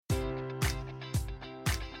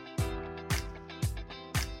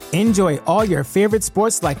Enjoy all your favorite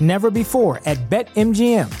sports like never before at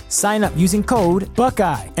BetMGM. Sign up using code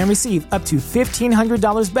Buckeye and receive up to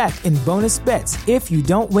 $1,500 back in bonus bets if you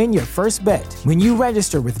don't win your first bet. When you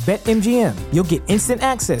register with BetMGM, you'll get instant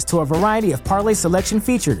access to a variety of parlay selection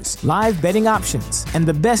features, live betting options, and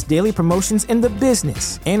the best daily promotions in the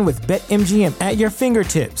business. And with BetMGM at your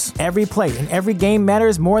fingertips, every play and every game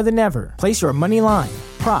matters more than ever. Place your money line,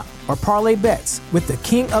 prop, or parlay bets with the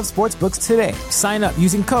king of sportsbooks today. Sign up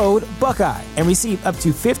using code Buckeye and receive up to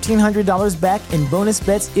 $1,500 back in bonus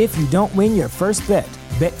bets if you don't win your first bet.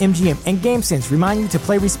 BetMGM and GameSense remind you to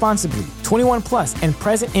play responsibly. 21 plus and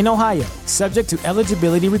present in Ohio, subject to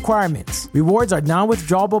eligibility requirements. Rewards are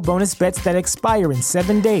non-withdrawable bonus bets that expire in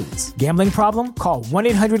 7 days. Gambling problem? Call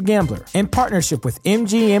 1-800-GAMBLER. In partnership with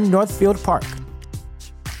MGM Northfield Park.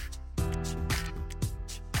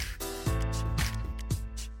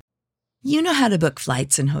 You know how to book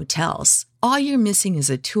flights and hotels. All you're missing is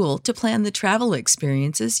a tool to plan the travel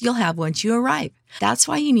experiences you'll have once you arrive. That's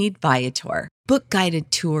why you need Viator. Book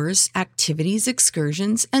guided tours, activities,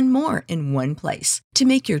 excursions, and more in one place to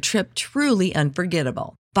make your trip truly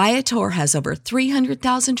unforgettable. Viator has over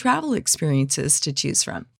 300,000 travel experiences to choose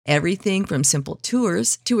from. Everything from simple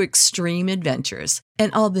tours to extreme adventures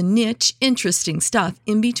and all the niche, interesting stuff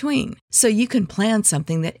in between. So you can plan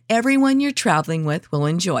something that everyone you're traveling with will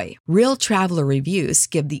enjoy. Real traveler reviews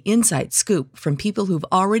give the inside scoop from people who've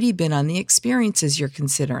already been on the experiences you're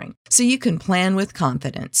considering. So you can plan with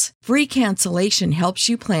confidence. Free cancellation helps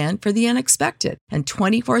you plan for the unexpected. And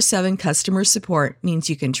 24/7 customer support means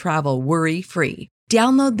you can travel worry-free.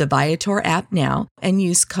 Download the Viator app now and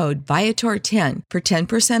use code Viator10 for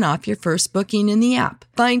 10% off your first booking in the app.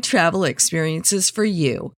 Find travel experiences for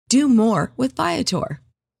you. Do more with Viator.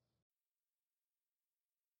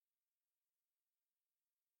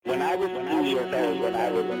 When I was 2 years old, when I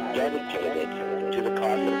was dedicated to the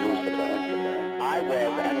cause of Lucifer, I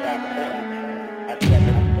was at that point a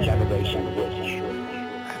seventh generation witch.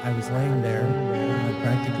 I was laying there,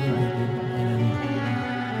 practically naked, and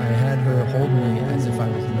I had her hold me as if I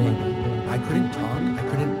was a baby. I couldn't talk. I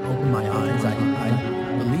couldn't open my eyes. I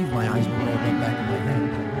believe my eyes were rolled up back in my head.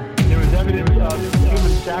 There was evidence of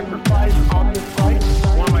human sacrifice on this site.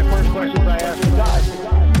 One of my first questions I asked the guy, is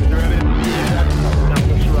there evidence of human sacrifice? Now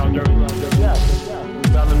let's surround everything. Yes. We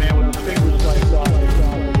found the man with his fingers like who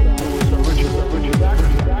was a Richard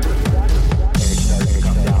Zachary. And it started to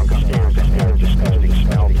come down the stairs and there was disgusting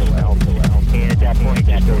smell. And at that point,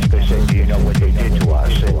 just basically said, do you know what they did to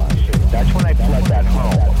us? And that's when I fled that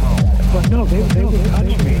home. But no, they would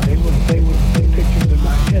touch me. They would take pictures of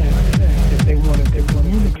my head if they wanted to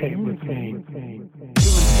communicate with me. Human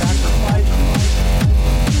sacrifice.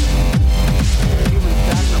 Human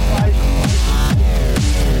sacrifice.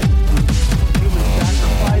 Human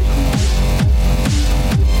sacrifice.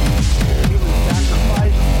 Human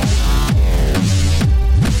sacrifice.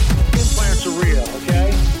 Implants are real, okay?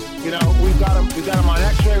 You know, we've got them on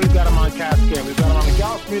X-ray, we've got them on CAT scan, we've got them on the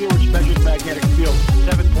Gauss meter, which measures magnetic field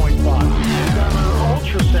 7.5. We've got them on an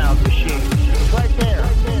ultrasound machine. It's right there.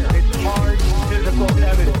 It's hard, physical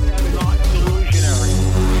evidence, not delusionary.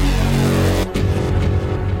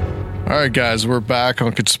 All right, guys, we're back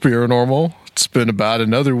on Conspiranormal. It's been about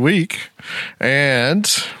another week, and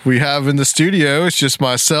we have in the studio, it's just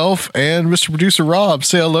myself and Mr. Producer Rob.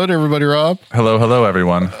 Say hello to everybody, Rob. Hello,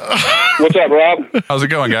 everyone. What's up, Rob? How's it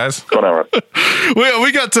going, guys? Going all right.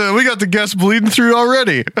 We got the guests bleeding through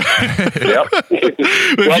already. Yep.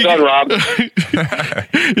 Well done, Rob.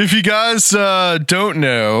 If you guys don't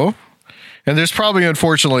know, and there's probably,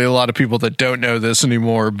 unfortunately, a lot of people that don't know this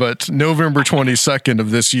anymore, but November 22nd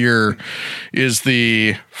of this year is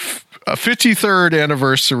the 53rd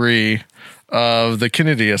anniversary of the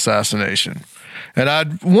Kennedy assassination. And I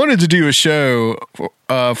wanted to do a show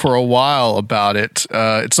for a while about it.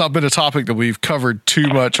 It's not been a topic that we've covered too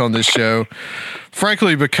much on this show,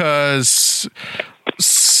 frankly, because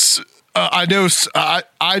I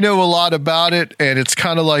know a lot about it, and it's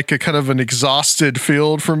kind of like an exhausted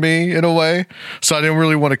field for me in a way. So I didn't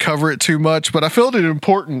really want to cover it too much, but I felt it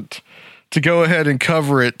important to go ahead and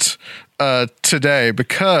cover it today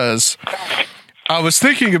because I was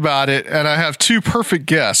thinking about it, and I have two perfect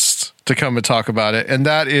guests to come and talk about it, and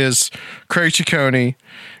that is Craig Ciccone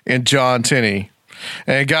and John Tenney.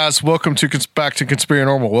 And guys, welcome back to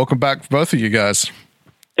Conspiranormal. Welcome back, both of you guys.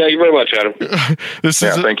 Thank you very much, Adam.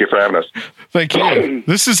 Thank you for having us. Thank you.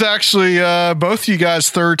 This is actually both of you guys'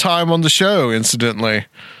 third time on the show, incidentally.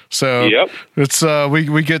 So Yep. it's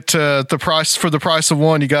we get the price for the price of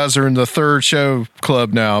one. You guys are in the third show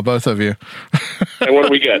club now, both of you. And what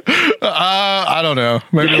do we get? I don't know.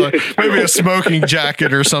 Maybe a smoking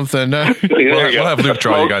jacket or something. There you We'll go. have Luke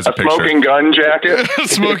draw you guys a picture. Smoking gun jacket.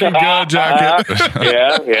 Smoking gun jacket.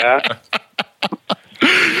 Yeah.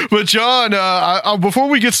 But John, before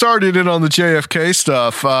we get started in on the JFK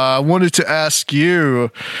stuff, I wanted to ask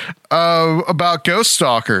you about Ghost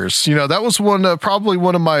Stalkers. You know, that was probably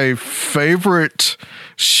one of my favorite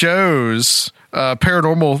shows,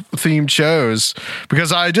 paranormal themed shows,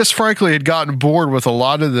 because I just frankly had gotten bored with a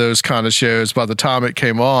lot of those kind of shows by the time it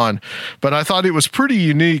came on. But I thought it was pretty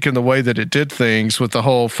unique in the way that it did things with the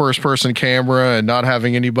whole first person camera and not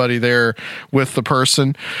having anybody there with the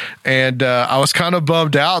person. And I was kind of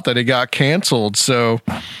bummed out that it got canceled. So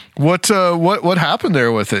what happened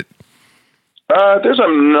there with it? There's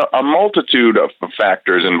a multitude of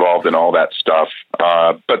factors involved in all that stuff.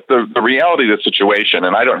 But the reality of the situation,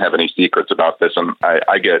 and I don't have any secrets about this, and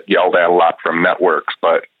I get yelled at a lot from networks,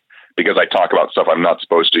 but because I talk about stuff I'm not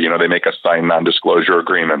supposed to, they make us sign non-disclosure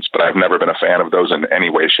agreements, but I've never been a fan of those in any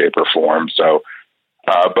way, shape, or form. So,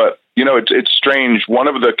 but it's strange. One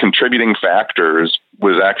of the contributing factors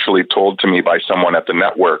was actually told to me by someone at the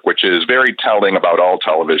network, which is very telling about all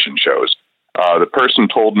television shows. The person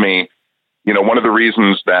told me, one of the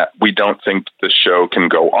reasons that we don't think the show can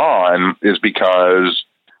go on is because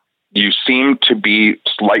you seem to be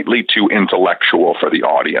slightly too intellectual for the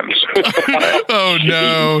audience. Oh,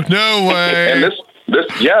 no way. And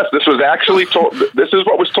this was actually told. This is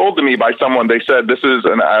what was told to me by someone. They said this is,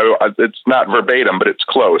 and it's not verbatim, but it's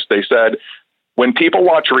close. They said, when people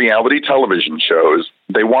watch reality television shows,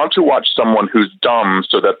 they want to watch someone who's dumb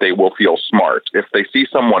so that they will feel smart. If they see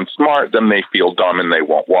someone smart, then they feel dumb and they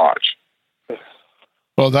won't watch.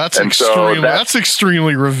 Well, that's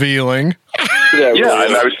extremely revealing. Yeah,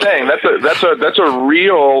 and I was saying that's a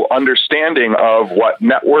real understanding of what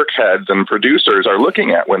network heads and producers are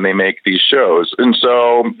looking at when they make these shows. And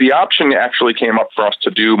so the option actually came up for us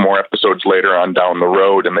to do more episodes later on down the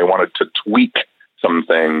road, and they wanted to tweak some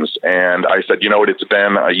things. And I said, it's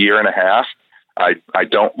been a year and a half. I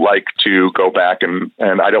don't like to go back and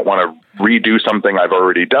I don't want to redo something I've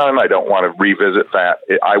already done. I don't want to revisit that.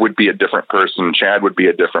 I would be a different person. Chad would be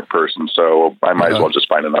a different person. So I might as well just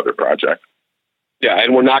find another project. Yeah,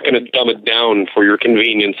 and we're not going to dumb it down for your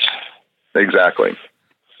convenience. Exactly.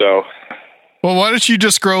 So, well, why don't you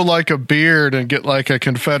just grow like a beard and get like a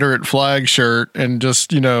Confederate flag shirt and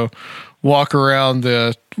just, walk around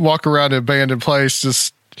an abandoned place,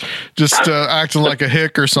 just acting like a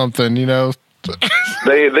hick or something,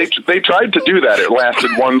 They tried to do that. It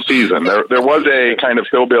lasted one season. There was a kind of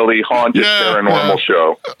hillbilly haunted paranormal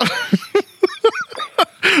show.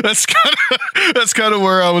 That's kind of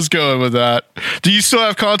where I was going with that. Do you still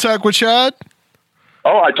have contact with Chad?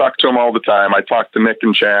 Oh, I talk to him all the time. I talk to Nick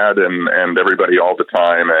and Chad and everybody all the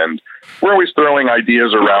time, and we're always throwing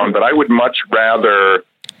ideas around. But I would much rather.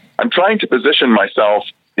 I'm trying to position myself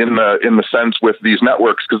in the sense with these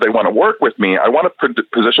networks because they want to work with me. I want to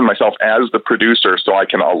position myself as the producer so I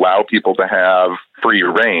can allow people to have free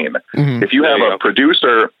reign. Mm-hmm. If you have a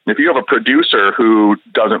producer who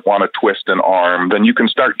doesn't want to twist an arm, then you can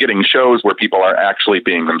start getting shows where people are actually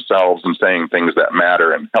being themselves and saying things that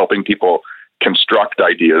matter and helping people construct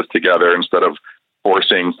ideas together instead of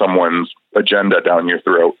forcing someone's agenda down your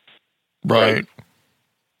throat. Right.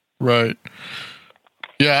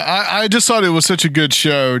 Yeah, I just thought it was such a good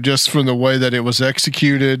show just from the way that it was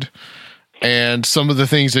executed and some of the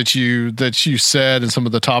things that you said and some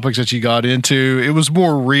of the topics that you got into. It was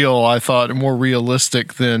more real, I thought, and more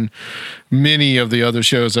realistic than many of the other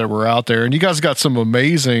shows that were out there. And you guys got some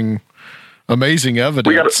amazing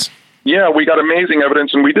evidence. We got amazing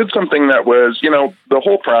evidence, and we did something that was, the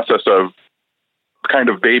whole process of kind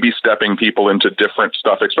of baby stepping people into different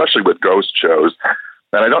stuff, especially with ghost shows.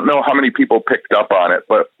 And I don't know how many people picked up on it,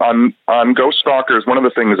 but on Ghost Stalkers, one of the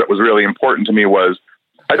things that was really important to me was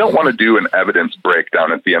I don't want to do an evidence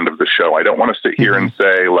breakdown at the end of the show. I don't want to sit here and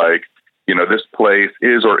say, like, this place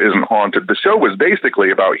is or isn't haunted. The show was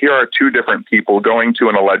basically about here are two different people going to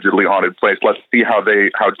an allegedly haunted place. Let's see how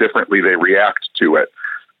differently they react to it.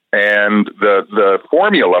 And the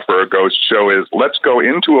formula for a ghost show is let's go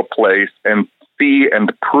into a place and see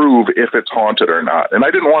and prove if it's haunted or not. And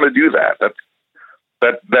I didn't want to do that.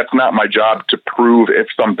 That's not my job to prove if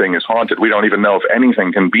something is haunted. We don't even know if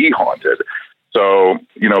anything can be haunted. So,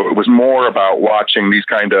 it was more about watching these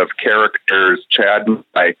kind of characters, Chad and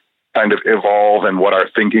I, kind of evolve and what our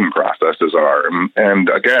thinking processes are. And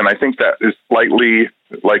again, I think that is slightly,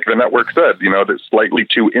 like the network said, that's slightly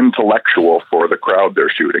too intellectual for the crowd they're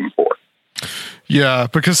shooting for. Yeah,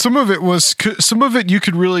 because some of it you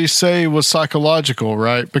could really say was psychological,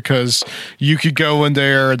 right? Because you could go in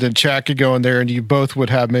there, then Chad could go in there, and you both would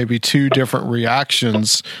have maybe two different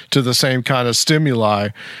reactions to the same kind of stimuli,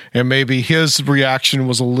 and maybe his reaction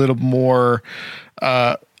was a little more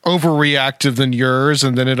overreactive than yours,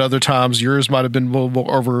 and then at other times yours might have been a little more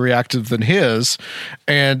overreactive than his,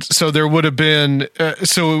 and so there would have been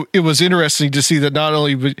so it was interesting to see that not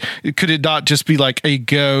only could it not just be like a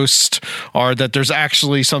ghost or that there's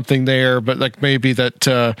actually something there, but like maybe that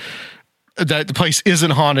that the place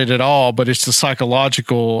isn't haunted at all, but it's the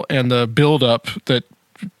psychological and the buildup that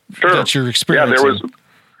that you're experiencing. Yeah,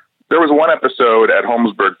 there was one episode at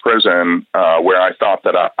Holmesburg Prison where I thought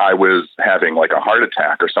that I was having like a heart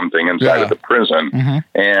attack or something inside of the prison. Mm-hmm.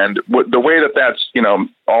 And the way that's,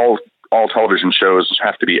 all television shows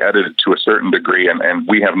have to be edited to a certain degree, and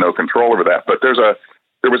we have no control over that. But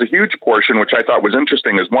there was a huge portion, which I thought was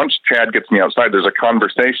interesting, is once Chad gets me outside, there's a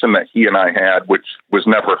conversation that he and I had, which was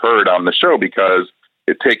never heard on the show because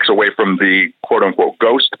it takes away from the quote unquote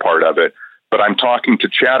ghost part of it. But I'm talking to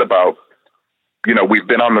Chad about, we've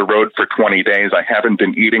been on the road for 20 days. I haven't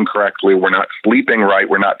been eating correctly. We're not sleeping right.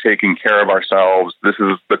 We're not taking care of ourselves. This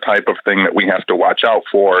is the type of thing that we have to watch out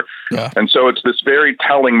for. Yeah. And so it's this very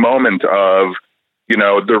telling moment of,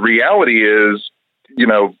 the reality is, you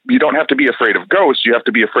don't have to be afraid of ghosts. You have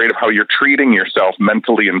to be afraid of how you're treating yourself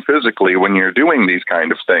mentally and physically when you're doing these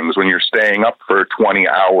kind of things, when you're staying up for 20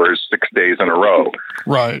 hours, 6 days in a row.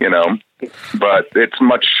 Right. But it's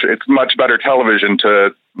much better television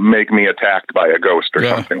to make me attacked by a ghost or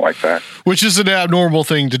something like that. Which is an abnormal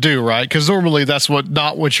thing to do, right? Because normally that's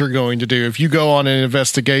not what you're going to do. If you go on an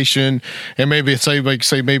investigation and maybe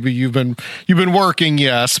maybe you've been working,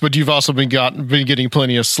 yes, but you've also been getting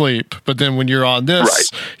plenty of sleep. But then when you're on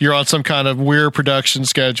this, you're on some kind of weird production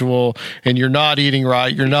schedule and you're not eating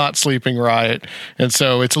right, you're not sleeping right. And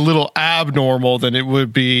so it's a little abnormal than it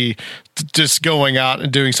would be just going out and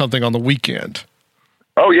doing something on the weekend.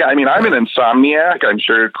 Oh yeah, I mean, I'm an insomniac. I'm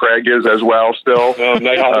sure Craig is as well. Still,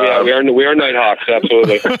 Nighthawk. Yeah, we are Nighthawks,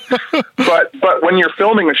 absolutely. but when you're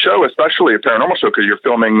filming a show, especially a paranormal show, because you're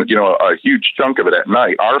filming, a huge chunk of it at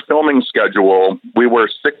night. Our filming schedule, we were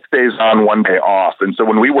 6 days on, 1 day off, and so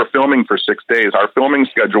when we were filming for 6 days, our filming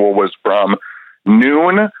schedule was from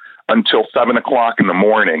noon until 7 o'clock in the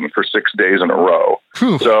morning for 6 days in a row.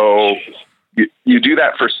 Whew. So. You do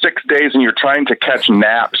that for 6 days and you're trying to catch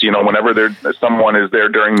naps, whenever someone is there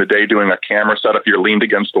during the day doing a camera setup, you're leaned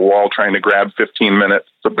against the wall trying to grab 15 minutes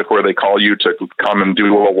before they call you to come and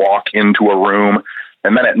do a walk into a room.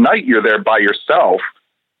 And then at night you're there by yourself.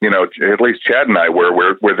 At least Chad and I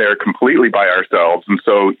we're there completely by ourselves. And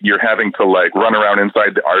so you're having to run around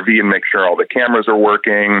inside the RV and make sure all the cameras are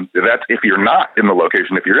working. That's if you're not in the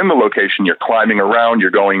location. If you're in the location, you're climbing around, you're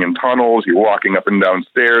going in tunnels, you're walking up and down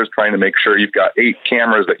stairs, trying to make sure you've got 8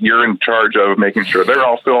 cameras that you're in charge of, making sure they're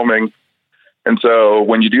all filming. And so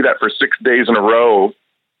when you do that for 6 days in a row,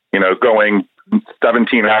 going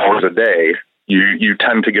 17 hours a day, you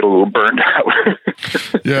tend to get a little burned out.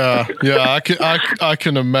 Yeah, I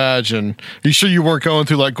can imagine. You sure you weren't going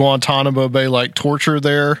through like Guantanamo Bay torture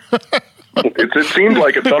there? It seems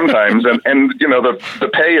like it sometimes, and the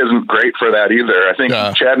pay isn't great for that either. I think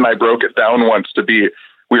Chad and I broke it down once to be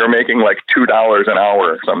we were making $2 an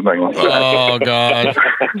hour or something like that. Oh God!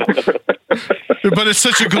 But it's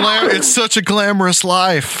such a glamorous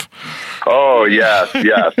life. Oh yes,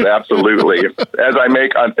 absolutely. As I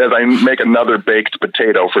make another baked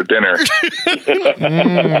potato for dinner.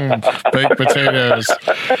 Baked potatoes.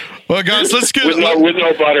 Well, guys, let's get with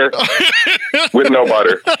no butter. With no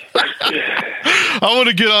butter. I want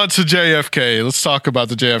to get on to JFK. Let's talk about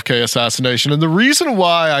the JFK assassination. And the reason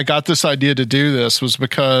why I got this idea to do this was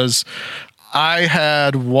because I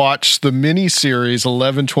had watched the miniseries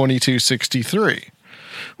 11/22/63,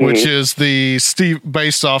 which is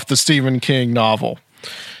based off the Stephen King novel.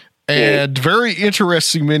 And very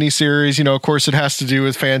interesting miniseries. Of course, it has to do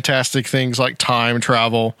with fantastic things like time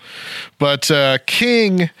travel. But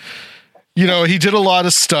King, he did a lot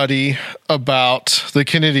of study about the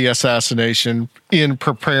Kennedy assassination in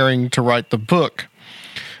preparing to write the book.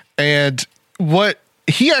 And what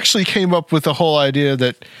he actually came up with the whole idea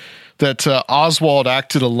that Oswald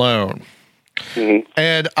acted alone. Mm-hmm.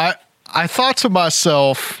 And I thought to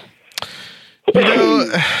myself,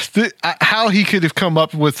 how he could have come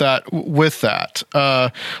up with that.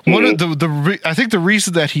 One of I think the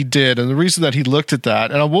reason that he did, and the reason that he looked at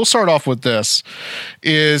that, and I will start off with this,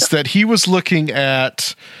 is that he was looking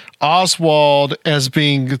at Oswald as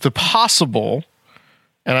being the possible,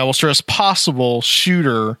 and I will stress possible,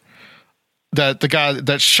 shooter that the guy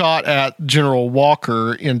that shot at General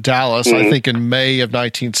Walker in Dallas, I think in May of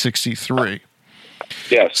 1963.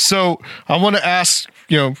 Yes. So I want to ask,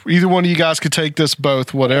 either one of you guys could take this,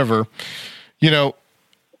 both, whatever.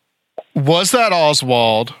 Was that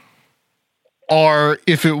Oswald? Or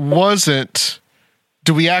if it wasn't,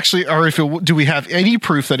 do we have any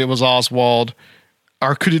proof that it was Oswald,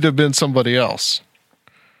 or could it have been somebody else?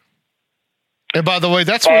 And by the way,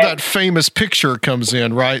 that's where that famous picture comes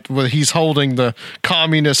in, right? Where he's holding the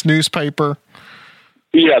communist newspaper.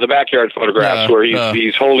 Yeah, the backyard photographs where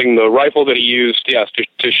he's holding the rifle that he used,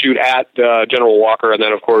 to shoot at General Walker, and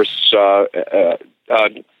then of course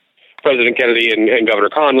President Kennedy and Governor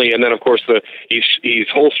Conley, and then of course he's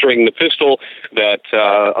holstering the pistol that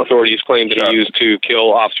authorities claim that he used to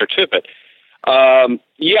kill Officer Tippit.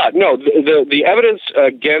 The evidence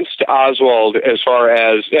against Oswald, as far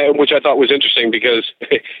as, which I thought was interesting because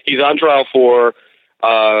he's on trial for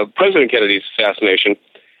President Kennedy's assassination,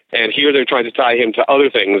 and here they're trying to tie him to other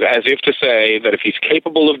things, as if to say that if he's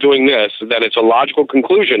capable of doing this, then it's a logical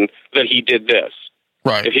conclusion that he did this.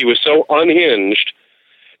 Right. If he was so unhinged.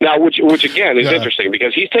 Now, which again is interesting,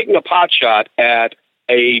 because he's taking a pot shot at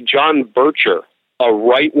a John Bircher, a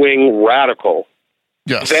right-wing radical.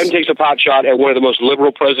 Yes. Then takes a pot shot at one of the most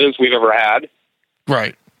liberal presidents we've ever had.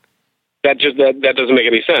 Right. That doesn't make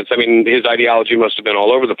any sense. I mean, his ideology must have been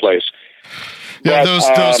all over the place. Yeah,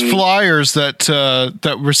 those flyers that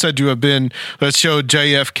were said to have been, that showed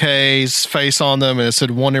JFK's face on them, and it said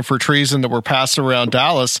 "Wanted for treason," that were passed around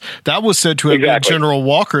Dallas. That was said to have been General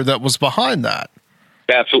Walker that was behind that.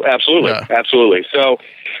 Absolutely. So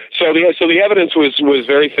the evidence was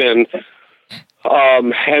very thin.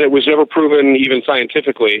 And it was never proven even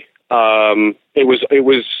scientifically. It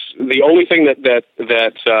was the only thing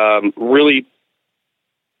that really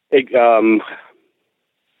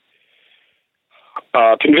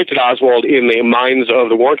convicted Oswald in the minds of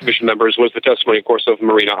the Warren Commission members was the testimony, of course, of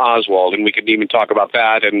Marina Oswald, and we could even talk about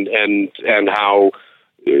that and how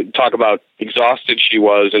talk about exhausted she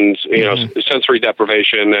was, and sensory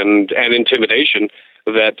deprivation and intimidation,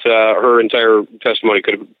 that her entire testimony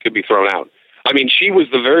could be thrown out. I mean, she was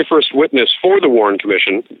the very first witness for the Warren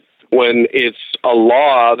Commission, when it's a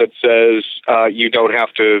law that says you're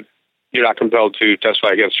not compelled to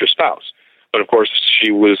testify against your spouse. But of course,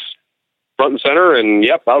 she was front and center, and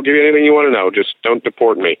yep, I'll give you anything you want to know. Just don't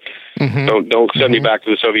deport me. Mm-hmm. Don't send me back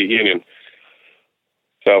to the Soviet Union.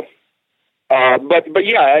 So, but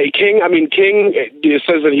yeah, King. I mean, King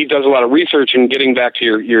says that he does a lot of research. And getting back to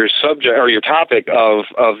your subject or your topic of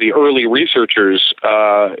the early researchers,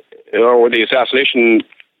 or the assassination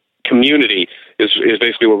community is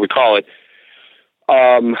basically what we call it.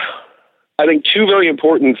 I think two very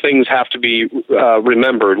important things have to be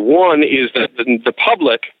remembered. One is that the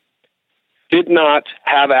public did not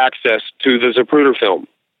have access to the Zapruder film,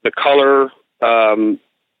 the color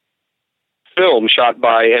film shot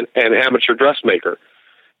by an amateur dressmaker.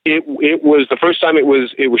 It was the first time it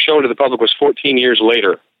was shown to the public was 14 years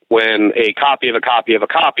later, when a copy of a copy of a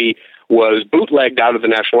copy was bootlegged out of the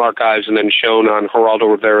National Archives and then shown on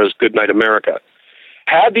Geraldo Rivera's Goodnight America.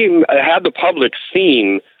 Had the public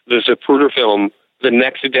seen the Zapruder film the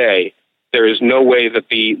next day, there is no way that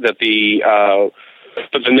the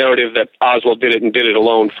narrative that Oswald did it and did it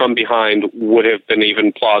alone from behind would have been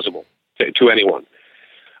even plausible to anyone.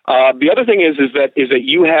 The other thing is that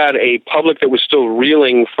you had a public that was still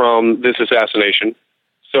reeling from this assassination,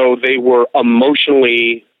 so they were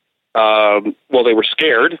emotionally, they were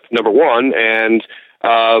scared, number one, and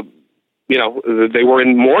they were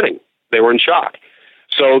in mourning, they were in shock.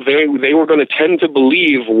 So they were going to tend to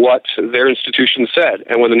believe what their institution said.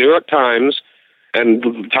 And when the New York Times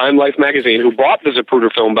and Time Life magazine, who bought the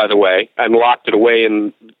Zapruder film, by the way, and locked it away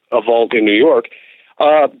in a vault in New York,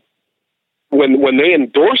 when they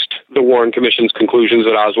endorsed the Warren Commission's conclusions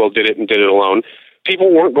that Oswald did it and did it alone,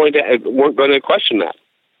 people weren't going to question that.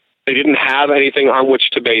 They didn't have anything on which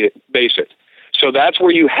to base it. So that's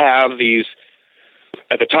where you have these,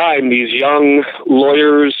 at the time, these young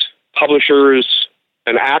lawyers, publishers,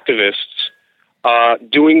 and activists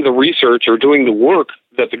doing the research or doing the work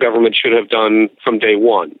that the government should have done from day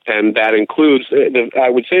one. And that includes, I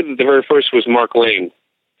would say that the very first was Mark Lane,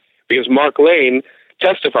 because Mark Lane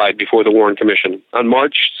testified before the Warren Commission on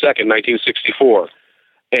March 2nd, 1964.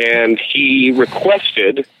 And he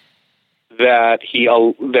requested that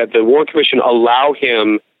the Warren Commission allow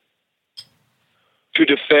him to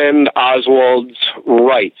defend Oswald's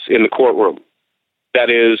rights in the courtroom. That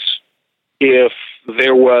is, if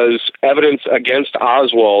there was evidence against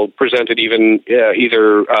Oswald presented, even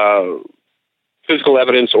either physical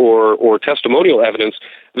evidence or testimonial evidence,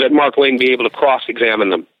 that Mark Lane be able to cross-examine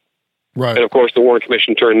them Right. And of course, the Warren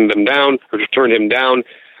Commission turned him down.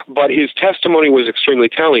 But his testimony was extremely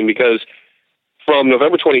telling because from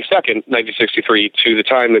November 22nd, 1963, to the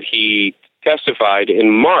time that he testified in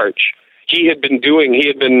March, he had been doing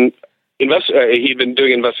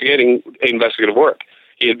investigative work.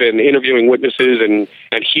 He had been interviewing witnesses, and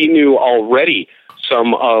he knew already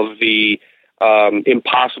some of the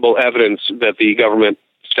impossible evidence that the government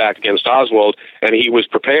stacked against Oswald, and he was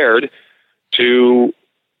prepared to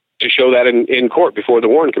show that in court before the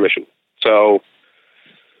Warren Commission. So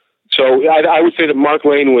I would say that Mark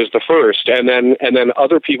Lane was the first, and then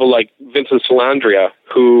other people like Vincent Salandria,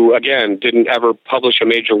 who again didn't ever publish a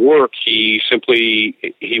major work. He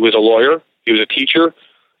was a lawyer, he was a teacher,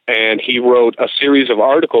 and he wrote a series of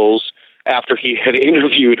articles after he had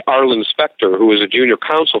interviewed Arlen Specter, who was a junior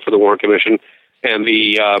counsel for the Warren Commission and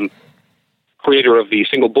the creator of the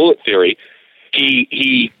single bullet theory.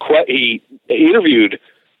 He interviewed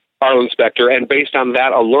Arlen Specter, and based on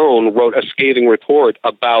that alone, wrote a scathing report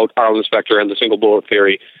about Arlen Specter and the single bullet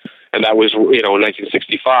theory, and that was in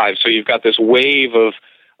 1965. So you've got this wave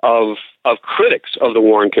of critics of the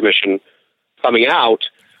Warren Commission coming out,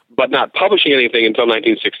 but not publishing anything until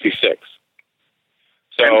 1966.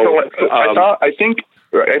 So I think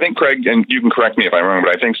Craig, and you can correct me if I'm wrong,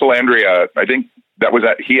 but I think Salandria, that was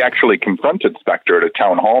that he actually confronted Specter at a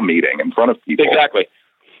town hall meeting in front of people. Exactly.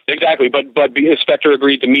 But Specter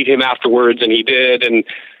agreed to meet him afterwards, and he did, and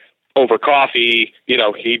over coffee, he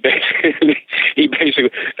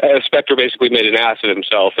basically Specter basically made an ass of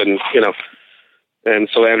himself, and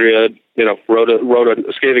Salandria, wrote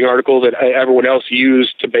a scathing article that everyone else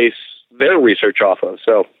used to base their research off of.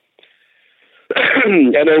 So,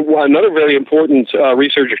 and then another very important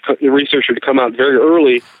researcher to come out very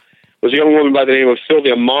early was a young woman by the name of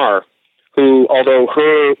Sylvia Marr, who, although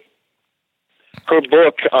her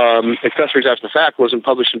book, Accessories After the Fact, wasn't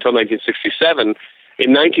published until 1967.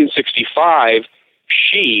 In 1965,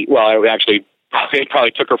 it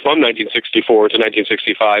probably took her from 1964 to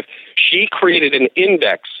 1965. She created an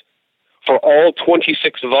index for all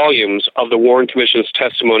 26 volumes of the Warren Commission's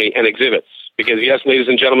testimony and exhibits. Because, yes, ladies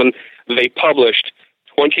and gentlemen, they published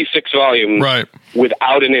 26 volumes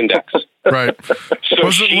without an index. Right. So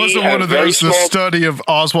wasn't one of those the study of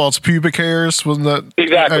Oswald's pubic hairs? Wasn't that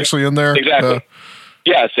actually in there? Exactly.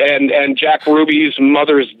 Yes, and Jack Ruby's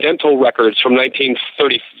mother's dental records from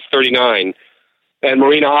 1939, and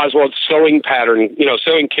Marina Oswald's sewing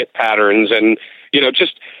kit patterns, and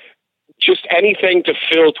just anything to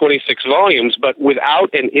fill 26 volumes, but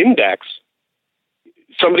without an index,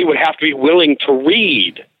 somebody would have to be willing to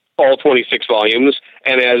read all 26 volumes,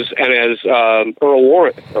 and as Alan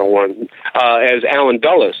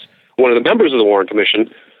Dulles, one of the members of the Warren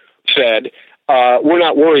Commission, said, we're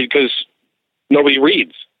not worried because nobody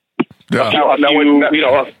reads. Yeah.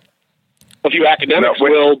 A few academics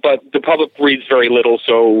will, but the public reads very little,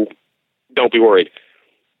 so don't be worried.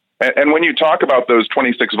 And when you talk about those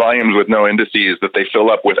 26 volumes with no indices that they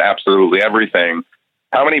fill up with absolutely everything,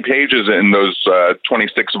 how many pages in those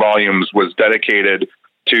 26 volumes was dedicated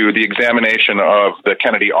to the examination of the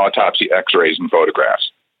Kennedy autopsy x-rays and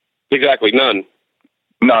photographs? Exactly, none.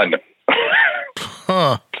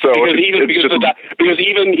 Huh. So because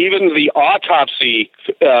even the autopsy,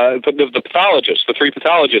 the pathologists, the three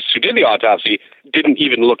pathologists who did the autopsy, didn't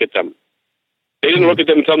even look at them. They didn't look at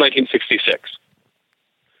them until 1966.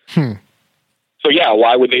 So yeah,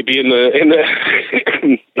 why would they be in the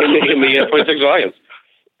 26 volumes?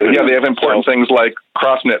 Yeah, they have important things like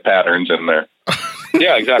cross-knit patterns in there.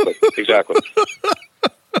 Yeah, exactly.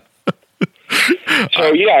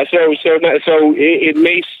 So it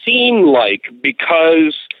may seem like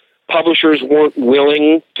because publishers weren't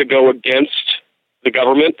willing to go against the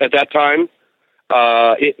government at that time,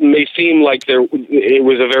 it may seem like it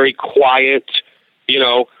was a very quiet,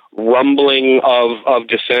 rumbling of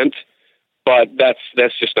dissent, but that's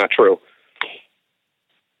just not true.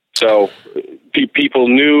 So people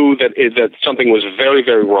knew that something was very,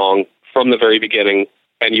 very wrong from the very beginning,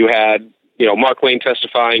 and you had Mark Lane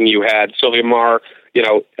testifying, you had Sylvia Marr,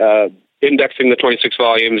 indexing the 26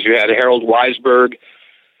 volumes, you had Harold Weisberg,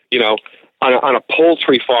 on a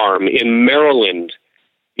poultry farm in Maryland,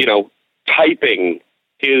 typing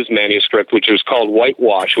his manuscript, which was called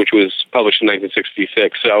Whitewash, which was published in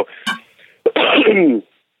 1966. So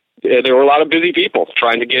there were a lot of busy people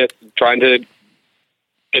trying to get the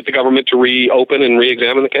government to reopen and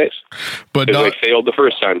re-examine the case. But they failed the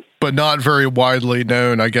first time. But not very widely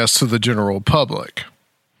known, I guess, to the general public.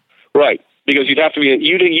 Right, because you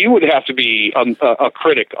would have to be a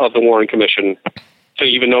critic of the Warren Commission to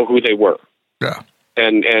even know who they were. Yeah.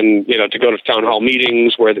 And to go to town hall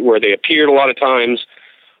meetings where they appeared a lot of times.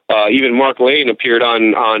 Even Mark Lane appeared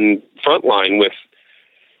on Frontline with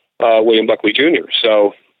William Buckley Jr.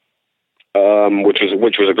 So, which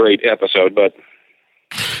was a great episode. But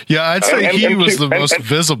yeah, I'd say he was the most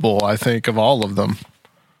visible, I think, of all of them.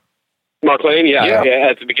 Mark Lane, yeah,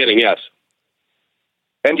 at the beginning, yes.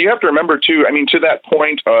 And you have to remember, too, I mean, to that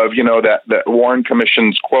point of, that Warren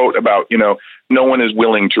Commission's quote about, no one is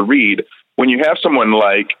willing to read, when you have someone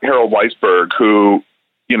like Harold Weisberg, who,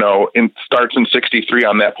 starts in 1963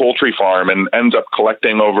 on that poultry farm and ends up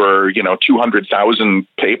collecting over, 200,000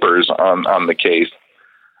 papers on the case.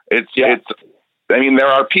 I mean, there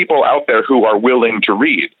are people out there who are willing to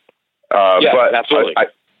read. But absolutely.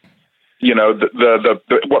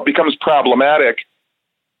 What becomes problematic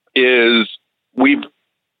is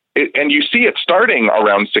and you see it starting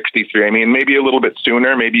around 1963. I mean, maybe a little bit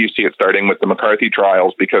sooner. Maybe you see it starting with the McCarthy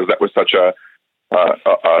trials because that was such a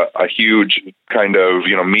huge kind of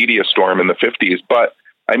media storm in the 1950s. But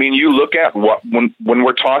I mean, you look at when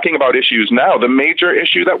we're talking about issues now, the major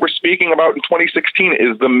issue that we're speaking about in 2016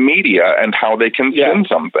 is the media and how they can spin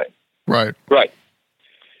something. Right.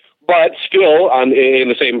 But still, in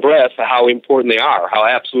the same breath, how important they are, how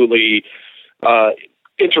absolutely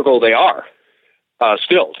integral they are.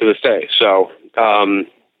 Still to this day. So,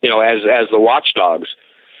 as the watchdogs,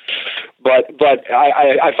 but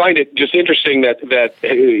I find it just interesting that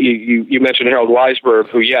you mentioned Harold Weisberg,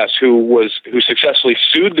 who successfully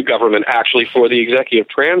sued the government actually for the executive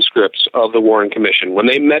transcripts of the Warren Commission. When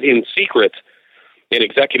they met in secret in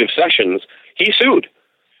executive sessions, he sued.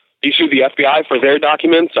 He sued the FBI for their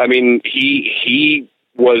documents. I mean, he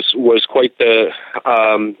was quite the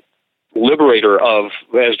liberator of,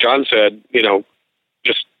 as John said,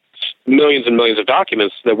 just millions and millions of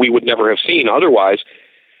documents that we would never have seen otherwise.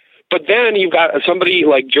 But then you've got somebody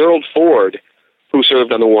like Gerald Ford, who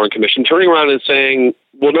served on the Warren Commission, turning around and saying,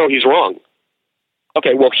 well, no, he's wrong.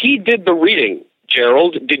 Okay, well, he did the reading.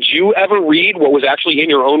 Gerald, did you ever read what was actually in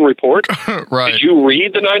your own report? Right. Did you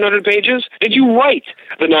read the 900 pages? Did you write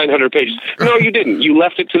the 900 pages? No, you didn't. You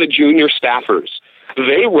left it to the junior staffers.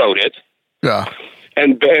 They wrote it. Yeah.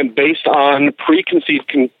 And based on preconceived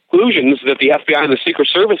conclusions that the FBI and the Secret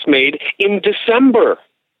Service made in December,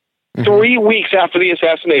 3 weeks after the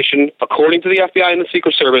assassination, according to the FBI and the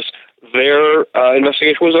Secret Service, their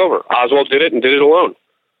investigation was over. Oswald did it and did it alone.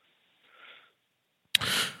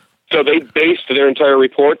 So they based their entire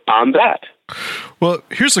report on that. Well,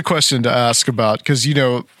 here's a question to ask about, because,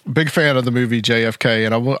 big fan of the movie JFK,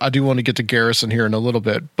 and I do want to get to Garrison here in a little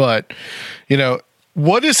bit, but,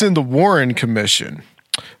 what is in the Warren Commission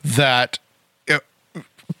that,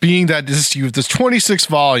 being that this 26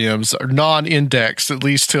 volumes are non-indexed, at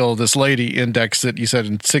least till this lady indexed it, you said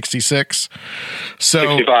in 1966? So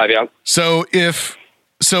 65, yeah.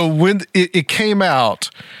 So when it came out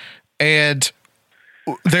and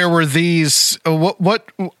there were these,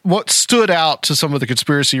 what stood out to some of the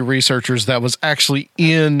conspiracy researchers that was actually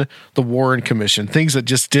in the Warren Commission, things that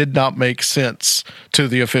just did not make sense to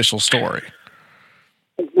the official story?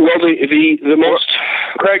 Well, the most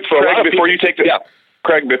Craig, before you take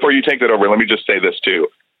that over, let me just say this too.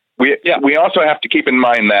 We also have to keep in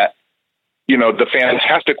mind that the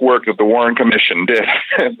fantastic work that the Warren Commission did,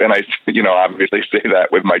 and I obviously say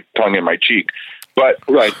that with my tongue in my cheek. But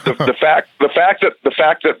the fact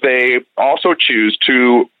that they also choose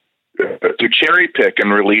to cherry pick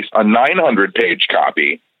and release a 900-page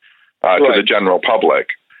copy to the general public,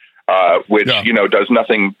 which does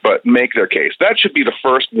nothing but make their case. That should be the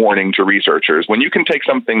first warning to researchers. When you can take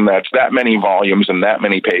something that's that many volumes and that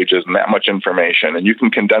many pages and that much information, and you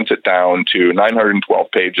can condense it down to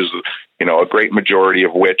 912 pages, a great majority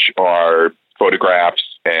of which are photographs,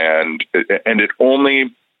 and it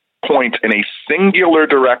only point in a singular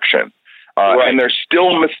direction, and there's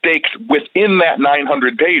still mistakes within that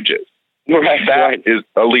 900 pages. That is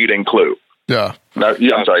a leading clue. Yeah. I'm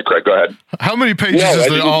sorry, Craig, go ahead. How many pages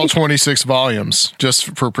is all 26 volumes,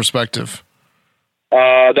 just for perspective?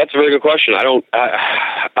 That's a very good question. I don't...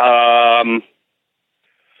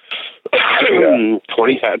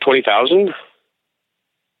 20,000?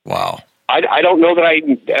 Wow. I don't know that I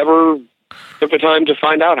ever took the time to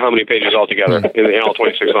find out how many pages altogether in all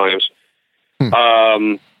 26 volumes.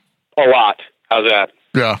 A lot. How's that?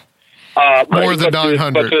 Yeah. More than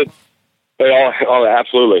 900.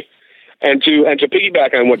 Absolutely. And to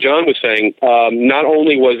piggyback on what John was saying, not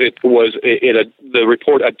only was the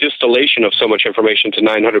report a distillation of so much information to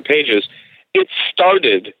 900 pages, it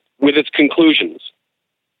started with its conclusions.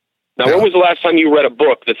 Now, when was the last time you read a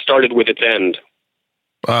book that started with its end?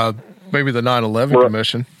 Maybe the 9/11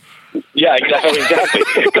 Commission. Yeah, exactly.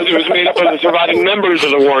 Because it was made up of the surviving members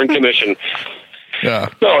of the Warren Commission. Yeah.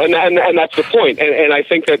 No, and that's the point. And I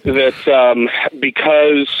think that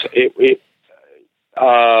because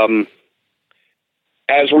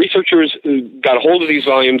as researchers got a hold of these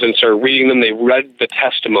volumes and started reading them, they read the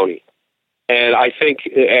testimony. And I think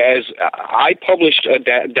as I published a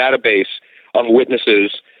database of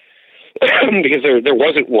witnesses because there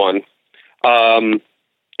wasn't one, and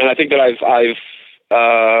I think that I've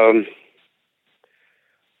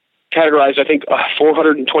categorized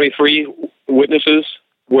 423 witnesses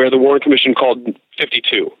where the Warren Commission called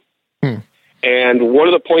 52. And one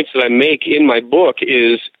of the points that I make in my book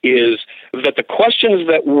is that the questions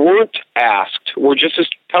that weren't asked were just as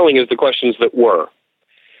telling as the questions that were.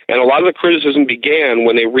 And a lot of the criticism began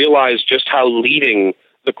when they realized just how leading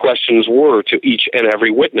the questions were to each and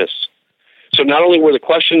every witness. So not only were the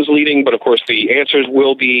questions leading, but of course the answers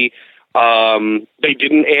will be, they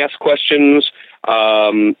didn't ask questions,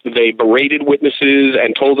 they berated witnesses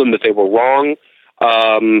and told them that they were wrong.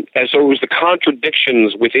 And so it was the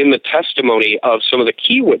contradictions within the testimony of some of the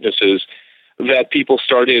key witnesses that people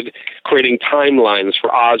started creating timelines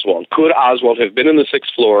for Oswald. Could Oswald have been in the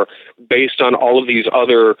sixth floor based on all of these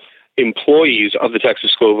other employees of the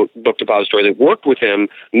Texas School Book Depository that worked with him,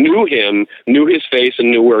 knew his face,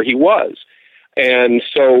 and knew where he was? And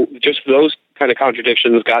so just those kind of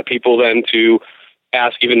contradictions got people then to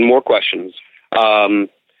ask even more questions. And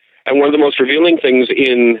one of the most revealing things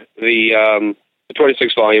in the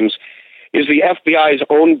 26 volumes is the FBI's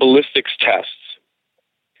own ballistics tests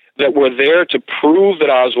that were there to prove that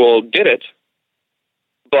Oswald did it,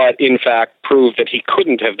 but in fact proved that he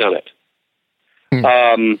couldn't have done it.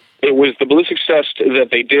 It was the ballistics test that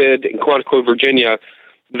they did in Quantico, Virginia.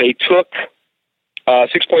 They took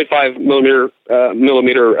 6.5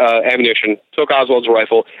 millimeter ammunition, took Oswald's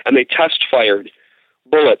rifle, and they test fired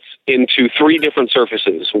bullets into 3 different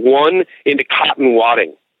surfaces. One into cotton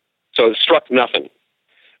wadding, so it struck nothing.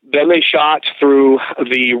 Then they shot through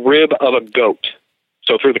the rib of a goat,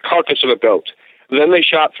 so through the carcass of a goat. Then they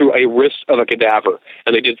shot through a wrist of a cadaver,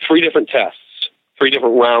 and they did 3 different tests, 3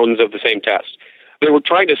 different rounds of the same test. They were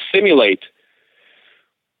trying to simulate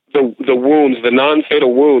the wounds, the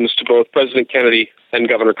non-fatal wounds to both President Kennedy and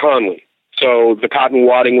Governor Conley. So the cotton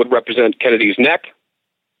wadding would represent Kennedy's neck,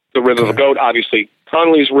 the rib of a goat, obviously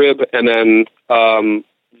Conley's rib, and then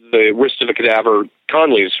the wrist of a cadaver,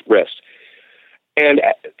 Conley's wrist. And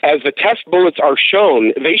as the test bullets are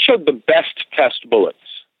shown, they showed the best test bullets.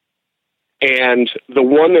 And the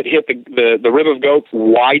one that hit the rib of goat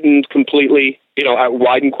widened completely,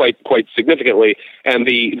 widened quite significantly, and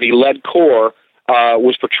the lead core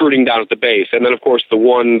was protruding down at the base. And then, of course, the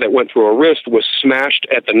one that went through a wrist was smashed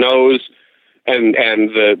at the nose, and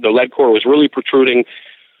the lead core was really protruding.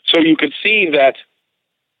 So you could see that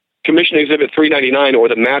Commission Exhibit 399, or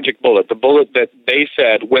the magic bullet, the bullet that they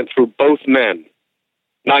said went through both men,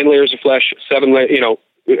 9 layers of flesh, 9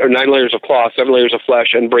 layers of cloth, 7 layers of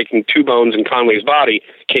flesh, and breaking 2 bones in Conley's body,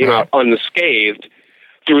 came out unscathed.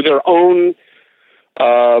 Through their own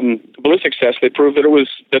ballistics test, they proved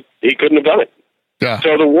that he couldn't have done it. Yeah.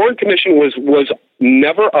 So the Warren Commission was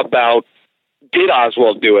never about did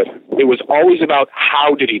Oswald do it. It was always about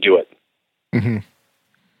how did he do it. Mm-hmm.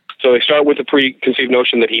 So they start with the preconceived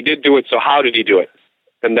notion that he did do it. So how did he do it?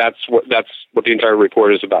 And that's what the entire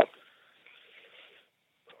report is about.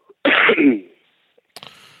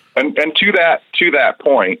 And to that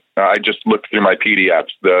point, I just looked through my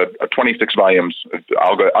PDFs, the 26 volumes.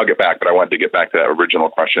 I'll get back, but I wanted to get back to that original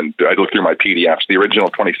question. I looked through my PDFs. The original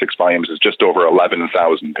 26 volumes is just over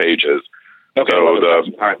 11,000 pages. Okay.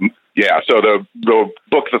 So the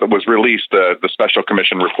book that was released, the Special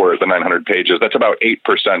Commission report, the 900 pages, that's about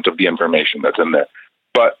 8% of the information that's in there.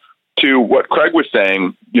 But to what Craig was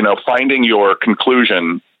saying, finding your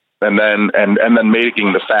conclusion and then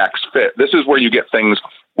making the facts fit. This is where you get things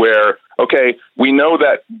where, okay, we know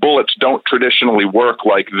that bullets don't traditionally work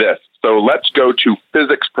like this. So let's go to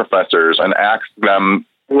physics professors and ask them,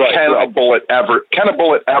 can a bullet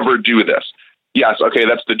ever do this? Yes, okay,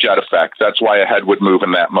 that's the jet effect. That's why a head would move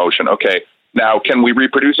in that motion. Okay, now can we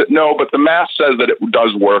reproduce it? No, but the math says that it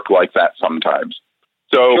does work like that sometimes.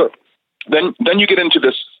 So then you get into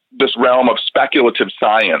this realm of speculative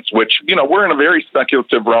science, which, we're in a very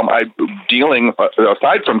speculative realm. Dealing,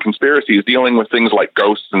 aside from conspiracies, dealing with things like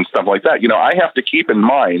ghosts and stuff like that. I have to keep in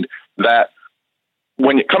mind that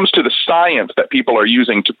when it comes to the science that people are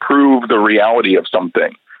using to prove the reality of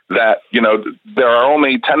something, that, there are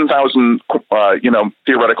only 10,000,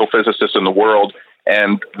 theoretical physicists in the world,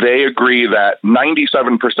 and they agree that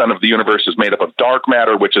 97% of the universe is made up of dark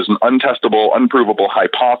matter, which is an untestable, unprovable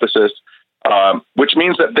hypothesis, which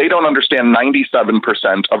means that they don't understand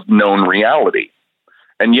 97% of known reality.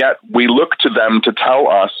 And yet we look to them to tell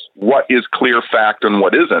us what is clear fact and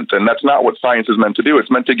what isn't. And that's not what science is meant to do.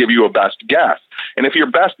 It's meant to give you a best guess. And if your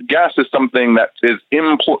best guess is something that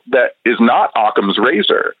is not Occam's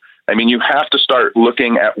razor, I mean, you have to start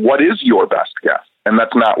looking at what is your best guess. And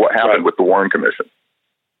that's not what happened with the Warren Commission.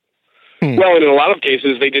 Well, and in a lot of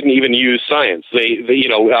cases, they didn't even use science.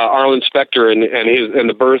 Arlen Specter and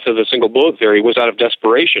the birth of the single bullet theory was out of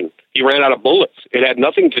desperation. He ran out of bullets. It had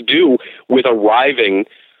nothing to do with arriving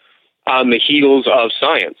on the heels of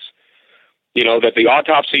science. That the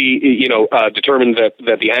autopsy, determined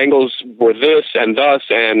that the angles were this and thus,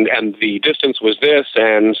 and the distance was this,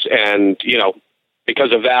 and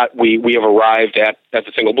because of that, we have arrived at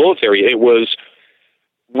the single bullet theory. It was.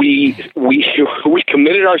 We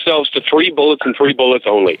committed ourselves to 3 bullets and 3 bullets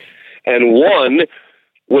only. And one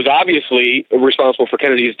was obviously responsible for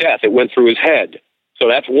Kennedy's death. It went through his head. So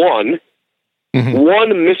that's one. Mm-hmm.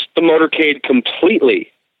 One missed the motorcade completely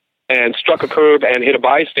and struck a curb and hit a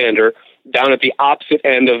bystander down at the opposite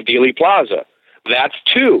end of Dealey Plaza. That's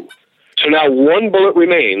 2. So now 1 bullet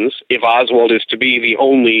remains if Oswald is to be the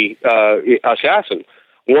only assassin.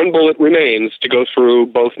 1 bullet remains to go through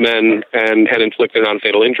both men and inflict their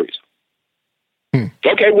non-fatal injuries.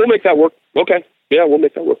 Okay, we'll make that work. Okay, yeah, we'll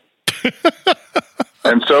make that work.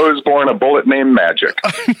 And so is born a bullet named Magic.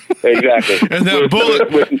 Exactly. And that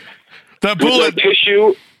bullet,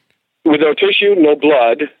 with no tissue, no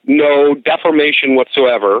blood, no deformation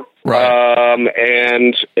whatsoever, right?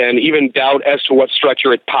 And even doubt as to what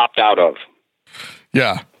stretcher it popped out of.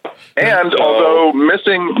 Yeah. And although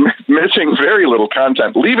missing very little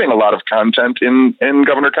content, leaving a lot of content in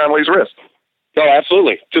Governor Connolly's wrist. No,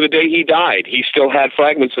 absolutely. To the day he died, he still had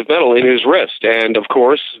fragments of metal in his wrist. And, of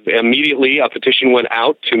course, immediately a petition went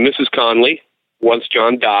out to Mrs. Connolly once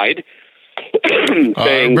John died,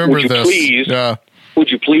 saying, would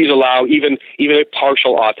you please allow even a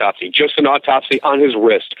partial autopsy, just an autopsy on his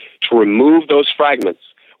wrist, to remove those fragments,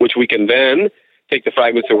 which we can then take the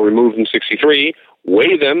fragments that were removed in 1963,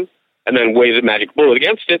 weigh them, and then weigh the magic bullet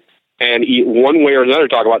against it, and one way or another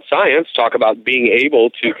talk about science, talk about being able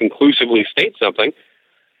to conclusively state something.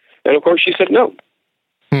 And, of course, she said no.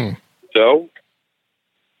 So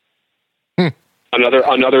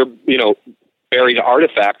another buried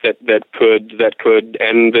artifact that could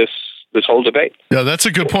end this whole debate. Yeah, that's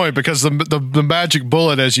a good point, because the magic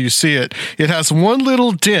bullet, as you see it, it has one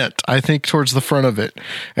little dent, I think, towards the front of it,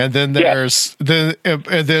 and then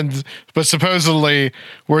but supposedly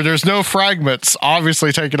where there's no fragments,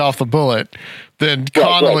 obviously taken off the bullet, then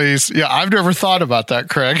Connolly's. Right. Yeah, I've never thought about that,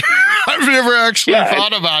 Craig. I've never actually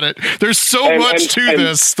thought about it. There's so much to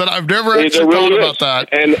this that I've never actually thought about that.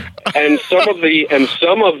 And some of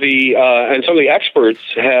the experts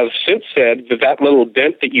have since said that little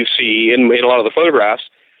dent that you see in a lot of the photographs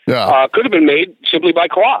could have been made simply by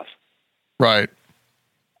cloth. Right.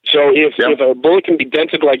 So if a bullet can be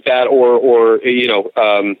dented like that or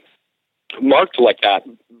marked like that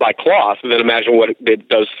by cloth, then imagine what it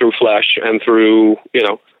does through flesh and through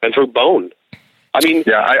bone. I mean,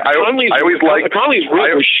 Connolly's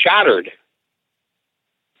rib was shattered.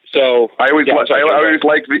 So I always like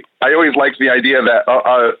the idea that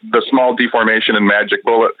the small deformation in magic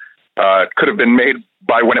bullet could have been made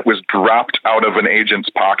by when it was dropped out of an agent's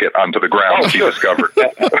pocket onto the ground to be discovered.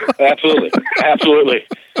 Absolutely.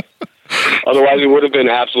 Otherwise, it would have been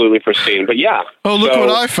absolutely pristine. But yeah. Oh, look what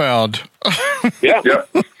I found. Yeah.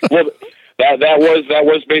 Well, that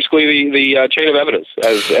was basically the chain of evidence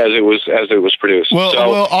as it was produced. Well,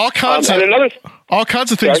 all kinds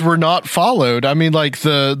of things were not followed. I mean, like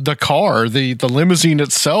the car, the limousine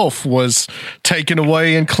itself was taken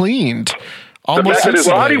away and cleaned. Almost his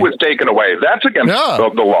body was taken away. That's against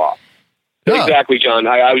the law. Yeah. Exactly, John.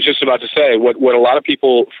 I was just about to say, what a lot of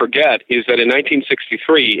people forget is that in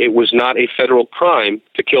 1963, it was not a federal crime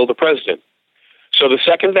to kill the president. So the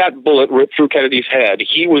second that bullet ripped through Kennedy's head,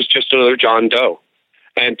 he was just another John Doe.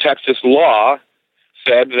 And Texas law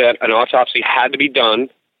said that an autopsy had to be done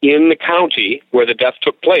in the county where the death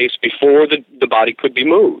took place before the body could be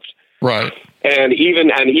moved. Right. And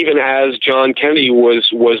even as John Kennedy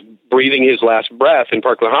was breathing his last breath in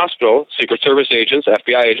Parkland Hospital, Secret Service agents,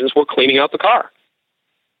 FBI agents were cleaning out the car.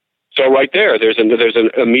 So right there's an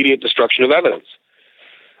immediate destruction of evidence.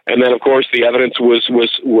 And then, of course, the evidence was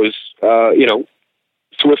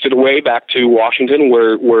swifted away back to Washington,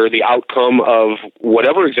 where the outcome of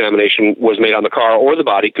whatever examination was made on the car or the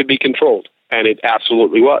body could be controlled, and it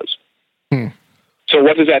absolutely was. So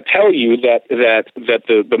what does that tell you? That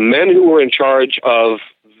the men who were in charge of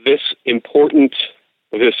this important,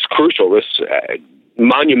 this crucial, this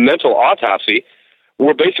monumental autopsy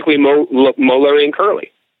were basically Mo, Larry, and Curly.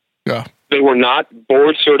 Yeah. They were not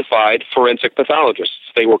board-certified forensic pathologists.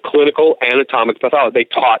 They were clinical anatomic pathologists. They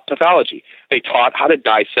taught pathology. They taught how to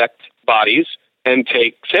dissect bodies and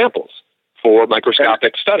take samples for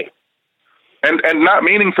microscopic study. And not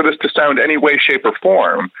meaning for this to sound any way, shape, or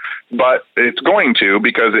form, but it's going to,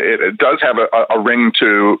 because it does have a ring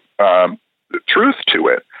to truth to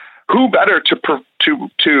it. Who better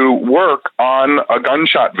to work on a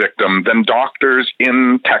gunshot victim than doctors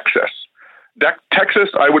in Texas? Texas,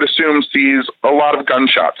 I would assume, sees a lot of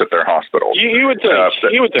gunshots at their hospitals. You would think.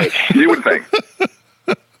 You would think. You would think.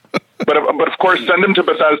 But of course, send them to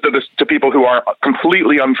Bethesda to people who are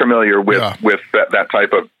completely unfamiliar with that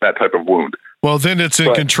type of wound. Well, then it's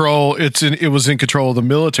in control. It was in control of the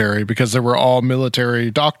military because they were all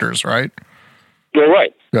military doctors, right? You're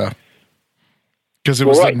right. Yeah. Because it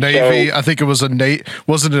was the Navy. So, I think it was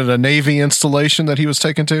wasn't it a Navy installation that he was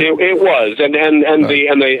taken to? It was, and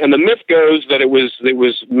the myth goes that it was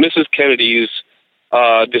Mrs. Kennedy's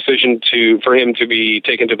decision for him to be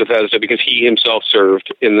taken to Bethesda because he himself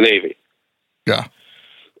served in the Navy. Yeah.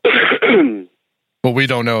 But we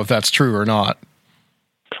don't know if that's true or not.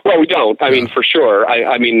 Well, we don't. I mean, for sure.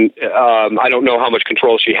 I don't know how much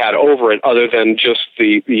control she had over it, other than just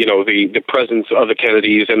the presence of the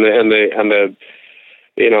Kennedys and the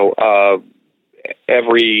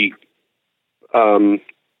every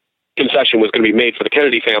concession was going to be made for the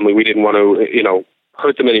Kennedy family. We didn't want to,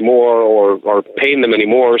 hurt them anymore or pain them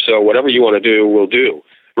anymore. So whatever you want to do, we'll do,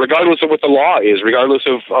 regardless of what the law is, regardless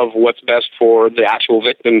of what's best for the actual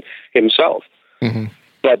victim himself. Mm-hmm.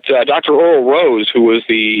 But Dr. Earl Rose, who was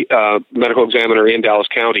the medical examiner in Dallas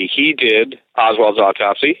County, he did Oswald's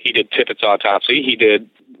autopsy, he did Tippett's autopsy, he did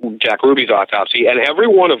Jack Ruby's autopsy, and every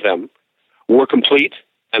one of them were complete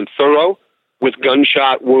and thorough with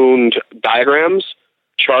gunshot wound diagrams,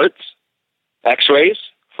 charts, x-rays,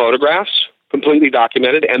 photographs, completely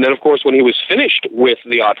documented. And then, of course, when he was finished with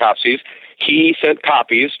the autopsies, he sent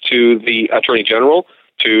copies to the Attorney General,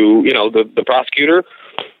 to the prosecutor,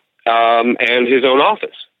 and his own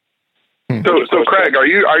office. So Craig, are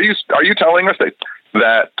you telling us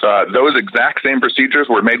that those exact same procedures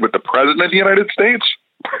were made with the President of the United States?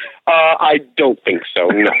 I don't think so.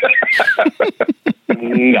 No,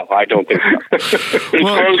 no, I don't think so. His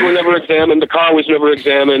clothes were never examined. The car was never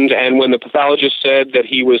examined. And when the pathologist said that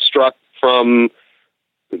he was struck from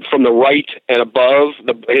the right and above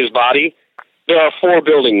his body, there are 4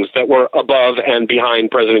 buildings that were above and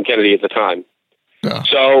behind President Kennedy at the time. Yeah.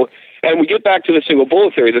 So, and we get back to the single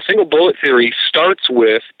bullet theory. The single bullet theory starts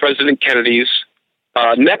with President Kennedy's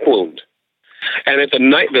neck wound. And at the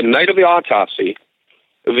night of the autopsy,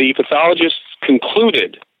 the pathologists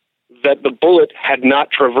concluded that the bullet had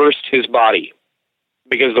not traversed his body,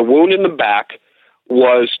 because the wound in the back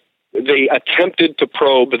was, they attempted to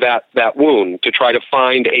probe that wound to try to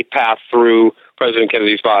find a path through President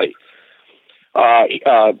Kennedy's body.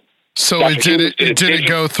 So it didn't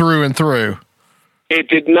go through and through. It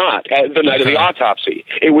did not at the night of the autopsy.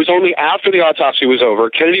 It was only after the autopsy was over,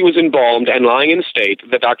 Kennedy was embalmed and lying in state,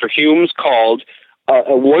 that Dr. Humes called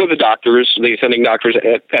one of the doctors, the attending doctors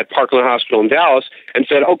at Parkland Hospital in Dallas, and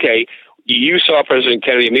said, okay, you saw President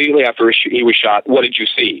Kennedy immediately after he was shot. What did you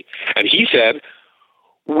see? And he said,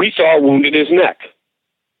 we saw a wound in his neck.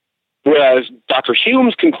 Whereas Dr.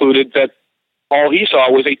 Humes concluded that all he saw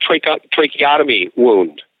was a tracheotomy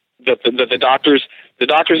wound, that the doctors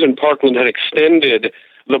in Parkland had extended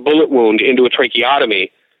the bullet wound into a tracheotomy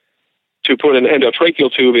to put an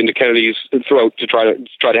endotracheal tube into Kennedy's throat to try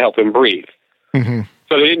to help him breathe. Mm-hmm.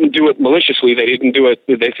 So they didn't do it maliciously. They didn't do it.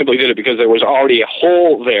 They simply did it because there was already a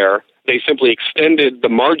hole there. They simply extended the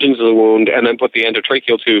margins of the wound and then put the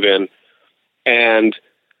endotracheal tube in. And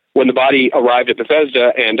when the body arrived at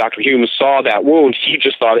Bethesda and Dr. Humes saw that wound, he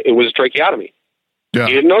just thought it was a tracheotomy. Yeah.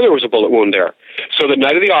 He didn't know there was a bullet wound there. So the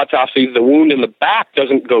night of the autopsy, the wound in the back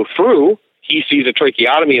doesn't go through. He sees a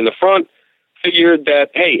tracheotomy in the front, figured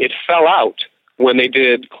that, hey, it fell out when they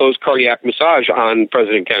did closed cardiac massage on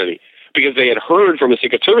President Kennedy, because they had heard from a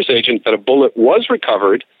Secret Service agent that a bullet was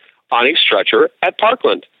recovered on a stretcher at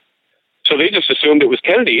Parkland. So they just assumed it was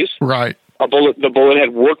Kennedy's. Right. The bullet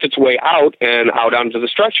had worked its way out and out onto the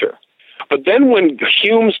stretcher. But then when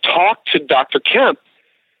Humes talked to Dr. Kemp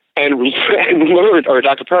and learned, or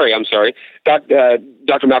Dr. Perry, I'm sorry,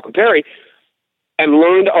 Dr. Malcolm Perry, and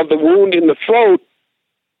learned of the wound in the throat,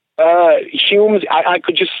 Humes, I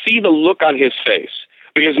could just see the look on his face,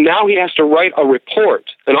 because now he has to write a report,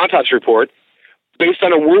 an autopsy report, based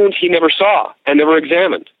on a wound he never saw and never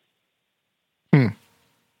examined.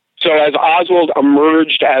 So as Oswald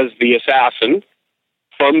emerged as the assassin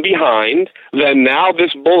from behind, then now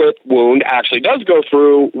this bullet wound actually does go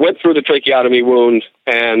through, went through the tracheotomy wound,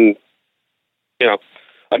 and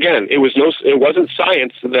Again, it wasn't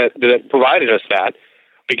science that provided us that,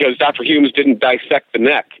 because Dr. Humes didn't dissect the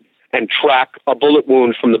neck and track a bullet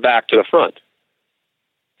wound from the back to the front.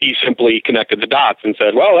 He simply connected the dots and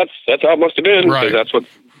said, "Well, that's how it must have been, because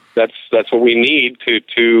that's what we need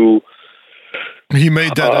to." He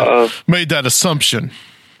made that assumption.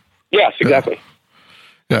 Yes, exactly.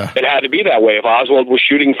 Yeah. It had to be that way. If Oswald was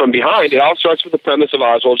shooting from behind, it all starts with the premise of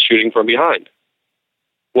Oswald shooting from behind.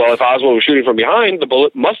 Well, if Oswald was shooting from behind, the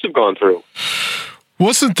bullet must have gone through.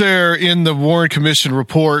 Wasn't there in the Warren Commission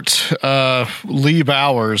report, Lee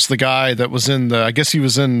Bowers, the guy that was I guess he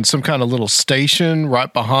was in some kind of little station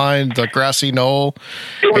right behind the grassy knoll?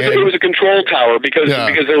 It was a control tower because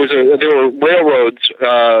there were railroads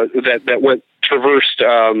that traversed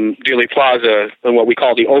Dealey Plaza and what we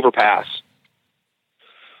call the overpass.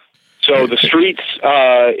 So the streets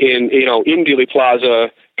in Dealey Plaza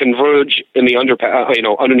converge in the underpass,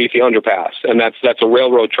 underneath the underpass, and that's a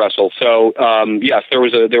railroad trestle. So yes, there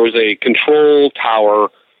was a control tower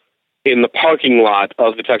in the parking lot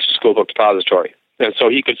of the Texas School Book Depository, and so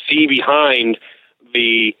he could see behind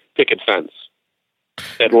the picket fence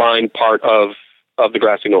that lined part of the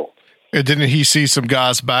grassy knoll. And didn't he see some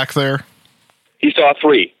guys back there? He saw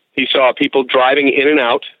 3. He saw people driving in and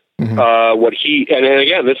out. Mm-hmm. And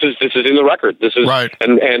again, this is in the record. This is right,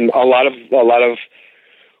 and a lot of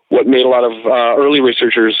what made a lot of early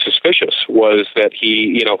researchers suspicious was that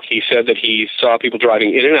he said that he saw people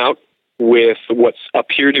driving in and out with what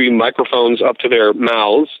appeared to be microphones up to their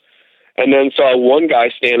mouths, and then saw one guy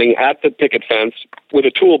standing at the picket fence with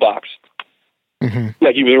a toolbox,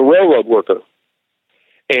 like he was a railroad worker,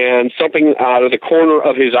 and something out of the corner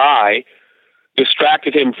of his eye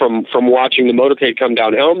distracted him from watching the motorcade come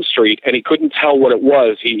down Elm Street, and he couldn't tell what it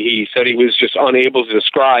was. He said he was just unable to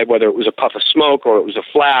describe whether it was a puff of smoke or it was a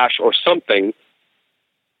flash or something.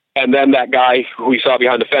 And then that guy who we saw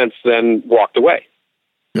behind the fence then walked away.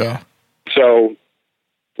 Yeah. So,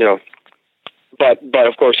 but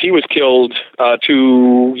of course he was killed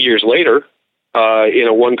 2 years later in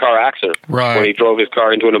a one-car accident when he drove his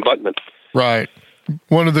car into an abutment. Right.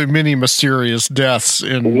 One of the many mysterious deaths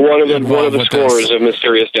in one of the scores of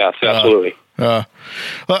mysterious deaths. Absolutely. I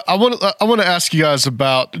want to ask you guys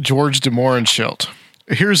about George de Mohrenschildt.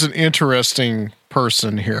 Here's an interesting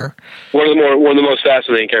person here. One of the most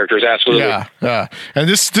fascinating characters. Absolutely. Yeah. And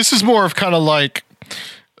this is more of kind of like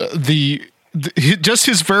just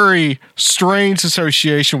his very strange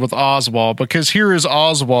association with Oswald, because here is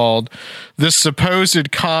Oswald, this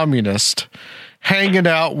supposed communist, hanging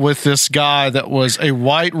out with this guy that was a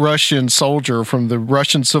white Russian soldier from the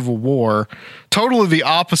Russian Civil War, totally the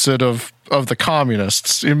opposite of the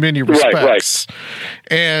communists in many respects. Right.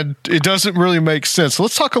 And it doesn't really make sense.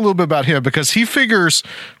 Let's talk a little bit about him, because he figures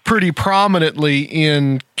pretty prominently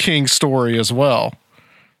in King's story as well.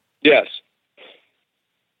 Yes.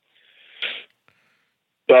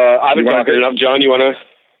 I've been talking enough. John,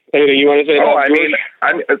 anything you want to say about George?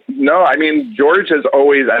 I mean, George has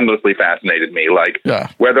always endlessly fascinated me. Like,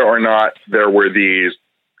 whether or not there were these,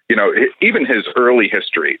 even his early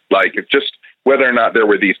history, like just whether or not there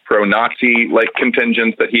were these pro-Nazi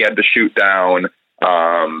contingents that he had to shoot down.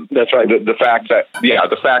 That's right. The fact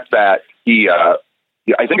that he, I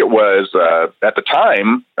think it was at the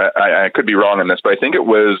time, I could be wrong on this, but I think it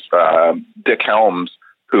was Dick Helms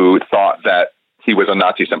who thought that he was a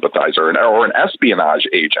Nazi sympathizer or an espionage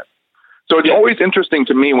agent. So it's always interesting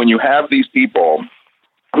to me when you have these people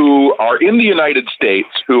who are in the United States,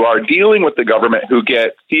 who are dealing with the government, who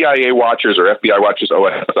get CIA watchers or FBI watchers,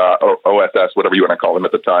 OSS, whatever you want to call them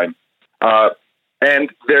at the time, and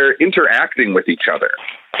they're interacting with each other.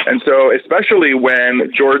 And so especially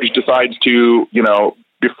when George decides to,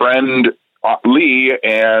 befriend Lee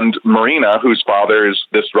and Marina, whose father is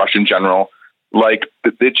this Russian general,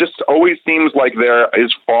 it just always seems like there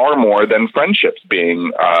is far more than friendships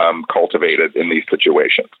being cultivated in these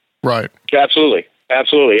situations. Right. Absolutely. And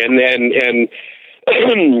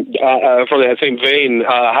from that same vein,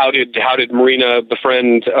 how did Marina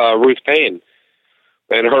befriend Ruth Paine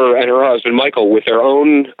and her husband Michael with their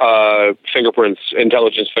own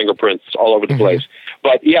intelligence fingerprints all over the place?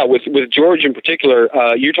 But yeah, with George in particular,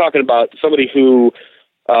 you're talking about somebody who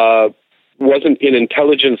wasn't in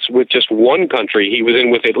intelligence with just one country. He was in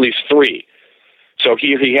with at least 3. So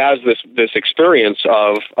he has this experience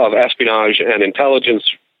of espionage and intelligence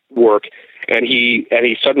work, and he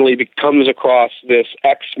suddenly comes across this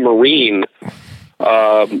ex-Marine,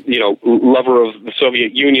 lover of the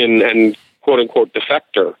Soviet Union and quote unquote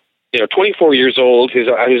defector. 24 years old. His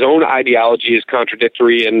own ideology is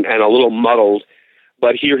contradictory and a little muddled,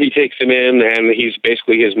 but here he takes him in, and he's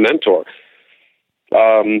basically his mentor.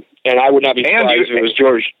 And I would not be surprised if it was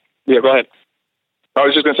George. Yeah, go ahead. I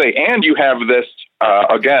was just going to say, and you have this,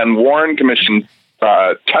 again, Warren Commission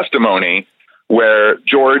testimony where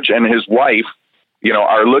George and his wife,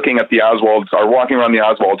 are looking at the Oswalds, are walking around the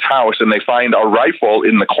Oswalds' house, and they find a rifle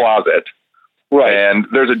in the closet. Right. And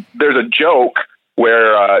there's a joke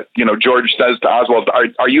where, George says to Oswald,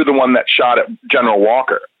 are you the one that shot at General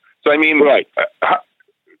Walker? So, I mean, right.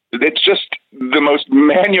 It's just the most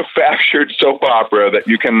manufactured soap opera that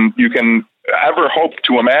you can ever hope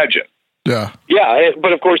to imagine. Yeah. Yeah,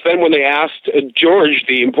 but of course, then when they asked George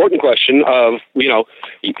the important question of, you've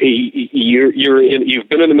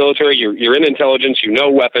been in the military, you're in intelligence, you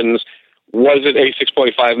know weapons. Was it a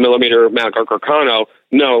 6.5 millimeter Magnum Carcano?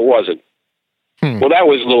 No, it wasn't. Well, that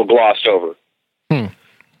was a little glossed over.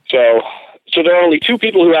 So there are only two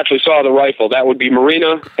people who actually saw the rifle. That would be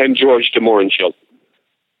Marina and George de Mohrenschildt.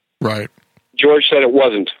 Right. George said it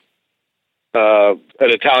wasn't an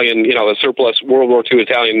Italian, a surplus World War II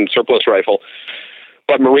Italian surplus rifle,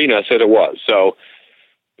 but Marina said it was. So,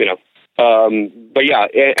 but yeah,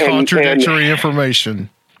 contradictory information.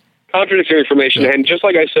 Contradictory information, and just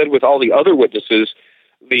like I said with all the other witnesses,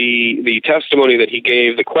 the testimony that he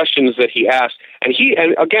gave, the questions that he asked, and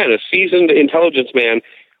again, a seasoned intelligence man,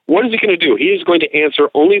 what is he going to do? He is going to answer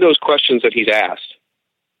only those questions that he's asked.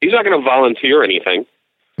 He's not going to volunteer anything.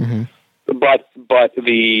 Mm-hmm. But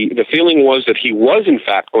the feeling was that he was in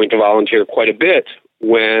fact going to volunteer quite a bit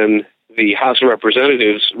when the House of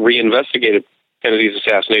Representatives reinvestigated Kennedy's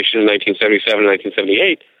assassination in 1977 and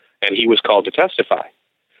 1978, and he was called to testify.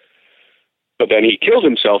 But then he killed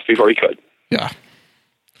himself before he could. Yeah.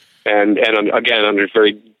 And again, under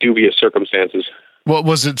very dubious circumstances. What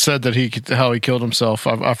was it said that how he killed himself?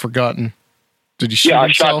 I've forgotten. Did he shoot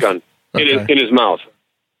himself? A shotgun in his mouth.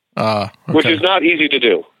 Okay. Which is not easy to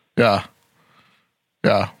do. Yeah.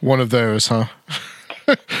 Yeah. One of those, huh?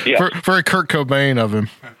 Yeah. Very Kurt Cobain of him.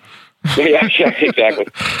 Yeah, exactly.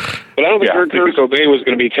 But I don't think Kurt Cobain was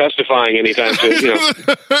going to be testifying anytime soon.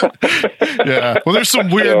 Yeah. Well, there's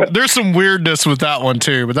some weirdness with that one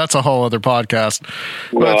too, but that's a whole other podcast.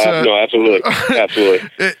 No, absolutely.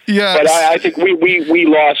 Yeah. But I think we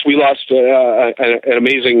lost an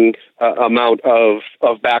amazing amount of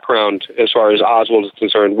background as far as Oswald is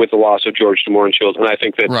concerned with the loss of George de Mohrenschildt, and I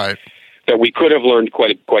think that that we could have learned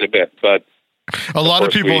quite a bit, but. A lot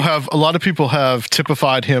of people have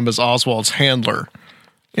typified him as Oswald's handler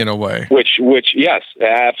in a way. Which yes,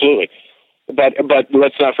 absolutely. But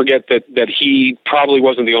let's not forget that he probably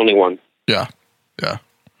wasn't the only one. Yeah.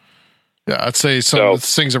 I'd say some of the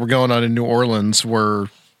things that were going on in New Orleans were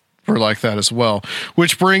like that as well.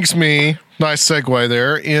 Which brings me, nice segue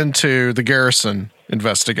there, into the Garrison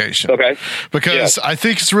investigation. Okay. Because I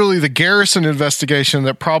think it's really the Garrison investigation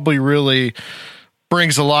that probably really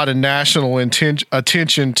brings a lot of national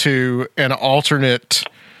attention to an alternate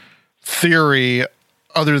theory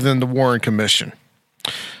other than the Warren Commission.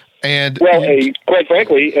 And quite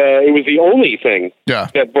frankly, it was the only thing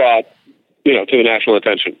that brought to the national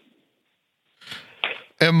attention.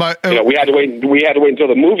 And we had to wait until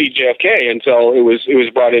the movie JFK until it was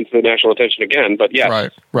brought into the national attention again. But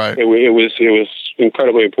yes, right. It was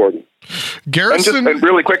incredibly important. Garrison, and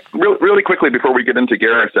really quickly before we get into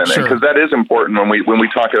Garrison, because that is important when we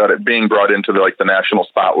talk about it being brought into the national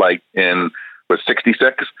spotlight in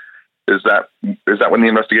 '66. Is that when the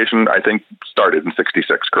investigation I think started in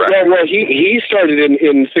 '66? Correct. Well, he started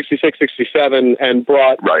in '66, '67, and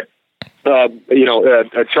brought a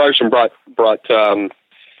charge and brought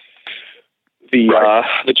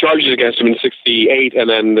the charges against him in '68, and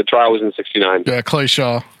then the trial was in '69. Yeah, Clay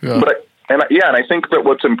Shaw. Yeah. And I think that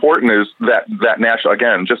what's important is that national,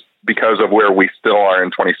 again, just because of where we still are in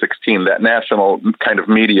 2016, that national kind of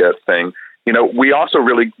media thing, we also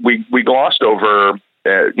really, we glossed over,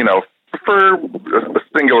 for a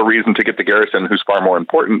singular reason to get to Garrison, who's far more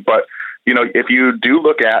important. But, if you do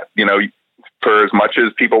look at, for as much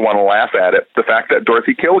as people want to laugh at it, the fact that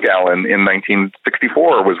Dorothy Kilgallen in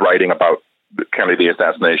 1964 was writing about the Kennedy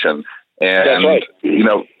assassination and,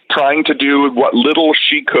 trying to do what little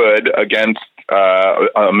she could against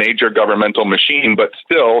a major governmental machine, but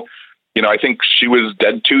still, I think she was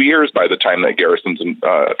dead 2 years by the time that Garrison's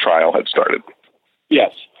trial had started.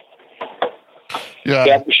 Yes.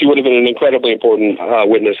 Yeah, she would have been an incredibly important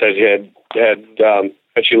witness had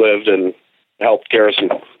she lived and helped Garrison.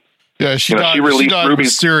 Yeah, she died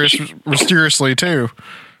mysteriously too.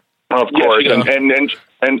 Of course,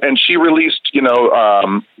 and she released,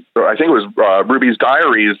 I think it was Ruby's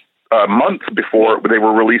diaries a month before they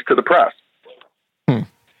were released to the press. Well,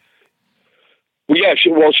 yeah,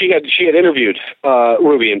 she had interviewed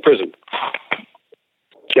Ruby in prison.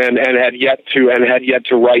 and had yet to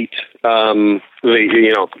write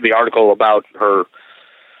the article about her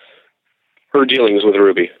dealings with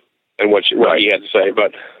Ruby and what he had to say.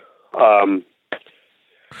 But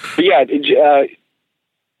yeah.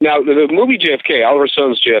 Now, the movie JFK, Oliver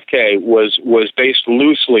Stone's JFK, was based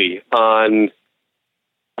loosely on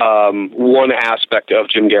one aspect of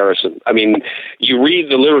Jim Garrison. I mean, you read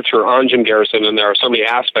the literature on Jim Garrison, and there are so many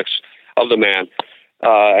aspects of the man,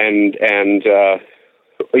 and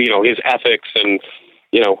his ethics and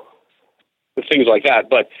things like that.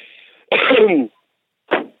 But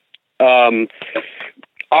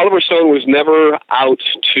Oliver Stone was never out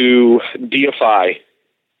to deify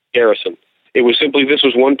Garrison. It was simply, this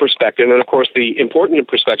was one perspective, and of course the important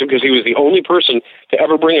perspective, because he was the only person to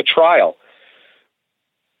ever bring a trial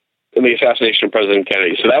in the assassination of President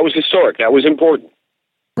Kennedy. So that was historic. That was important.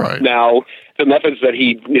 Right. Now, the methods that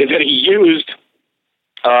he used,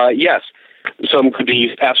 yes, some could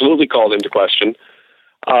be absolutely called into question.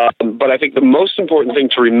 But I think the most important thing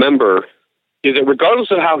to remember is that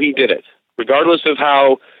regardless of how he did it, regardless of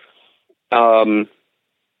how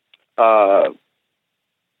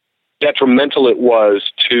detrimental it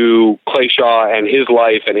was to Clay Shaw and his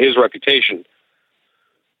life and his reputation,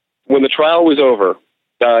 when the trial was over,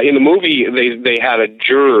 in the movie they had a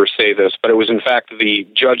juror say this, but it was in fact the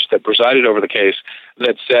judge that presided over the case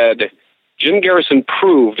that said, Jim Garrison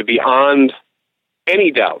proved beyond any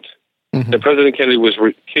doubt that President Kennedy was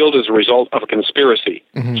killed as a result of a conspiracy.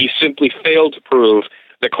 He simply failed to prove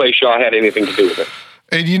that Clay Shaw had anything to do with it.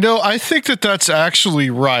 And I think that that's actually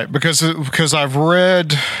right because I've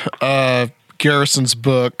read Garrison's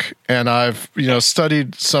book and I've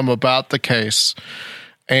studied some about the case,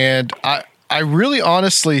 and I really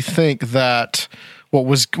honestly think that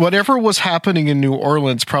whatever was happening in New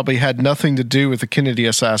Orleans probably had nothing to do with the Kennedy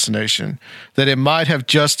assassination. That it might have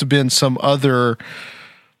just been some other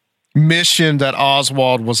mission that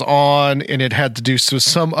Oswald was on, and it had to do with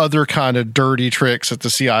some other kind of dirty tricks that the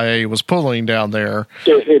CIA was pulling down there.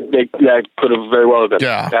 That could have very well been.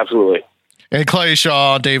 Yeah, absolutely. And Clay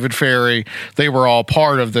Shaw, David Ferry, they were all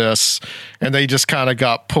part of this, and they just kind of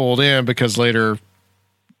got pulled in because later,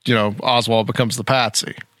 Oswald becomes the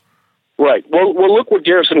patsy. Right. Well, look what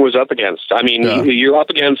Garrison was up against. I mean, you're up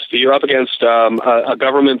against a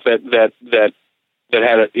government that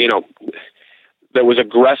had that was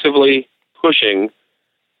aggressively pushing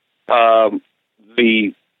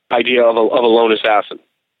the idea of a lone assassin,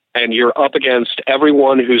 and you're up against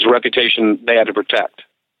everyone whose reputation they had to protect,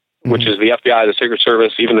 which is the FBI, the Secret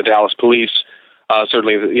Service, even the Dallas Police,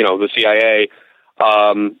 certainly the CIA.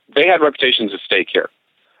 They had reputations at stake here,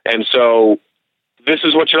 and so this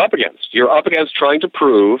is what you're up against. You're up against trying to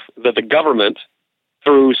prove that the government,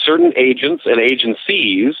 through certain agents and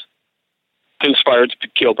agencies, conspired to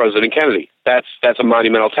kill President Kennedy. That's a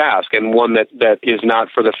monumental task, and one that is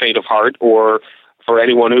not for the faint of heart or for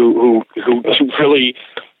anyone who really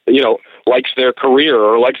likes their career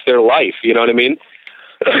or likes their life. You know what I mean?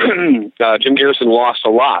 Jim Garrison lost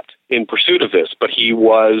a lot in pursuit of this, but he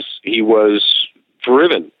was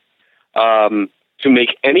driven to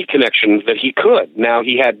make any connection that he could. Now,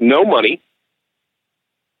 he had no money.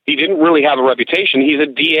 He didn't really have a reputation. He's a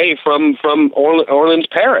DA from Orleans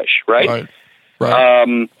Parish, right?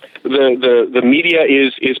 Right. The media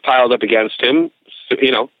is piled up against him.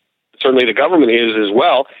 Certainly the government is as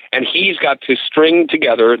well, and he's got to string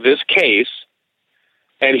together this case,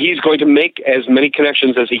 and he's going to make as many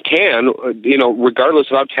connections as he can,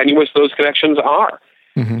 regardless of how tenuous those connections are.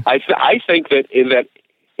 I think that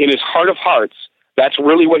in his heart of hearts, that's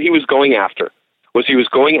really what he was going after. He was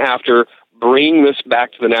going after bringing this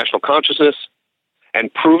back to the national consciousness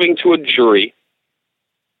and proving to a jury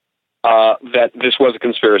that this was a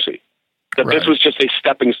conspiracy, that this was just a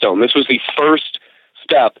stepping stone. This was the first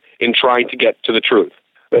step in trying to get to the truth.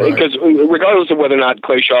 Because regardless of whether or not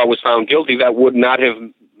Clay Shaw was found guilty, that would not have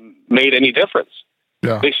made any difference.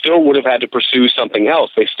 Yeah. They still would have had to pursue something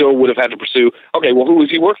else. They still would have had to pursue, okay, well, who was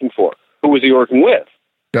he working for? Who was he working with?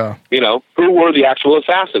 Yeah. Who were the actual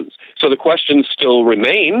assassins? So the questions still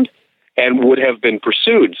remained and would have been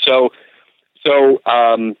pursued. So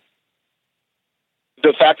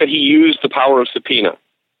the fact that he used the power of subpoena,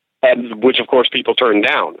 and which of course people turned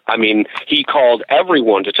down. I mean, he called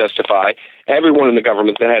everyone to testify, everyone in the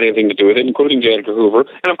government that had anything to do with it, including J. Edgar Hoover,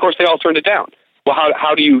 and of course they all turned it down. Well,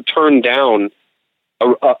 how do you turn down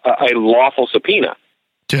a lawful subpoena?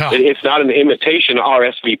 Yeah. It's not an imitation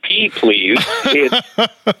RSVP, please.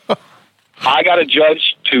 I got a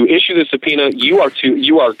judge to issue the subpoena. You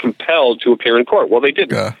are compelled to appear in court. Well, they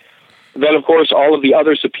didn't. Yeah. Then, of course, all of the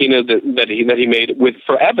other subpoena that he made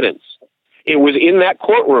for evidence. It was in that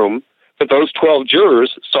courtroom that those 12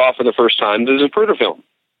 jurors saw for the first time the Zapruder film.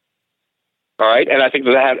 All right, and I think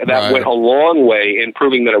that went a long way in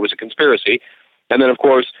proving that it was a conspiracy. And then, of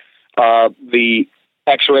course, the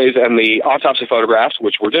X-rays and the autopsy photographs,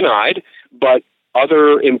 which were denied, but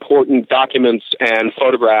other important documents and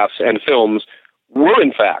photographs and films were,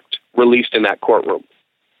 in fact, released in that courtroom.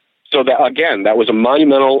 So that, again, that was a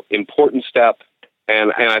monumental, important step,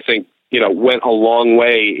 and I think, went a long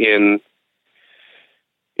way in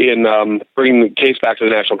bringing the case back to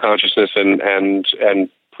the national consciousness and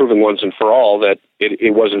proving once and for all that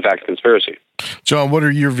it was, in fact, a conspiracy. John, what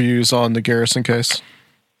are your views on the Garrison case?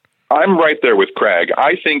 I'm right there with Craig.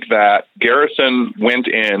 I think that Garrison went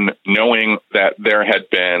in knowing that there had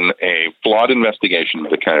been a flawed investigation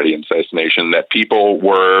of the Kennedy assassination, that it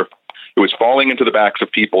was falling into the backs of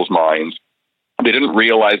people's minds. They didn't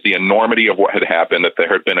realize the enormity of what had happened, that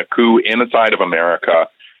there had been a coup inside of America,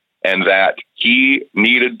 and that he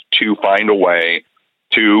needed to find a way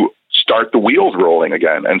to start the wheels rolling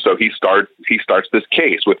again. And so he starts this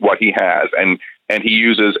case with what he has, and he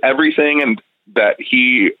uses everything and that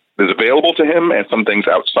he is available to him and some things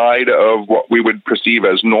outside of what we would perceive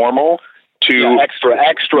as normal to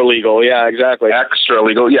extra legal. Yeah, exactly. Extra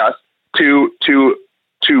legal. Yes. To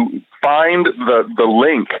find the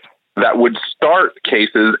link that would start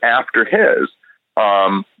cases after his.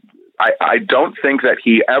 I don't think that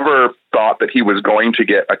he ever thought that he was going to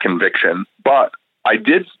get a conviction, but I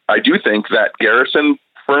do think that Garrison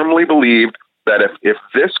firmly believed that if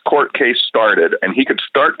this court case started and he could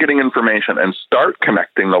start getting information and start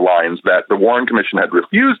connecting the lines that the Warren Commission had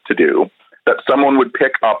refused to do, that someone would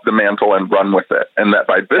pick up the mantle and run with it, and that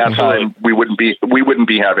by this time we wouldn't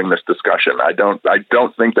be having this discussion. I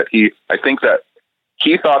think that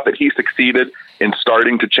he thought that he succeeded in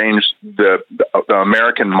starting to change the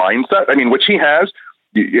American mindset. I mean, which he has.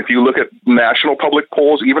 If you look at national public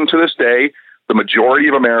polls, even to this day, the majority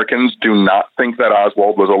of Americans do not think that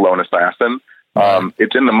Oswald was a lone assassin.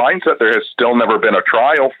 It's in the mindset. There has still never been a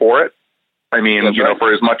trial for it. I mean,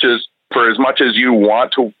 for as much as you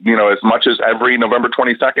want to, as much as every November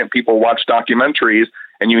 22nd, people watch documentaries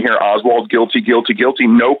and you hear Oswald guilty, guilty, guilty.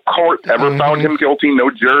 No court ever found him guilty. No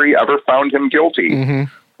jury ever found him guilty.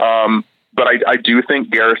 But I do think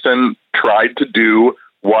Garrison tried to do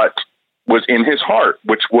what was in his heart,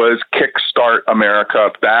 which was kickstart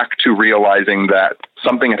America back to realizing that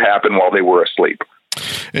something had happened while they were asleep.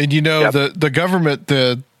 And the government,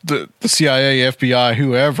 the CIA, FBI,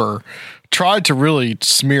 whoever, tried to really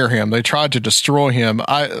smear him. They tried to destroy him.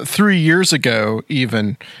 3 years ago,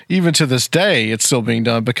 even to this day, it's still being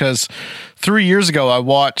done, because 3 years ago I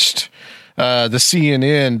watched the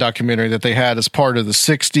CNN documentary that they had as part of the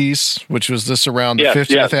 60s, which was this around the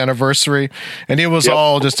 50th anniversary. And it was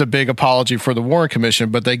all just a big apology for the Warren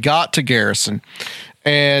Commission, but they got to Garrison.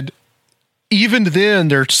 And even then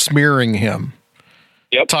they're smearing him.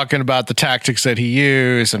 Talking about the tactics that he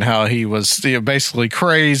used and how he was basically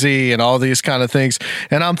crazy and all these kind of things.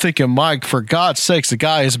 And I'm thinking, Mike, for God's sakes, the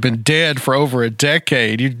guy has been dead for over a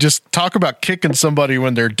decade. You just talk about kicking somebody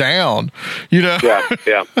when they're down, Yeah.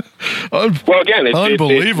 Well, again,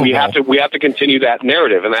 unbelievable. We have to continue that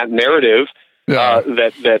narrative, and that narrative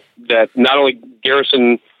that not only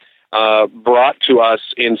Garrison brought to us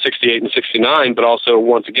in 68 and 69, but also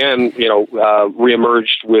once again,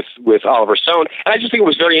 reemerged with Oliver Stone. And I just think it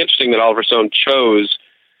was very interesting that Oliver Stone chose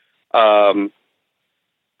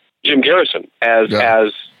Jim Garrison as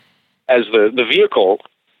the vehicle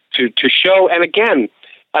to show. And again,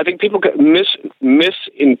 I think people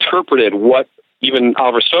misinterpreted what even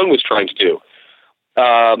Oliver Stone was trying to do,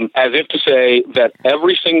 as if to say that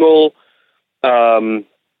every single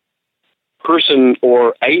person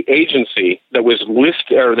or agency that was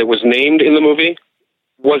listed or that was named in the movie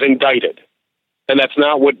was indicted. And that's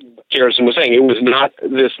not what Garrison was saying. It was not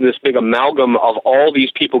this big amalgam of all these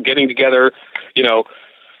people getting together,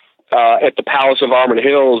 at the Palace of Armand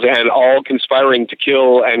Hills and all conspiring to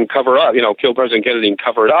kill and cover up, kill President Kennedy and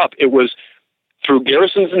cover it up. It was through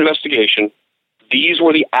Garrison's investigation. These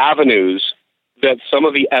were the avenues that some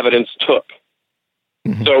of the evidence took.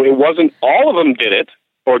 So it wasn't all of them did it,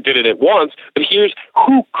 or did it at once, but here's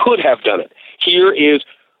who could have done it. Here is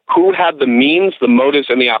who had the means, the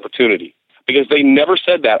motives, and the opportunity. Because they never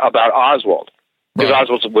said that about Oswald. Because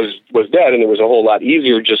Oswald was dead, and it was a whole lot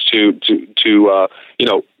easier just to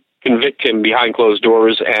convict him behind closed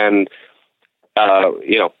doors and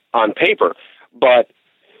on paper. But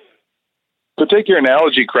to take your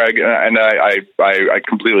analogy, Craig, and I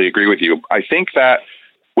completely agree with you. I think that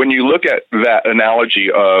when you look at that analogy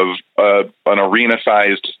of an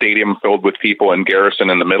arena-sized stadium filled with people and Garrison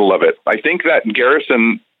in the middle of it, I think that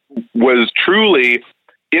Garrison was truly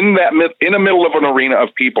in the middle of an arena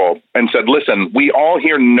of people and said, listen, we all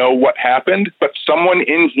here know what happened, but someone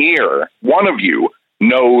in here, one of you,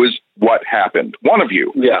 knows what happened. One of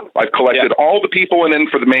you. Yeah. I've collected all the people and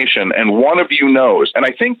information, and one of you knows. And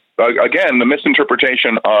I think, again, the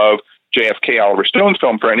misinterpretation of JFK, Oliver Stone's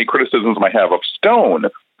film, for any criticisms I have of Stone,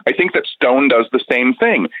 I think that Stone does the same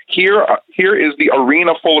thing. Here is the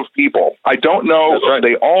arena full of people. I don't know. That's right.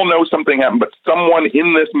 They all know something happened, but someone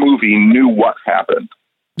in this movie knew what happened.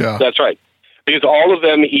 Yeah. That's right. Because all of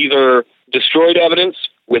them either destroyed evidence,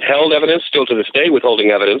 withheld evidence, still to this day withholding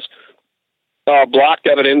evidence, blocked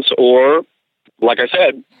evidence, or, like I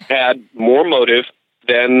said, had more motive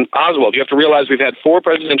than Oswald. You have to realize we've had 4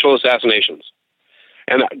 presidential assassinations.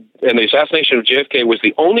 And the assassination of JFK was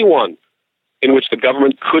the only one in which the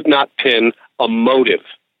government could not pin a motive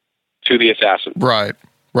to the assassin. Right.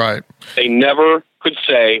 They never could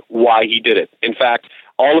say why he did it. In fact,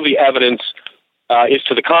 all of the evidence is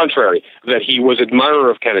to the contrary, that he was an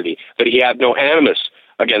admirer of Kennedy, that he had no animus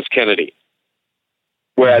against Kennedy.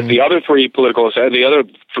 Whereas the other three political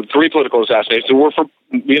assassinations were for,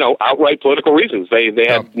 outright political reasons. They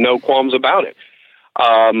had no qualms about it.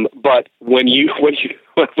 But when you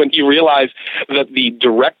realize that the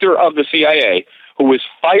director of the CIA, who was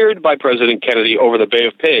fired by President Kennedy over the Bay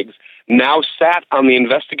of Pigs, now sat on the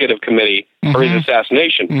investigative committee for his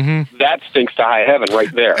assassination, that stinks to high heaven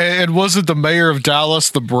right there. And was it the mayor of Dallas,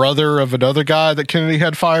 the brother of another guy that Kennedy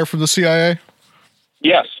had fired from the CIA?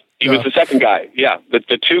 Yes, he was the second guy. Yeah, the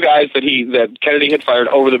 2 guys that Kennedy had fired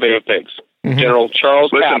over the Bay of Pigs. General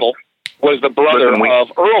Charles Cabell was the brother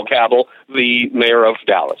of Earl Cabell, the mayor of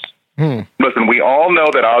Dallas. Listen, we all know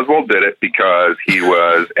that Oswald did it because he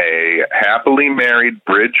was a happily married,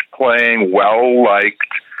 bridge-playing, well-liked,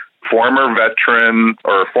 former veteran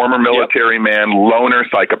or former military man, loner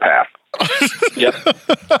psychopath. Yep.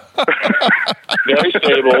 Very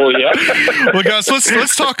stable. Yep. Well, guys,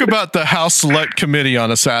 let's talk about the House Select Committee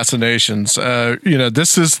on Assassinations.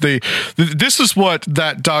 This is what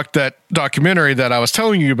that documentary that I was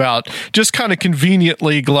telling you about just kind of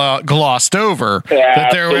conveniently glossed over.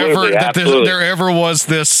 That there ever was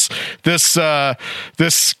this house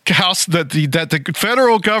that the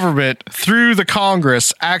federal government through the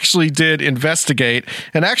Congress actually did investigate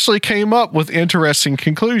and actually came up with interesting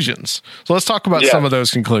conclusions. So let's talk about some of those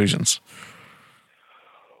conclusions.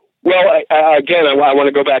 Well, again, I want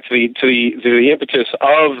to go back to the impetus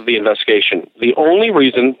of the investigation. The only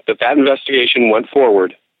reason that investigation went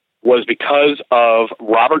forward was because of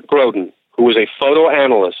Robert Groden, who was a photo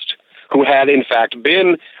analyst who had, in fact,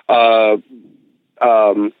 been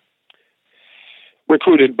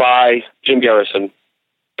recruited by Jim Garrison,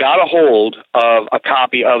 got a hold of a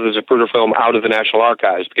copy of the Zapruder film out of the National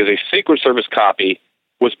Archives because a Secret Service copy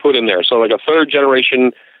was put in there. So like a third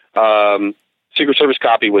generation Secret Service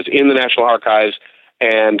copy was in the National Archives,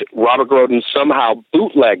 and Robert Groden somehow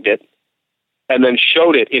bootlegged it and then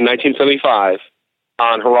showed it in 1975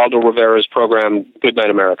 on Geraldo Rivera's program, Good Night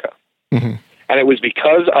America. And it was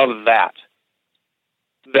because of that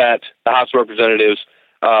the House of Representatives,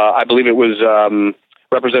 I believe it was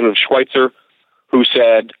Representative Schweitzer, who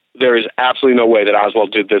said there is absolutely no way that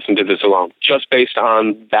Oswald did this alone, just based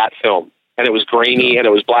on that film. And it was grainy and it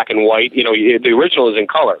was black and white. The original is in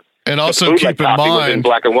color. And also keep in mind, in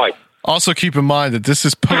black and white. Also keep in mind that this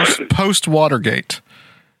is post Watergate,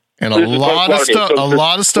 and a lot of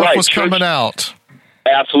stuff was coming out.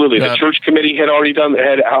 Absolutely, the Church Committee had already come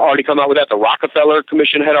out with that. The Rockefeller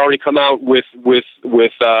Commission had already come out with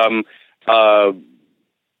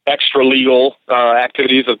extra legal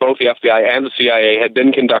activities that both the FBI and the CIA had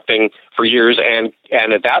been conducting for years, and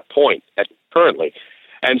at that point, currently.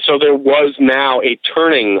 And so there was now a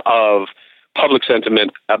turning of public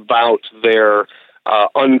sentiment about their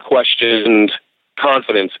unquestioned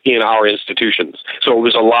confidence in our institutions. So it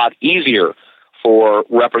was a lot easier for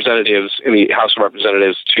representatives in the House of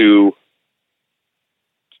Representatives to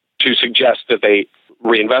suggest that they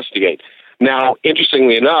reinvestigate. Now,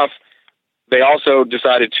 interestingly enough, they also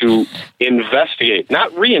decided to investigate,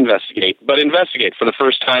 not reinvestigate, but investigate for the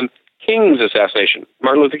first time King's assassination,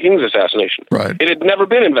 Martin Luther King's assassination. Right. It had never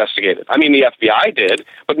been investigated. I mean, the FBI did,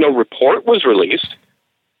 but no report was released.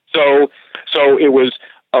 So it was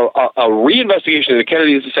a reinvestigation into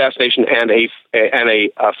Kennedy's assassination and a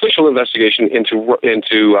official investigation into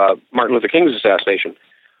Martin Luther King's assassination.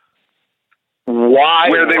 Why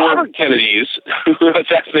Robert Kennedy's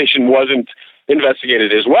assassination wasn't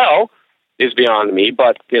investigated as well is beyond me,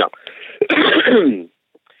 but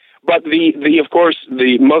But of course,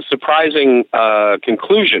 the most surprising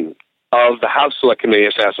conclusion of the House Select Committee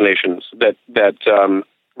assassinations that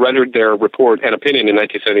rendered their report and opinion in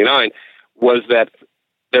 1979 was that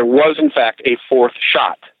there was, in fact, a fourth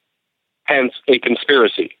shot, hence a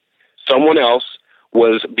conspiracy. Someone else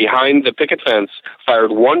was behind the picket fence,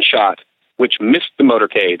 fired one shot, which missed the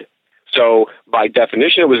motorcade. So by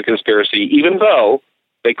definition, it was a conspiracy, even though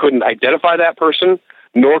they couldn't identify that person,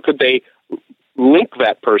 nor could they link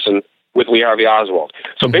that person with Lee Harvey Oswald.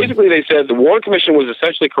 So basically they said the Warren Commission was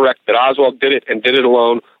essentially correct that Oswald did it and did it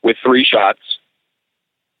alone with 3 shots.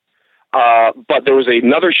 But there was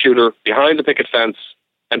another shooter behind the picket fence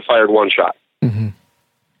and fired 1 shot. Mm-hmm.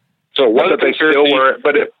 So it wasn't they still were,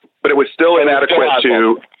 but it was still inadequate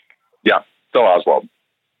to, still Oswald.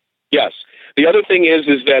 Yes. The other thing is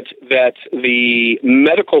that the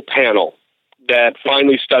medical panel that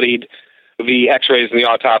finally studied the X-rays and the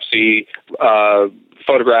autopsy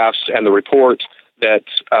photographs and the report that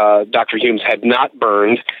Dr. Humes had not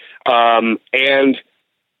burned, and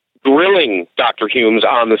grilling Dr. Humes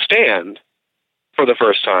on the stand for the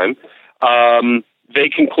first time, they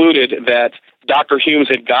concluded that Dr. Humes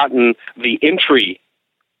had gotten the entry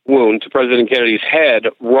wound to President Kennedy's head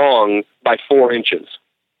wrong by 4 inches.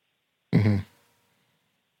 Mm-hmm.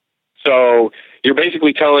 So you're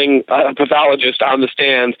basically telling a pathologist on the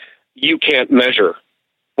stand, you can't measure.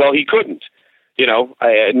 Well, he couldn't.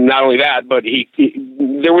 Not only that, but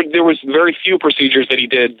there was very few procedures that he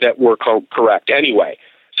did that were correct anyway.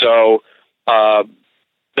 So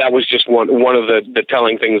that was just one of the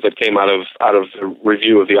telling things that came out of the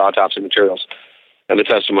review of the autopsy materials and the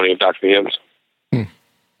testimony of Dr. Humes.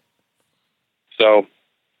 So,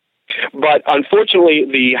 but unfortunately,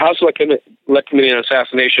 the House Select Committee on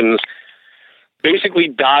Assassinations basically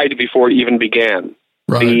died before it even began.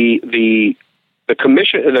 Right. The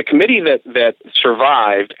committee that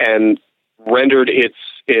survived and rendered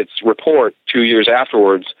its report 2 years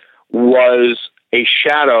afterwards was a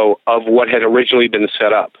shadow of what had originally been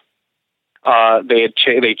set up. They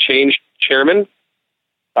changed chairman.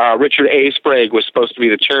 Richard A. Sprague was supposed to be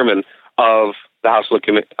the chairman of the House Select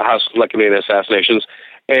Committee on Assassinations,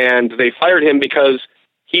 and they fired him because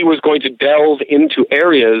he was going to delve into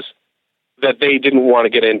areas that they didn't want to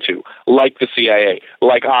get into, like the CIA,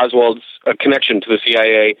 like Oswald's connection to the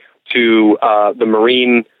CIA, to the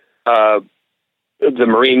Marines,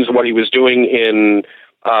 what he was doing in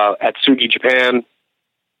at Sugi, Japan.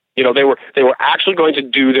 They were actually going to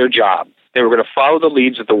do their job. They were going to follow the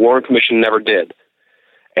leads that the Warren Commission never did,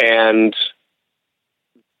 and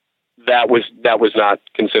that was not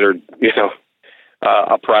considered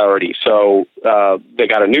a priority. So they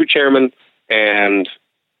got a new chairman, and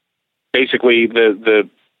basically the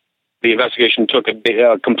investigation took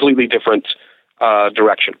a completely different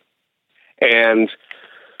direction. And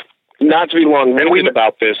not to be long-winded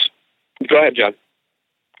about this, go ahead, John.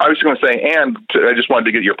 I was going to say, and I just wanted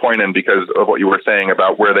to get your point in because of what you were saying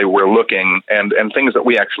about where they were looking and things that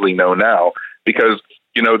we actually know now, because,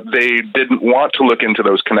 they didn't want to look into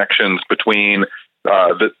those connections between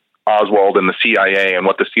the Oswald and the CIA and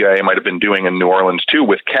what the CIA might have been doing in New Orleans too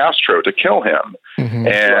with Castro to kill him. Mm-hmm.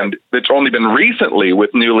 And it's only been recently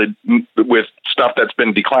with stuff that's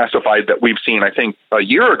been declassified that we've seen, I think, a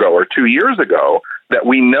year ago or 2 years ago, that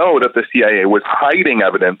we know that the CIA was hiding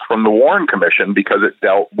evidence from the Warren Commission because it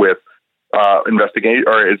dealt with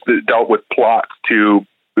it dealt with plots to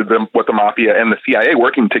what the mafia and the CIA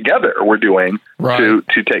working together were doing to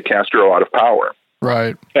take Castro out of power.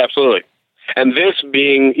 Right. Absolutely. And this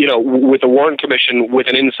being, with the Warren Commission, with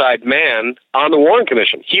an inside man on the Warren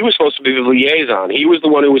Commission, he was supposed to be the liaison. He was the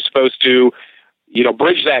one who was supposed to,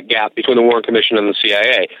 bridge that gap between the Warren Commission and the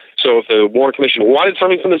CIA. So if the Warren Commission wanted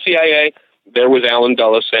something from the CIA, there was Allen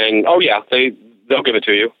Dulles saying, "Oh yeah, they'll give it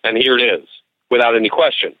to you, and here it is," without any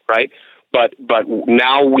question, right? But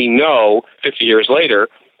now we know, 50 years later,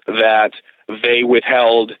 that they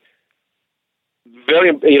withheld very,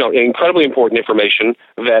 incredibly important information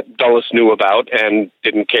that Dulles knew about and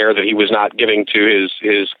didn't care that he was not giving to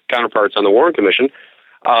his counterparts on the Warren Commission,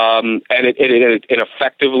 and it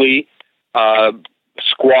effectively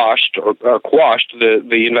squashed or quashed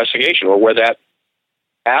the investigation, or where that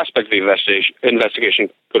aspect of the investigation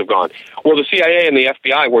could have gone. Well, the CIA and the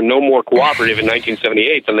FBI were no more cooperative in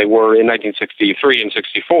 1978 than they were in 1963 and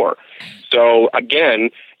 64. So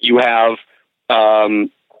again, you have the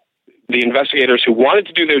investigators who wanted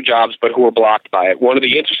to do their jobs but who were blocked by it. One of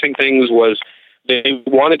the interesting things was they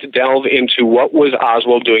wanted to delve into what was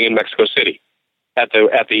Oswald doing in Mexico City, at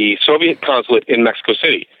the Soviet consulate in Mexico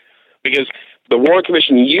City, because the Warren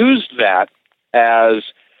Commission used that as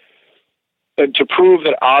to prove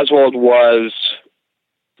that Oswald was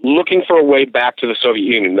looking for a way back to the Soviet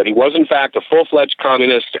Union, that he was in fact a full-fledged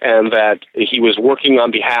communist, and that he was working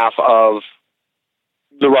on behalf of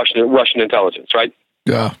the Russian intelligence, right?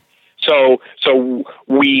 Yeah. So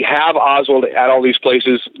we have Oswald at all these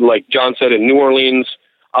places, like John said, in New Orleans,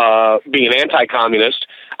 being an anti-communist,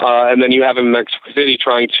 and then you have him in Mexico City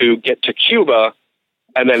trying to get to Cuba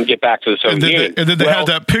and then get back to the Soviet Union. And then they had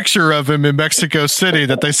that picture of him in Mexico City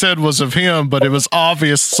that they said was of him, but it was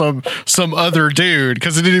obvious some other dude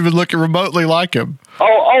because it didn't even look remotely like him.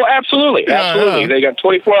 Oh, absolutely, absolutely. Yeah. They got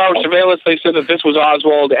 24-hour surveillance. They said that this was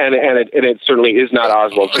Oswald, and it certainly is not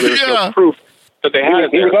Oswald. So there's no proof that they had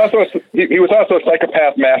it there. He was also a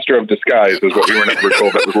psychopath master of disguise, is what we were never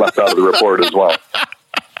told. That was left out of the report as well.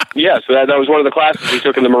 Yes, that was one of the classes he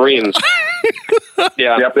took in the Marines.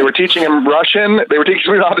 Yeah. Yep, they were teaching him Russian. They were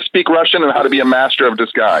teaching him how to speak Russian and how to be a master of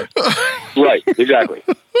disguise. Right, exactly.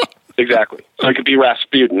 So he could be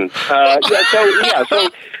Rasputin. So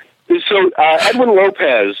Edwin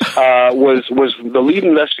Lopez was the lead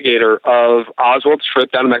investigator of Oswald's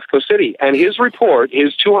trip down to Mexico City, and his report,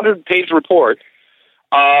 his 200-page report,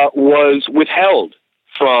 was withheld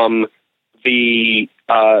from the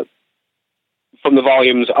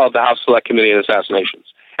volumes of the House Select Committee on Assassinations.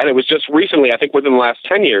 And it was just recently, I think within the last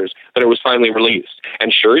 10 years, that it was finally released.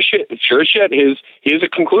 And sure as shit, his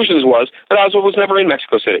conclusions was that Oswald was never in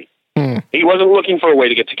Mexico City. He wasn't looking for a way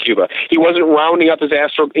to get to Cuba. He wasn't rounding up his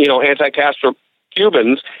anti-Castro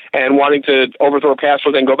Cubans and wanting to overthrow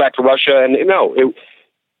Castro, then go back to Russia. And no,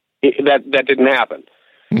 that didn't happen.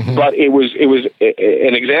 Mm-hmm. But it was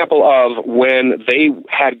an example of when they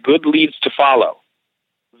had good leads to follow,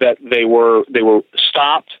 that they were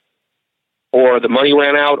stopped, or the money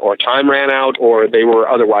ran out, or time ran out, or they were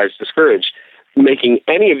otherwise discouraged, making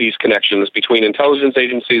any of these connections between intelligence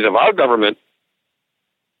agencies of our government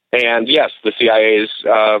and, yes, the CIA's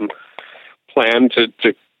plan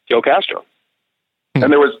to kill Castro.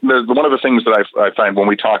 And there's one of the things that I find when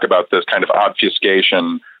we talk about this kind of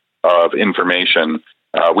obfuscation of information,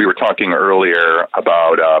 we were talking earlier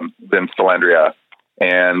about Vince Delandria,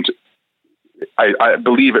 and I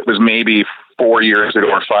believe it was maybe 4 years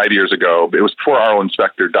ago or 5 years ago. It was before Arlen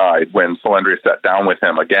Specter died when Delandria sat down with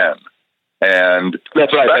him again. And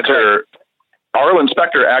that's right. Arlen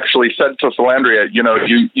Specter actually said to Delandria,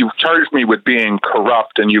 you've charged me with being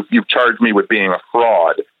corrupt, and you've charged me with being a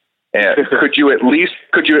fraud. And could you at least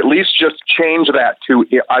just change that to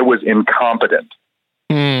I was incompetent?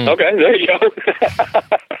 Okay, there you go.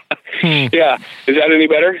 Yeah, is that any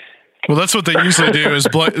better? Well, that's what they usually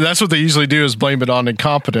do is blame it on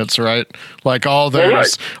incompetence, right? Like all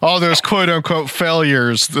those quote unquote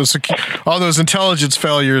failures, all those intelligence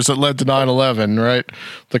failures that led to 9/11, right?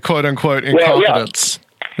 The quote unquote incompetence.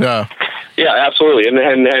 Yeah, absolutely,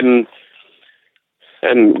 and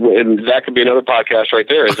that could be another podcast right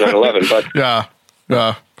there, is 9/11. But yeah.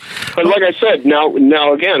 But like I said, now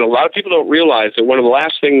again, a lot of people don't realize that one of the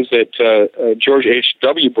last things that George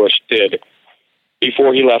H.W. Bush did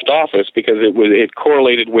before he left office, because it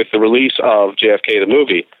correlated with the release of JFK the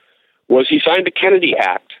movie, was he signed the Kennedy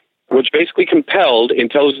Act, which basically compelled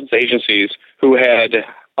intelligence agencies who had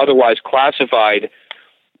otherwise classified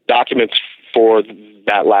documents for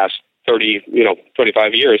that last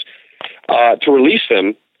 25 years to release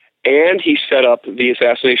them, and he set up the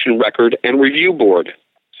Assassination Record and Review Board.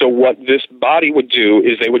 So what this body would do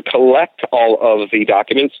is they would collect all of the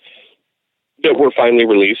documents that were finally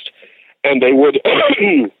released, and they would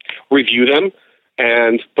review them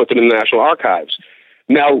and put them in the National Archives.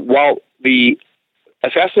 Now, while the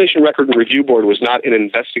Assassination Record and Review Board was not an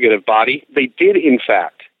investigative body, they did, in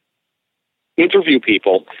fact, interview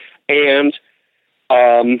people and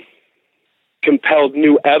compelled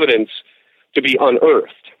new evidence to be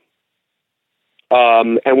unearthed.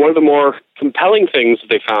 And one of the more compelling things that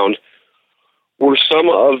they found were some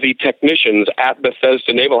of the technicians at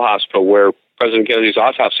Bethesda Naval Hospital, where President Kennedy's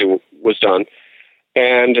autopsy was done.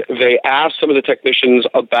 And they asked some of the technicians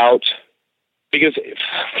about, because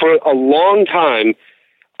for a long time,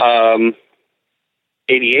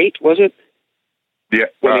 88, was it? Yeah.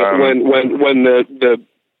 When the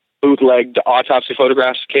bootlegged autopsy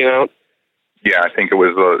photographs came out? Yeah, I think it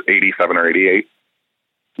was 87 or 88.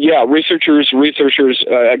 Yeah, researchers,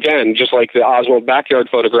 again, just like the Oswald backyard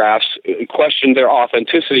photographs, questioned their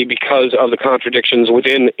authenticity because of the contradictions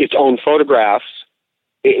within its own photographs,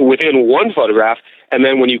 within one photograph, and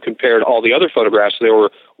then when you compared all the other photographs, there were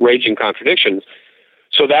raging contradictions.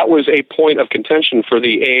 So that was a point of contention for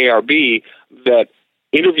the AARB that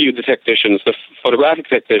interviewed the technicians, the photographic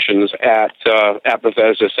technicians at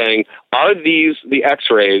Bethesda, saying, are these the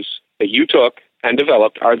X-rays that you took and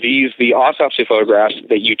developed? Are these the autopsy photographs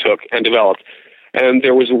that you took and developed? And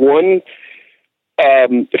there was one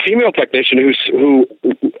female technician who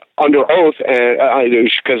under oath,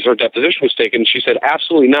 because her deposition was taken, she said,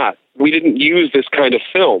 absolutely not. We didn't use this kind of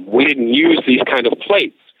film. We didn't use these kind of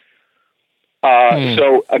plates.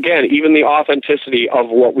 So, again, even the authenticity of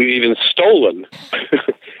what we've even stolen,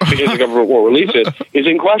 because the government won't release it, is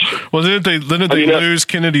in question. Well, didn't they lose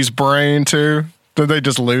Kennedy's brain, too? Did they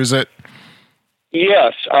just lose it?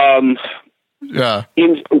 Yes. Yeah.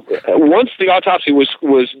 Once the autopsy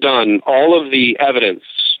was done, all of the evidence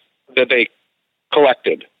that they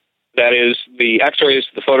collected, that is the x-rays,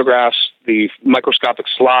 the photographs, the microscopic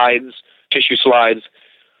slides, tissue slides,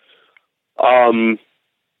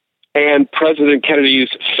 and President Kennedy's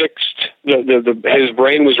his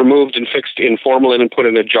brain was removed and fixed in formalin and put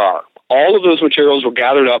in a jar. All of those materials were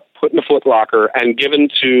gathered up, put in a footlocker, and given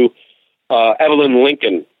to Evelyn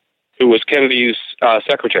Lincoln, who was Kennedy's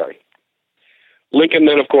secretary. Lincoln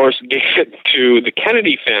then, of course, gave it to the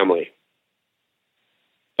Kennedy family.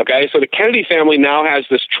 Okay, so the Kennedy family now has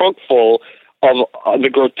this trunk full of the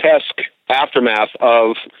grotesque aftermath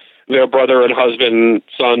of their brother and husband,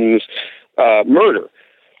 son's murder.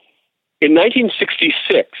 In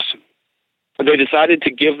 1966, they decided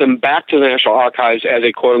to give them back to the National Archives as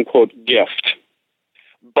a quote-unquote gift.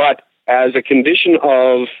 But as a condition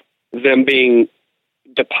of them being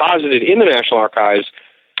deposited in the National Archives,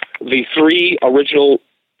 the three original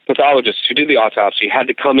pathologists who did the autopsy had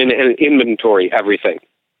to come in and inventory everything.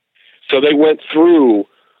 So they went through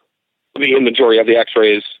the inventory of the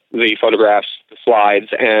x-rays, the photographs, the slides,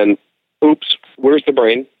 and oops, where's the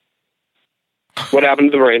brain? What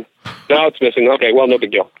happened to the brain? No, it's missing. Okay, well, no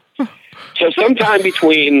big deal. So sometime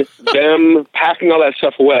between them packing all that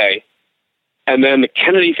stuff away and then the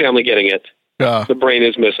Kennedy family getting it, the brain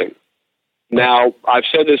is missing. Now, I've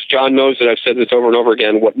said this, John knows that I've said this over and over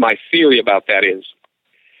again, what my theory about that is.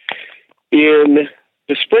 In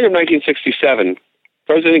the spring of 1967,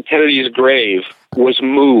 President Kennedy's grave was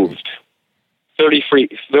moved 30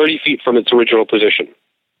 feet from its original position.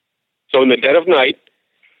 So in the dead of night,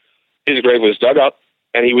 his grave was dug up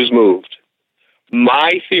and he was moved.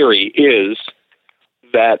 My theory is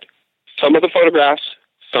that some of the photographs,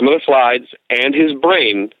 some of the slides, and his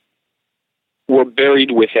brain were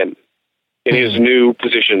buried with him in his new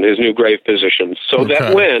position, his new grave position, so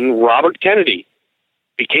that when Robert Kennedy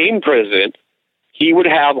became president, he would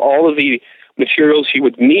have all of the materials he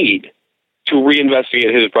would need to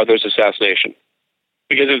reinvestigate his brother's assassination.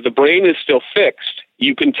 Because if the brain is still fixed,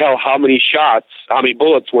 you can tell how many shots, how many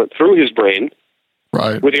bullets went through his brain.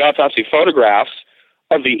 Right. With the autopsy photographs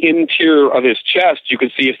of the interior of his chest, you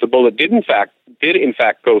could see if the bullet did in fact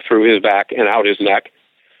go through his back and out his neck.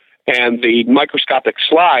 And the microscopic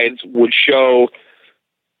slides would show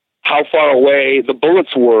how far away the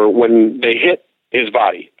bullets were when they hit his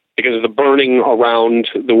body because of the burning around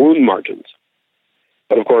the wound margins.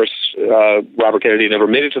 But of course, Robert Kennedy never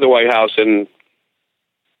made it to the White House, and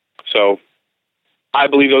so I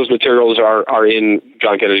believe those materials are in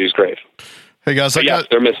John Kennedy's grave. Hey guys,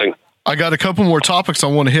 they're missing. I got a couple more topics I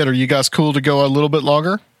want to hit. Are you guys cool to go a little bit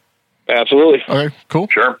longer? Absolutely. Okay, cool.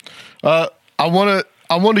 Sure. I want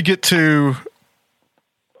to get to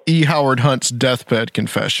E. Howard Hunt's deathbed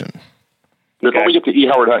confession. Before we get to E.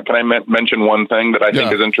 Howard Hunt, can I mention one thing that I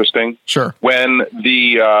think is interesting? Sure. When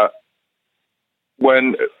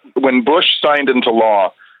when Bush signed into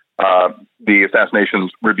law the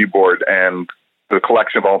Assassinations Review Board and the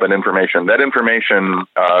collection of all that information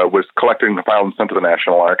was collected and compiled and sent to the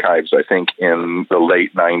National Archives, I think, in the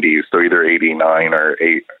late 90s, so either 89 or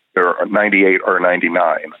 98 or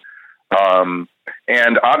 99.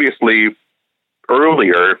 And obviously,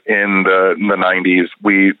 earlier in the 90s,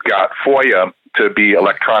 we got FOIA to be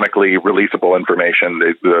electronically releasable information.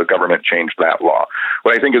 The government changed that law.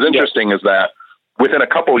 What I think is interesting is that within a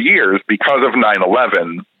couple years, because of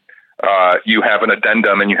 9/11, you have an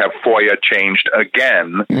addendum and you have FOIA changed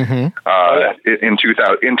again in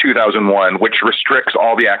 2001, which restricts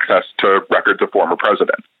all the access to records of former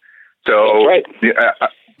presidents. So,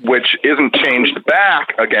 which isn't changed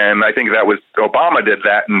back again. I think that was Obama did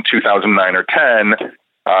that in 2009 or 10.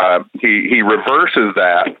 He reverses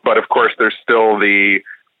that, but of course there's still the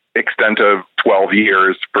extent of 12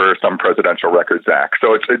 years for some Presidential Records Act.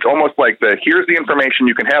 So it's almost like here's the information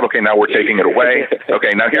you can have. Okay, now we're taking it away.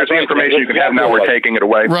 Okay, now here's the information you can have. Now we're taking it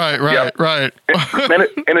away. Right.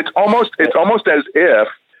 And it's almost as if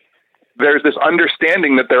there's this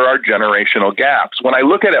understanding that there are generational gaps. When I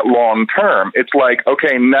look at it long term, it's like,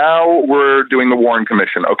 okay, now we're doing the Warren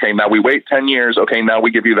Commission. Okay, now we wait 10 years. Okay, now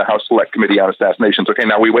we give you the House Select Committee on Assassinations. Okay,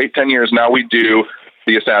 now we wait 10 years. Now we do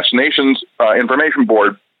the Assassinations Information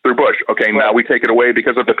Board through Bush. Okay, now we take it away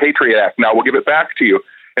because of the Patriot Act. Now we'll give it back to you.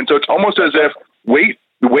 And so it's almost as if wait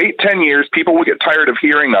 10 years, people will get tired of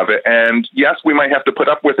hearing of it. And yes, we might have to put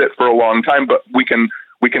up with it for a long time, but we can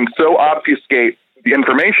so obfuscate the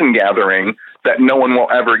information gathering that no one will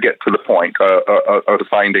ever get to the point of the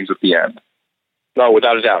findings at the end. No,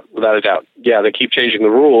 without a doubt. Yeah, they keep changing the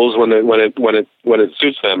rules when it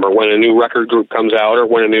suits them, or when a new record group comes out, or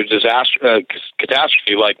when a new catastrophe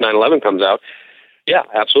like 9/11 comes out. Yeah,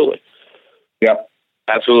 absolutely. Yeah,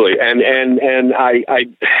 absolutely. And I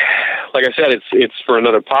like I said, it's for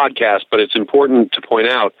another podcast, but it's important to point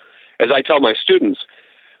out, as I tell my students,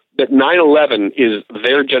 that 9/11 is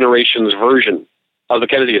their generation's version of the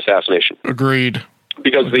Kennedy assassination. Agreed.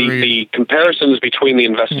 Because the comparisons between the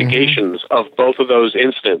investigations of both of those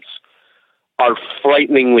incidents are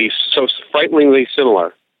frighteningly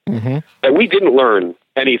similar that we didn't learn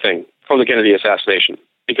anything from the Kennedy assassination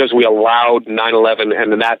because we allowed 9/11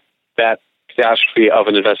 and that catastrophe of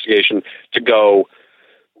an investigation to go.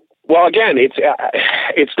 Well, again, it's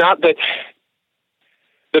not that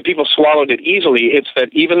the people swallowed it easily. It's that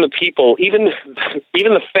even the people, even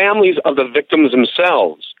the families of the victims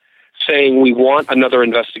themselves, saying we want another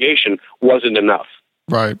investigation wasn't enough.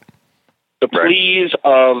 Right. The pleas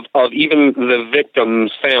of even the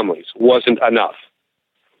victims' families wasn't enough.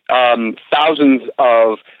 Thousands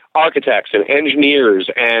of architects and engineers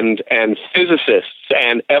and physicists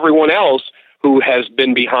and everyone else who has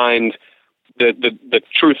been behind the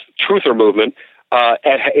truther movement,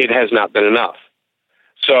 it has not been enough.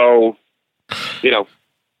 So, the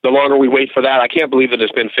longer we wait for that, I can't believe that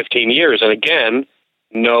it's been 15 years. And again,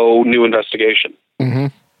 no new investigation.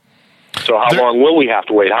 So how long will we have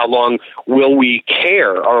to wait? How long will we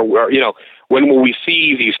care? Or when will we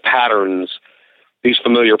see these patterns, these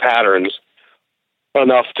familiar patterns,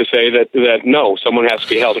 enough to say that no, someone has to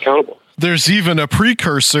be held accountable? There's even a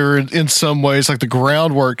precursor in some ways, like the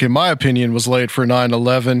groundwork, in my opinion, was laid for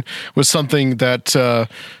 9/11, was something that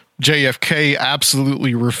JFK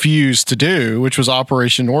absolutely refused to do, which was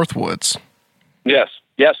Operation Northwoods. Yes.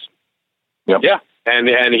 Yep. Yeah. And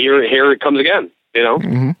here it comes again.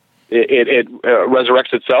 It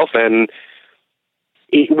resurrects itself, and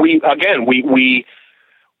we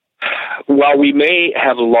while we may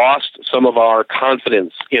have lost some of our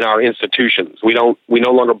confidence in our institutions, we no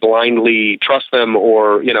longer blindly trust them,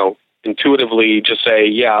 or intuitively just say,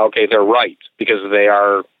 yeah, okay, they're right because they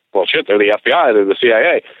are. Well, shit, they're the FBI, they're the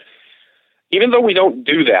CIA. Even though we don't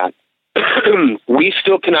do that, we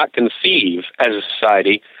still cannot conceive as a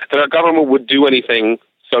society that our government would do anything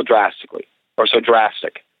so drastically or so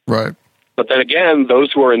drastic. Right. But then again,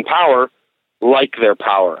 those who are in power like their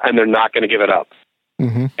power, and they're not going to give it up.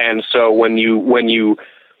 And so when you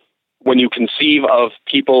conceive of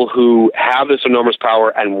people who have this enormous power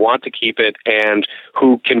and want to keep it, and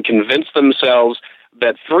who can convince themselves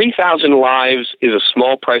that 3,000 lives is a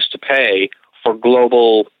small price to pay for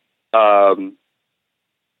global conquer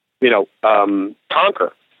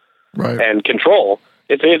and control,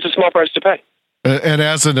 it's a small price to pay. And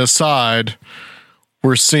as an aside,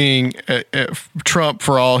 we're seeing Trump,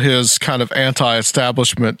 for all his kind of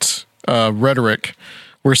anti-establishment rhetoric,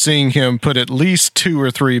 we're seeing him put at least 2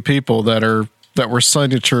 or 3 people that were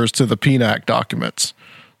signatures to the PNAC documents.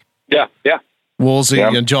 Yeah. Woolsey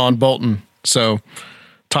and John Bolton. So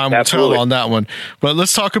time will tell on that one. But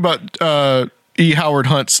let's talk about E. Howard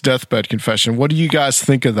Hunt's deathbed confession. What do you guys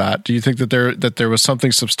think of that? Do you think that there was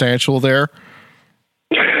something substantial there?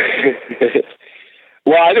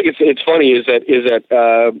 Well, I think it's funny is that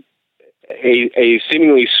a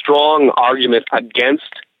seemingly strong argument against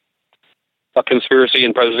a conspiracy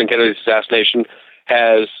in President Kennedy's assassination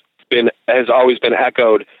has always been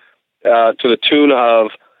echoed to the tune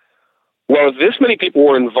of, well, if this many people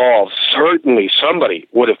were involved, certainly somebody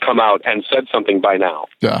would have come out and said something by now.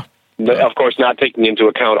 Yeah. Of course, not taking into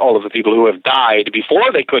account all of the people who have died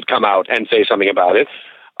before they could come out and say something about it.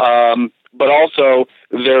 But also,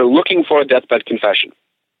 they're looking for a deathbed confession.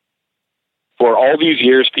 For all these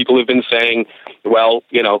years, people have been saying, well,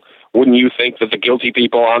 wouldn't you think that the guilty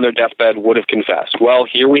people on their deathbed would have confessed? Well,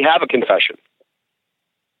 here we have a confession.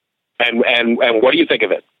 And what do you think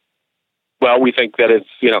of it? Well, we think that it's,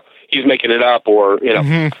 he's making it up, or,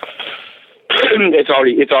 it's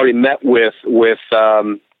already met with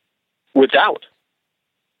doubt.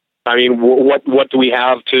 I mean, what do we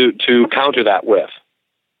have to counter that with?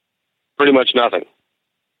 Pretty much nothing.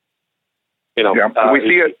 We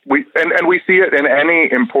see it. We see it in any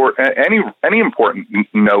important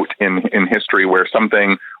note in history where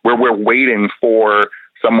we're waiting for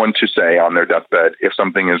someone to say on their deathbed if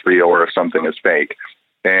something is real or if something is fake,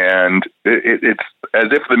 and it's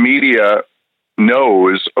as if the media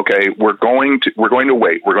knows, okay, we're going to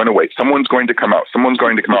wait. Someone's going to come out.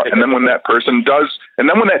 And then when that person does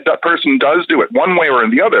do it one way or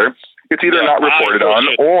the other, it's either not reported on,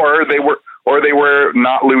 or they were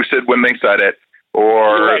not lucid when they said it,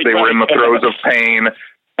 or they were in the throes of pain.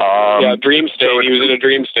 Dream state. So he was in a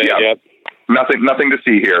dream state. Yeah. Yep. Nothing to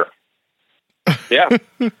see here. Yeah.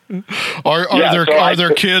 Are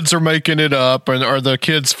their kids are making it up, and are the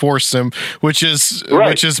kids forced them, which has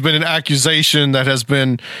been an accusation that has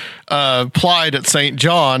been applied at St.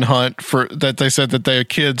 John Hunt for that they said that their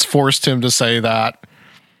kids forced him to say that.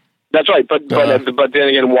 That's right, but then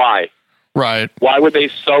again, why? Right. Why would they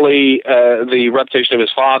sully the reputation of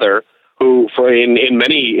his father, who in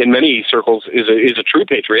many circles is a true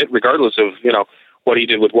patriot, regardless of what he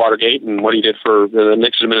did with Watergate and what he did for the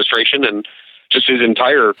Nixon administration and just his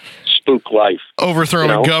entire spook life.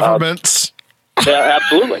 Overthrowing governments. Yeah,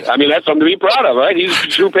 absolutely. I mean, that's something to be proud of, right? He's a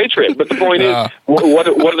true patriot. But the point is, what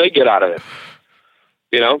do they get out of it?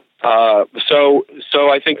 So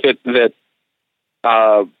I think that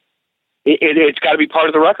it's got to be part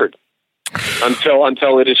of the record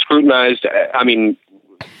until it is scrutinized. I mean,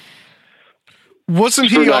 wasn't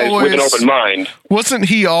he always with an open mind? Wasn't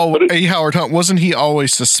he always Howard Hunt? Wasn't he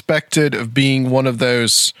always suspected of being one of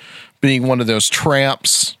those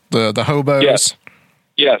tramps, the hobos?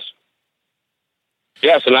 Yes,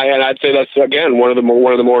 and I'd say that's again one of the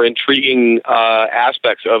more intriguing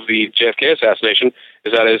aspects of the JFK assassination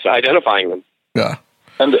is identifying them. Yeah.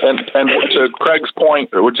 And to Craig's point,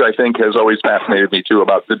 which I think has always fascinated me too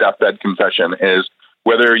about the deathbed confession, is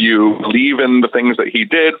whether you believe in the things that he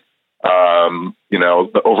did,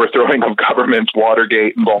 the overthrowing of governments,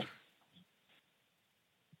 Watergate, and all.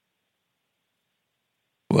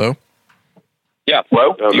 Hello? Yeah.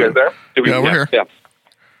 Hello? You guys there? We're here.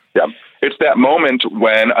 Yeah. It's that moment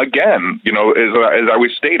when, again, as I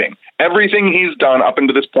was stating, everything he's done up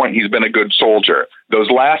until this point, he's been a good soldier.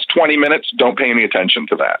 Those last 20 minutes, don't pay any attention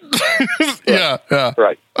to that. Yeah.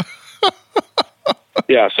 Right.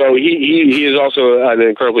 Yeah, so he is also an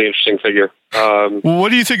incredibly interesting figure. What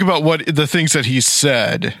do you think about the things that he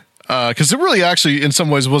said? Because it really actually, in some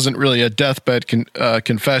ways, wasn't really a deathbed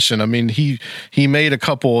confession. I mean, he made a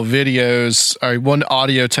couple of videos, one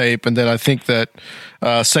audio tape, and then I think that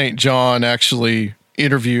St. John actually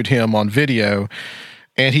interviewed him on video,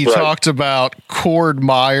 and he talked about Cord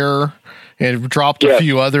Meyer and dropped a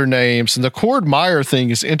few other names. And the Cord Meyer thing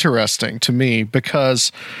is interesting to me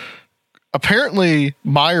because apparently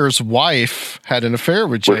Meyer's wife had an affair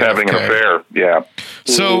with JFK. Was having an affair, yeah.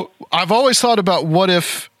 So I've always thought about what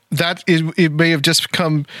if it may have just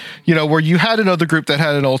become, where you had another group that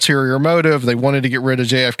had an ulterior motive. They wanted to get rid of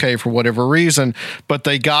JFK for whatever reason, but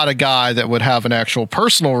they got a guy that would have an actual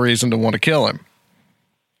personal reason to want to kill him.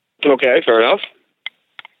 Okay, fair enough.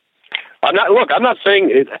 I'm not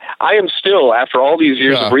saying it. I am still, after all these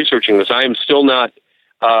years of researching this, I am still not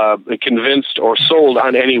convinced or sold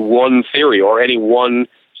on any one theory or any one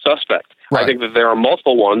suspect. Right. I think that there are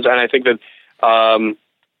multiple ones, and I think that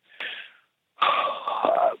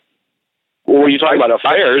when you talk about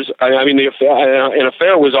affairs, I mean, an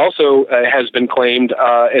affair was also has been claimed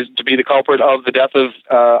as to be the culprit of the death of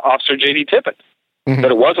Officer J.D. Tippit. Mm-hmm.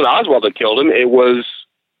 That it wasn't Oswald that killed him; it was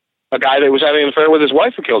a guy that was having an affair with his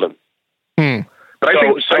wife who killed him. But I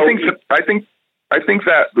think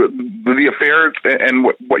that the affair and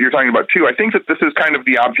what you're talking about too, I think that this is kind of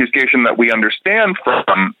the obfuscation that we understand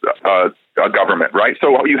from a government, right?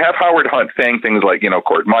 So you have Howard Hunt saying things like,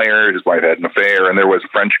 Cord Meyer, his wife had an affair, and there was a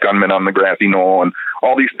French gunman on the grassy knoll, and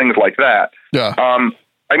all these things like that. Yeah.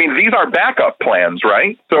 I mean, these are backup plans,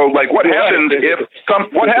 right? So, what happens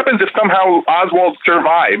if somehow Oswald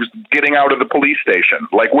survives getting out of the police station?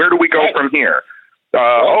 Where do we go from here?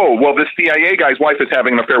 This CIA guy's wife is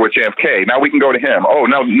having an affair with JFK. Now we can go to him. Oh,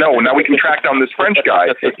 no. Now we can track down this French guy.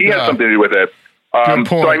 He has something to do with it.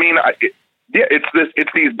 So, I mean,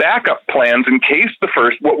 it's these backup plans in case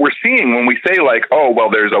what we're seeing when we say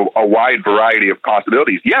there's a wide variety of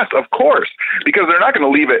possibilities. Yes, of course, because they're not going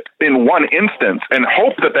to leave it in one instance and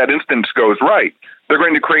hope that instance goes right. They're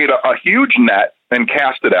going to create a huge net and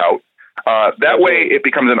cast it out. That way it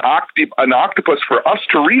becomes an octopus for us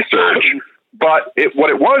to research. But it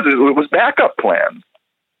was backup plan.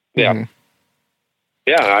 Yeah. Mm-hmm.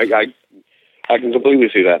 Yeah, I can completely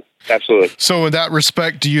see that. Absolutely. So in that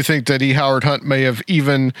respect, do you think that Howard Hunt may have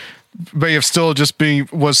still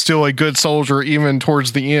was still a good soldier even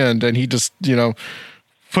towards the end, and he just,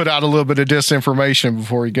 put out a little bit of disinformation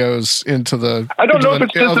before he goes into the I don't know if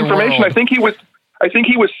it's disinformation. I think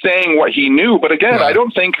he was saying what he knew, but again, I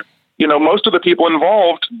don't think most of the people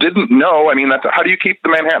involved didn't know. I mean, that's how do you keep the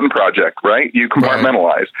Manhattan Project, right? You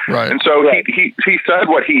compartmentalize. Right. And so he said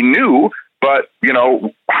what he knew, but,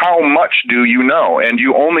 how much do you know? And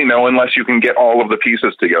you only know unless you can get all of the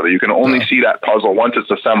pieces together. You can only see that puzzle once it's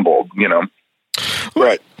assembled,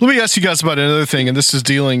 Right. Let me ask you guys about another thing, and this is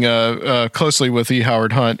dealing closely with E.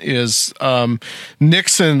 Howard Hunt, is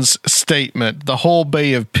Nixon's statement, the whole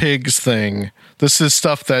Bay of Pigs thing. This is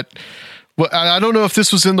stuff that, I don't know if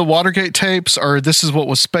this was in the Watergate tapes or this is what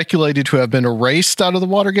was speculated to have been erased out of the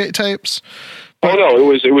Watergate tapes. But, no, it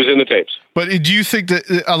was in the tapes. But do you think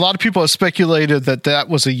that a lot of people have speculated that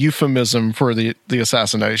was a euphemism for the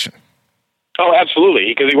assassination? Oh, absolutely,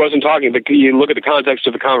 because he wasn't talking. You look at the context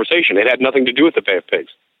of the conversation; it had nothing to do with the Bay of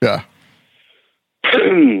Pigs. Yeah.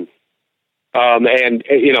 And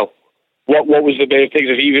what was the Bay of Pigs?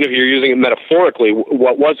 Even if you're using it metaphorically,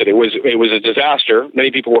 what was it? It was a disaster.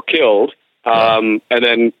 Many people were killed, and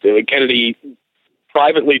then Kennedy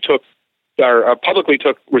publicly took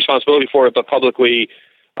responsibility for it, but publicly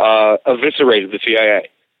eviscerated the CIA.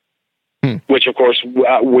 Which, of course,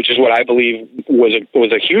 which is what I believe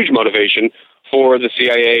was a huge motivation for the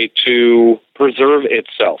CIA to preserve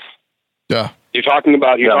itself. Yeah, you're talking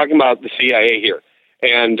about the CIA here,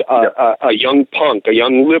 and a young punk, a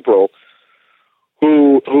young liberal,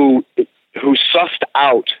 who sussed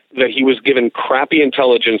out that he was given crappy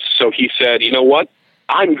intelligence. So he said, "You know what?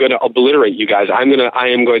 I'm going to obliterate you guys. I am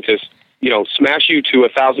going to, smash you to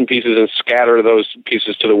 1,000 pieces and scatter those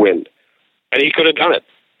pieces to the wind." And he could have done it.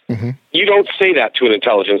 Mm-hmm. You don't say that to an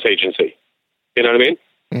intelligence agency. You know what I mean?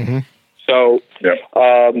 Mm-hmm. So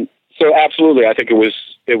absolutely, I think it was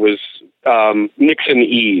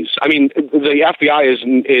Nixonese. I mean, the FBI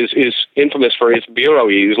is infamous for its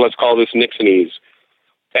bureauese. Let's call this Nixonese.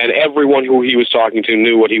 And everyone who he was talking to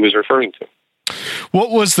knew what he was referring to.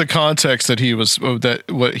 What was the context what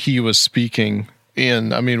he was speaking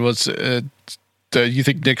in? I mean, do you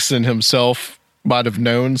think Nixon himself might have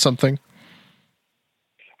known something?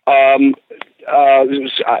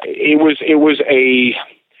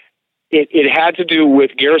 It had to do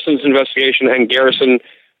with Garrison's investigation and Garrison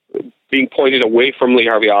being pointed away from Lee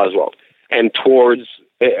Harvey Oswald and towards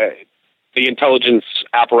the intelligence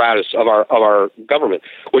apparatus of our government,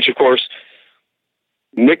 which of course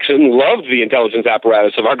Nixon loved the intelligence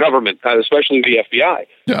apparatus of our government, especially the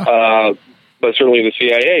FBI, but certainly the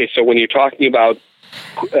CIA. So when you're talking about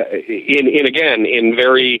in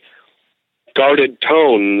very guarded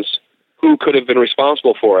tones, who could have been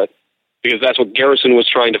responsible for it, because that's what Garrison was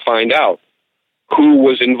trying to find out. Who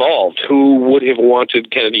was involved? Who would have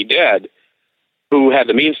wanted Kennedy dead? Who had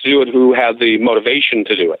the means to do it? Who had the motivation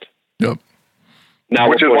to do it? Yep. Now,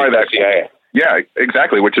 which is why that CIA. Yeah,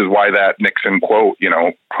 exactly. Which is why that Nixon quote,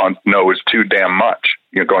 Hunt knows too damn much.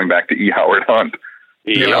 Going back to E. Howard Hunt,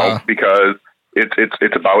 because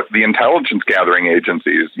it's about the intelligence gathering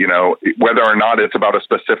agencies. Whether or not it's about a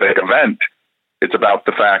specific event. It's about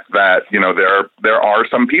the fact that, there are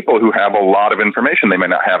some people who have a lot of information. They may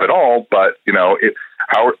not have it all, but,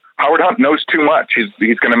 Howard Hunt knows too much.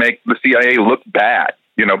 He's going to make the CIA look bad.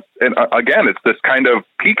 And again, it's this kind of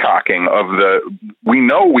peacocking of we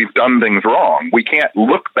know we've done things wrong. We can't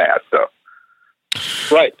look bad, though.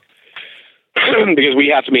 Right. Because we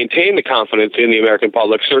have to maintain the confidence in the American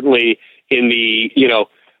public, certainly in the,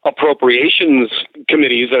 appropriations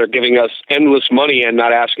committees that are giving us endless money and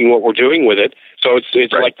not asking what we're doing with it. So it's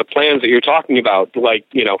right. Like the plans that you're talking about, like,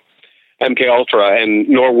 MK Ultra and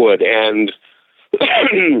Norwood and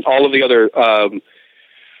all of the other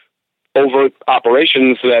overt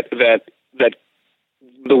operations that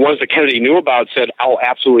the ones that Kennedy knew about said, "Oh,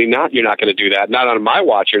 absolutely not. You're not going to do that. Not on my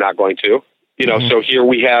watch. You're not going to." So here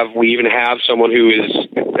we even have someone who is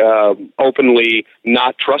openly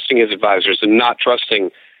not trusting his advisors and not trusting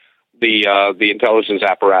the intelligence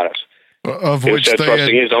apparatus, of which they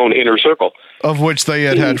trusting his own inner circle, of which they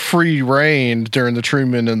had free reign during the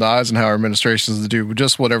Truman and the Eisenhower administrations to do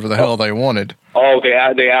just whatever the hell they wanted. Oh, they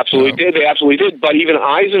absolutely did. They absolutely did. But even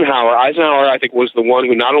Eisenhower, I think, was the one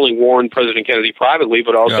who not only warned President Kennedy privately,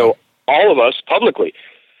 but also all of us publicly.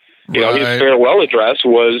 His farewell address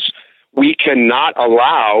was, "We cannot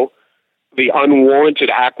allow the unwarranted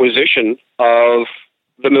acquisition of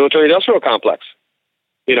the military-industrial complex."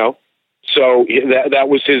 So that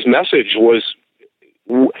was his message. Was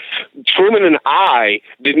Truman and I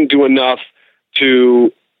didn't do enough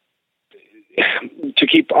to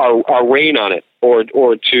keep our reign on it, or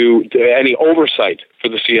to any oversight for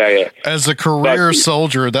the CIA. As a career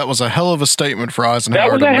soldier, that was a hell of a statement for Eisenhower.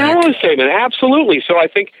 That was a hell of a statement, absolutely. So I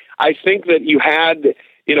think that you had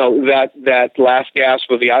that last gasp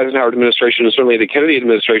of the Eisenhower administration and certainly the Kennedy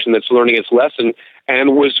administration that's learning its lesson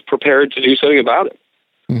and was prepared to do something about it.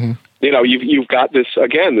 Mm-hmm. You've got this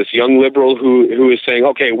young liberal who is saying,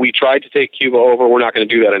 okay, we tried to take Cuba over. We're not going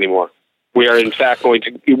to do that anymore. We are in fact we're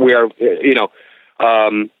going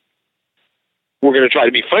to try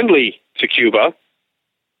to be friendly to Cuba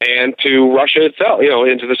and to Russia itself,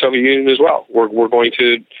 into the Soviet Union as well. We're going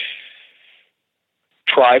to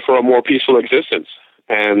try for a more peaceful existence.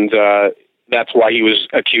 And that's why he was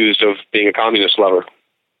accused of being a communist lover,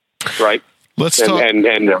 right? Let's talk. And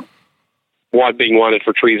being wanted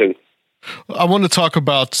for treason. I want to talk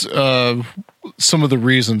about some of the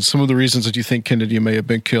reasons that you think Kennedy may have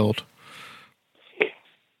been killed.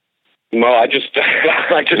 Well, I just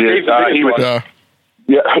he was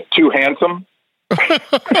too handsome.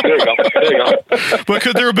 There you go. But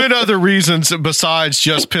could there have been other reasons besides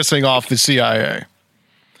just pissing off the CIA?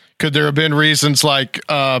 Could there have been reasons like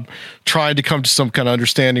trying to come to some kind of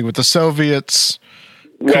understanding with the Soviets?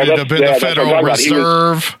 Could it have been the Federal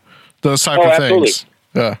Reserve? Those type of things.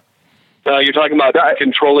 Yeah. You're talking about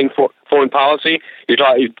controlling foreign policy. You're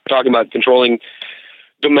talking about controlling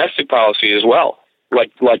domestic policy as well,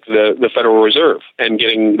 like the Federal Reserve, and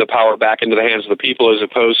getting the power back into the hands of the people as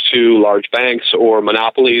opposed to large banks or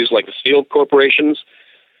monopolies like the steel corporations.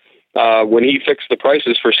 When he fixed the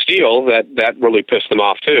prices for steel, that really pissed them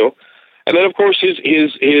off too. And then, of course, his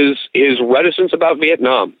reticence about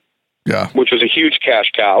Vietnam, which was a huge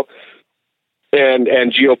cash cow, and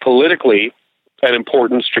geopolitically an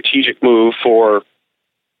important strategic move for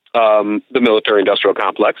the military-industrial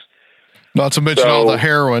complex. Not to mention all the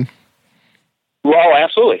heroin. Well,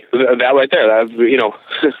 absolutely, that right there.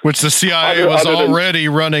 Which the CIA was already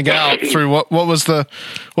running out through. What was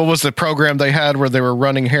the program they had where they were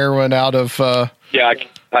running heroin out of? I can't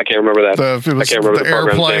remember that. I can't remember the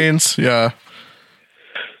airplanes. Yeah.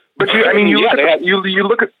 But you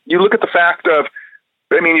look at the fact of.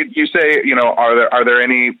 I mean, you say, are there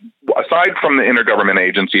any, aside from the intergovernment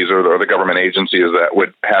agencies or the government agencies that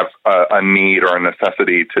would have a need or a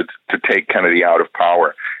necessity to take Kennedy out of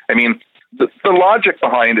power? I mean, the logic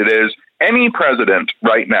behind it is any president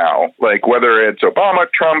right now, like whether it's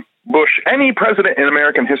Obama, Trump, Bush, any president in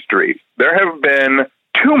American history, there have been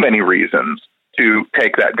too many reasons to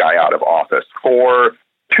take that guy out of office for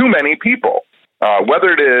too many people,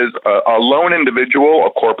 whether it is a lone individual,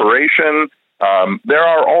 a corporation. There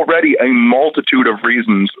are already a multitude of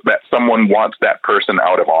reasons that someone wants that person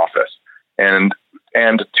out of office. And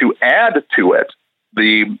to add to it,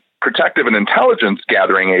 the protective and intelligence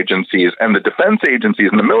gathering agencies and the defense agencies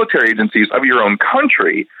and the military agencies of your own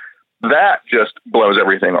country, that just blows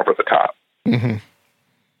everything over the top. Mm-hmm.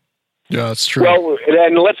 Yeah, that's true. Well,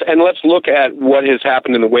 and let's look at what has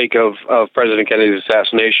happened in the wake of President Kennedy's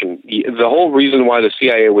assassination. The whole reason why the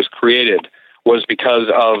CIA was created was because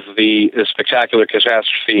of the spectacular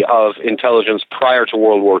catastrophe of intelligence prior to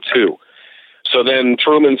World War II. So then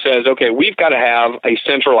Truman says, okay, we've got to have a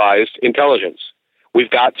centralized intelligence. We've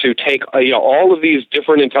got to take all of these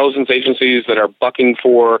different intelligence agencies that are bucking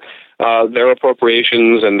for their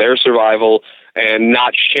appropriations and their survival and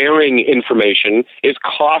not sharing information is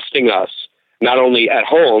costing us not only at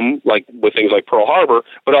home, like with things like Pearl Harbor,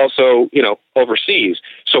 but also, overseas.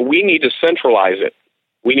 So we need to centralize it.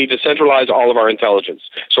 We need to centralize all of our intelligence.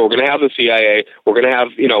 So we're going to have the CIA. We're going to have,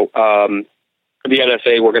 the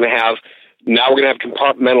NSA. We're going to have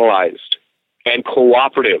compartmentalized and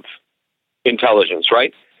cooperative intelligence,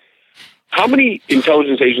 right? How many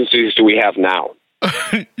intelligence agencies do we have now?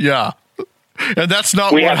 Yeah. And that's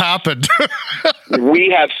not what happened. We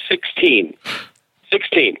have 16.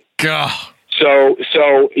 16. God. So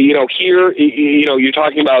here, you're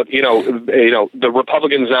talking about, the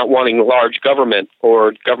Republicans not wanting large government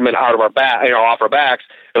or government out of our back, off our backs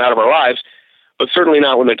and out of our lives, but certainly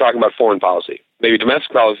not when they're talking about foreign policy. Maybe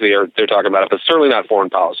domestic policy they're talking about it, but certainly not foreign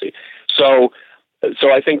policy. So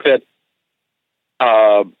I think that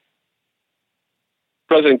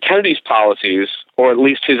President Kennedy's policies, or at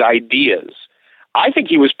least his ideas, I think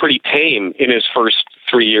he was pretty tame in his first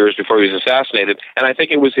 3 years before he was assassinated, and I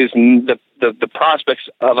think it was the prospects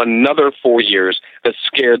of another 4 years that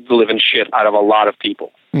scared the living shit out of a lot of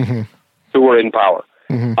people who were in power.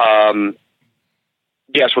 Mm-hmm.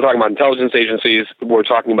 Yes, we're talking about intelligence agencies. We're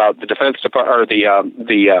talking about the Defense Department or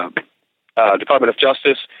the Department of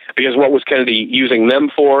Justice, because what was Kennedy using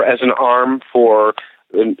them for as an arm for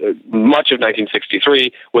much of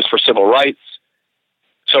 1963 was for civil rights.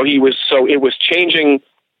 He was changing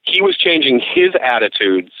his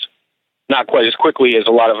attitudes, not quite as quickly as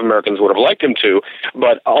a lot of Americans would have liked him to,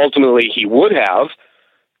 but ultimately he would have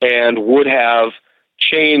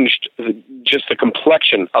changed just the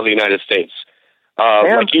complexion of the United States.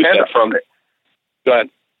 Like you said, from... Go ahead.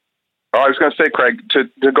 Oh, I was going to say, Craig,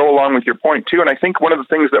 to go along with your point, too, and I think one of the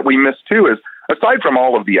things that we miss, too, is aside from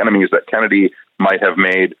all of the enemies that Kennedy might have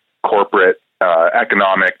made, corporate,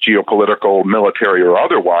 economic, geopolitical, military, or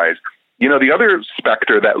otherwise, the other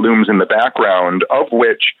specter that looms in the background, of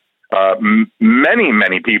which many,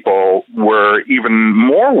 many people were even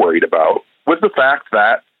more worried about, was the fact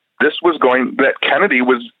that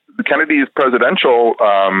Kennedy's presidential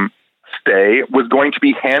stay was going to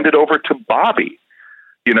be handed over to Bobby.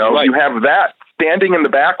 Right. You have that standing in the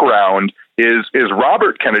background is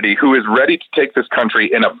Robert Kennedy, who is ready to take this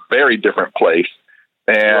country in a very different place.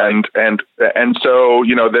 And so,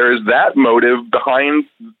 there is that motive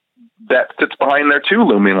that sits behind there too,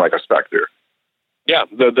 looming like a specter. Yeah.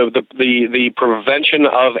 The prevention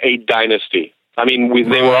of a dynasty. I mean,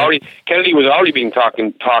 Kennedy was already being talked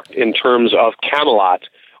in terms of Camelot,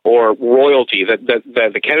 or royalty, that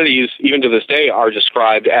the Kennedys, even to this day, are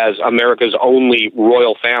described as America's only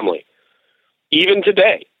royal family, even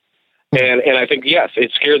today. And I think, yes,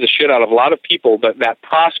 it scared the shit out of a lot of people, that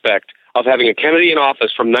prospect of having a Kennedy in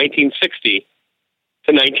office from 1960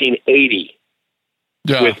 to 1980,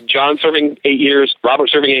 with John serving 8 years, Robert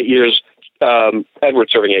serving 8 years, Edward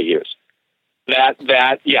serving 8 years. I think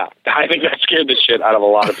that scared the shit out of a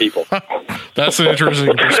lot of people. That's an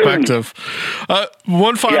interesting perspective.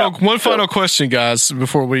 One final question, guys,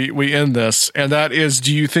 before we end this, and that is,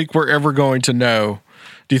 do you think we're ever going to know?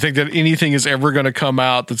 Do you think that anything is ever going to come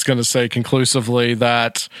out that's going to say conclusively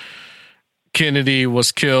that Kennedy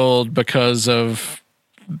was killed because of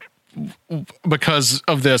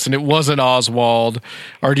this and it wasn't Oswald?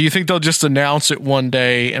 Or do you think they'll just announce it one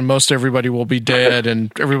day and most everybody will be dead and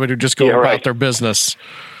everybody will just go about their business?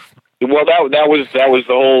 Well, that was the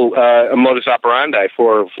whole modus operandi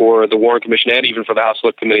for the Warren Commission and even for the House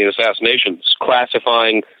Select Committee on Assassinations,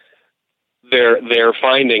 classifying their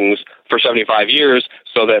findings for 75 years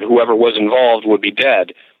so that whoever was involved would be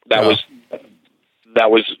dead. That was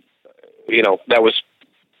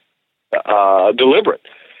deliberate.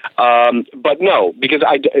 But no, because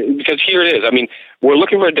here it is. I mean, we're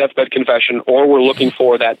looking for a deathbed confession, or we're looking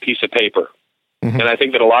for that piece of paper. Mm-hmm. And I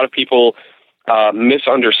think that a lot of people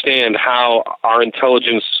misunderstand how our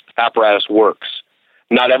intelligence apparatus works.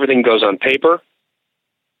 Not everything goes on paper.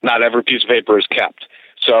 Not every piece of paper is kept.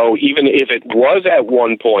 So even if it was at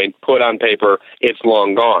one point put on paper, it's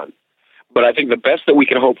long gone. But I think the best that we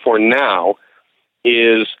can hope for now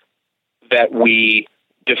is that we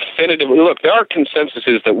definitively look. There are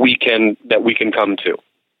consensuses that we can come to.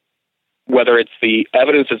 Whether it's the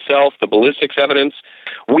evidence itself, the ballistics evidence,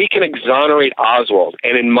 we can exonerate Oswald.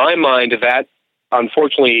 And in my mind, that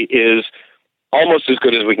unfortunately is almost as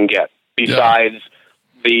good as we can get. Besides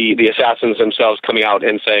the assassins themselves coming out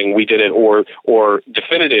and saying we did it, or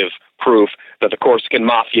definitive proof that the Corsican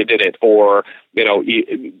Mafia did it, or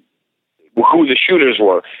who the shooters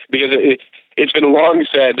were, because it's been long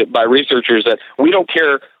said by researchers that we don't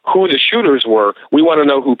care who the shooters were, we want to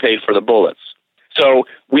know who paid for the bullets. So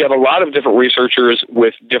we have a lot of different researchers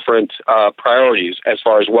with different priorities as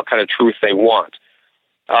far as what kind of truth they want.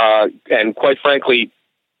 And quite frankly,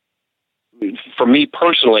 for me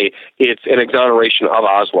personally, it's an exoneration of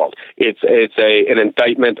Oswald. It's an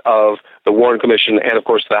indictment of the Warren Commission and, of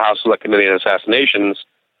course, the House Select Committee on Assassinations,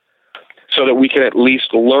 so that we can at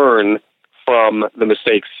least learn from the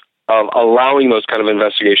mistakes of allowing those kind of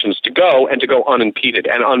investigations to go unimpeded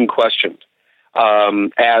and unquestioned.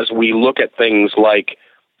 As we look at things like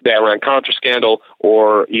the Iran-Contra scandal,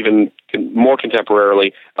 or even more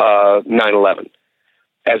contemporarily, 9/11.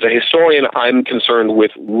 As a historian, I'm concerned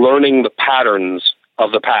with learning the patterns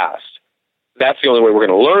of the past. That's the only way we're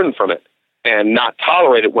going to learn from it and not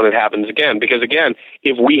tolerate it when it happens again. Because, again,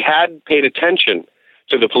 if we had paid attention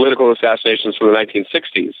to the political assassinations from the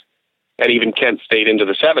 1960s, and even Kent State into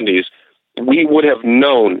the 70s, we would have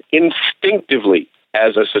known instinctively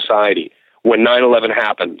as a society when 9/11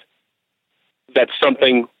 happened that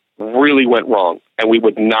something really went wrong, and we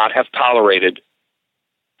would not have tolerated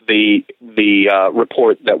the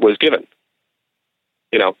report that was given.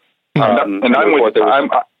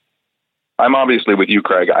 I'm obviously with you,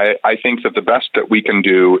 Craig. I think that the best that we can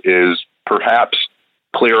do is perhaps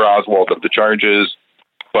clear Oswald of the charges,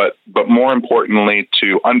 but more importantly,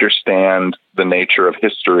 to understand the nature of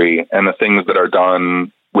history and the things that are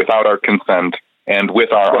done without our consent and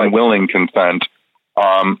with our unwilling consent.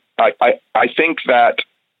 I think that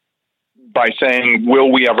by saying, will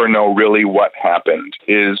we ever know really what happened,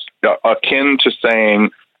 is akin to saying,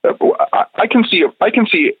 I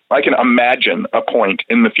can imagine a point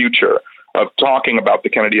in the future talking about the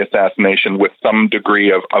Kennedy assassination with some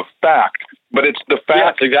degree of fact. But it's the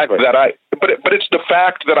fact but it's the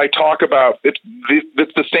fact that I talk about. It's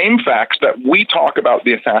the same facts that we talk about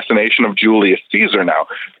the assassination of Julius Caesar now.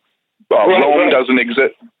 Rome doesn't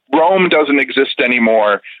exist. Rome doesn't exist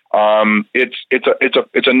anymore.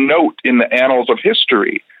 It's a note in the annals of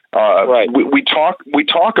history. We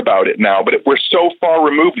talk about it now, but we're so far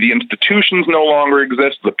removed. The institutions no longer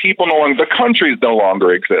exist. The people no longer. The countries no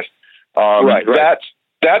longer exist.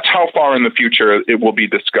 That's how far in the future it will be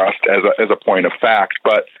discussed as a point of fact.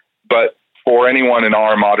 But for anyone in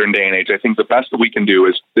our modern day and age, I think the best that we can do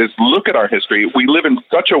is look at our history. We live in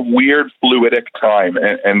such a weird, fluidic time,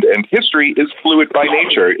 and history is fluid by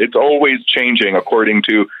nature. It's always changing according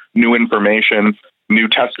to new information, new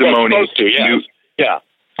testimony,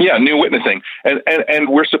 new witnessing. And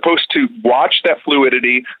we're supposed to watch that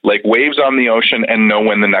fluidity like waves on the ocean and know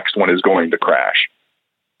when the next one is going to crash.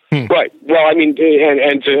 Right. Well, I mean,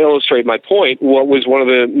 and to illustrate my point, what was one of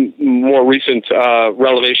the more recent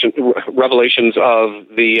revelations of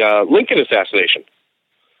the Lincoln assassination?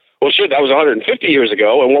 Well, shit, that was 150 years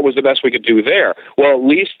ago, and what was the best we could do there? Well, at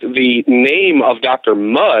least the name of Dr.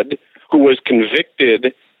 Mudd, who was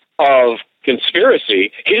convicted of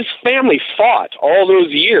conspiracy, his family fought all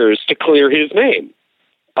those years to clear his name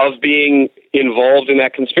of being involved in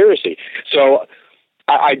that conspiracy. So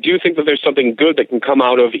I do think that there's something good that can come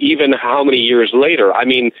out of even how many years later. I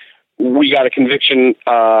mean, we got a conviction,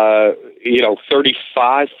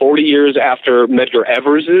 35, 40 years after Medgar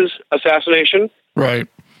Evers' assassination. Right.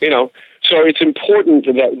 So it's important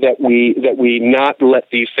that we not let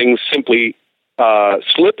these things simply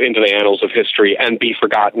slip into the annals of history and be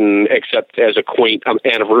forgotten, except as a quaint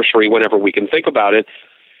anniversary whenever we can think about it.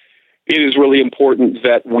 It is really important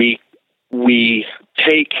that we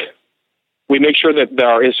make sure that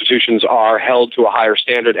our institutions are held to a higher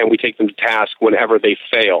standard, and we take them to task whenever they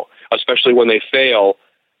fail, especially when they fail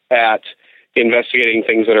at investigating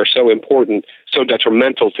things that are so important, so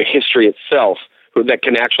detrimental to history itself, that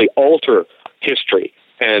can actually alter history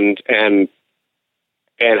and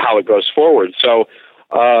how it goes forward. So,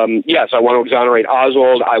 yes, I want to exonerate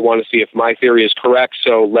Oswald. I want to see if my theory is correct.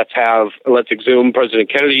 So let's exhume President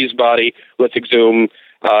Kennedy's body. Let's exhume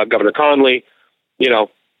Governor Conley,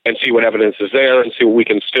 and see what evidence is there, and see what we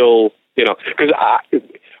can still, because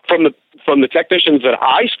from the technicians that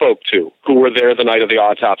I spoke to who were there the night of the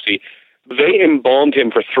autopsy, they embalmed him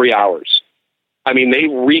for 3 hours. I mean, they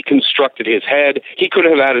reconstructed his head. He could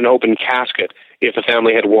have had an open casket if the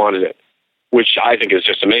family had wanted it, which I think is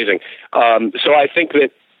just amazing. So I think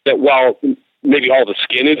that while maybe all the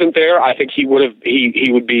skin isn't there, I think he would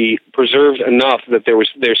be preserved enough that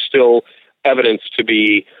there's still evidence to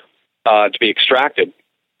be extracted.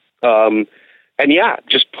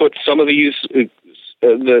 Just put some of these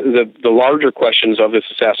the larger questions of this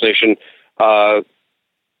assassination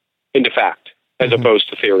into fact as opposed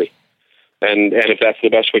to theory. And if that's the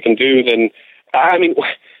best we can do, then I mean,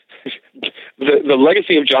 the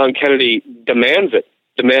legacy of John Kennedy demands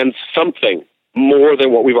something more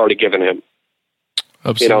than what we've already given him.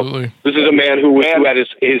 Absolutely. This is a man who had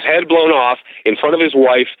his head blown off in front of his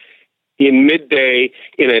wife in midday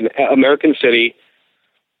in an American city.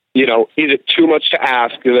 Is it too much to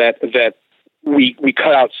ask that we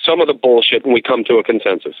cut out some of the bullshit and we come to a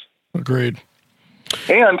consensus? Agreed.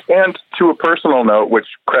 And to a personal note, which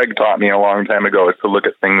Craig taught me a long time ago, is to look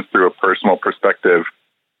at things through a personal perspective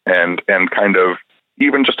and kind of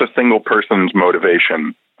even just a single person's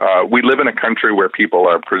motivation. We live in a country where people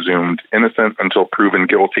are presumed innocent until proven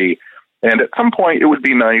guilty. And at some point, it would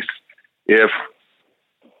be nice if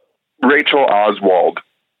Rachel Oswald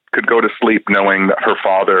could go to sleep knowing that her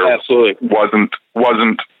father wasn't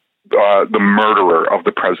the murderer of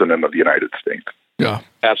the president of the United States. Yeah,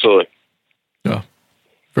 absolutely. Yeah,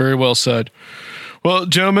 very well said. Well,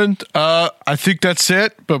 gentlemen, I think that's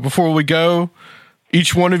it. But before we go,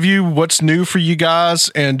 each one of you, what's new for you guys?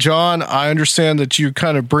 And John, I understand that you're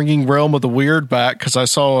kind of bringing Realm of the Weird back because I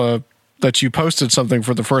saw that you posted something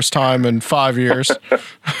for the first time in 5 years.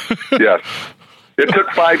 Yes. It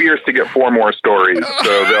took 5 years to get 4 more stories.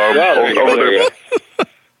 So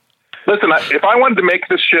listen, if I wanted to make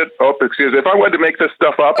this if I wanted to make this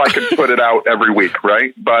stuff up, I could put it out every week,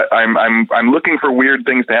 right? But I'm looking for weird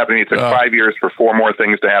things to happen. It took 5 years for 4 more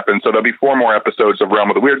things to happen. So there'll be 4 more episodes of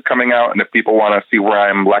Realm of the Weird coming out. And if people want to see where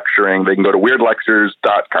I'm lecturing, they can go to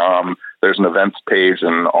weirdlectures.com. There's an events page,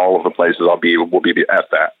 and all of the places we'll be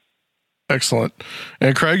at that. Excellent.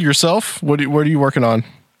 And Craig, yourself, what are you working on?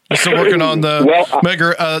 You still working on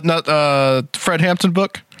the Fred Hampton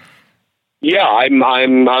book? Yeah,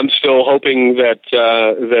 I'm still hoping that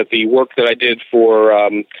the work that I did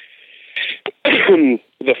for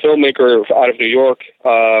the filmmaker out of New York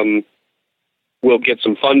will get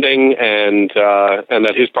some funding and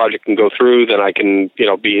that his project can go through, then I can,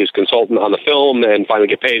 be his consultant on the film and finally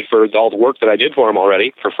get paid for all the work that I did for him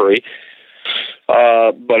already for free.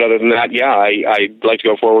 But other than that, yeah, I'd like to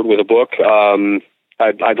go forward with a book.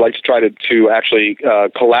 I'd like to try to actually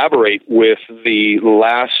collaborate with the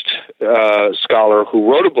last scholar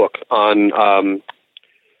who wrote a book on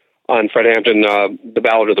Fred Hampton, The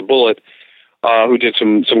Ballad of the Bullet, who did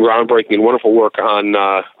some groundbreaking and wonderful work on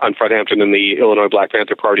Fred Hampton and the Illinois Black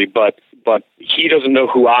Panther Party, but he doesn't know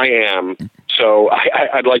who I am. So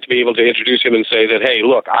I'd like to be able to introduce him and say that, hey,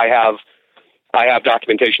 look, I have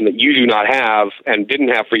documentation that you do not have and didn't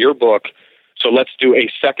have for your book. So let's do a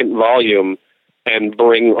second volume and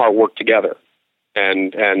bring our work together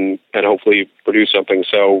and hopefully produce something.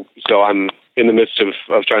 So I'm in the midst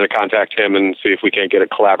of trying to contact him and see if we can't get a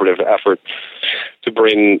collaborative effort to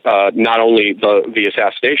bring not only the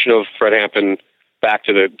assassination of Fred Hampton back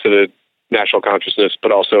to the national consciousness,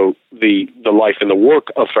 but also the life and the work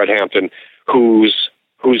of Fred Hampton, whose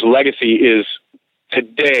legacy is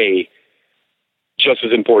today just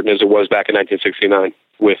as important as it was back in 1969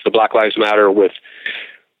 with the Black Lives Matter, with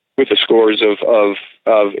the scores of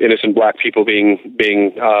innocent black people being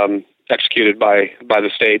executed by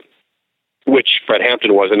the state, which Fred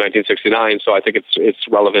Hampton was in 1969. So I think its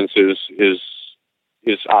relevance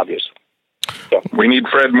is obvious. So. We need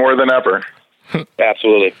Fred more than ever.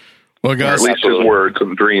 Absolutely. Well, guys, or at least his words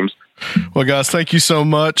and dreams. Well, guys, thank you so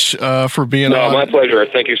much for being on. My pleasure.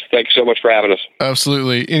 Thank you so much for having us.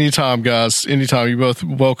 Absolutely. Anytime, guys. Anytime. You're both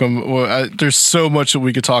welcome. Well, there's so much that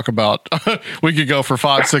we could talk about. We could go for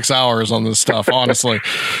 5-6 hours on this stuff, honestly.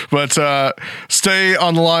 But stay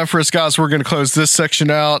on the line for us, guys. We're going to close this section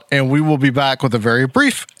out, and we will be back with a very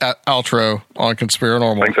brief outro on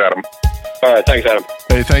Conspiranormal. Thanks, Adam. All right. Thanks, Adam.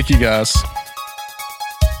 Hey, thank you, guys.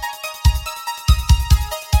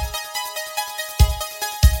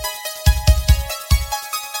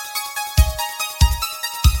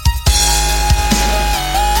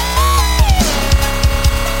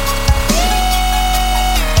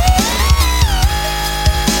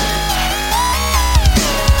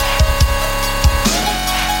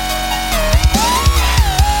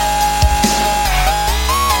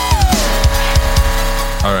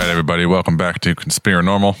 Everybody, welcome back to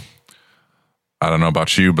Conspiranormal. I don't know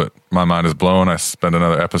about you, but my mind is blown. I spent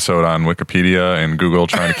another episode on Wikipedia and Google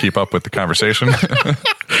trying to keep up with the conversation.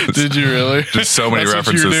 Did you really? Just so many That's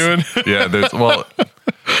references. What you were doing? Yeah.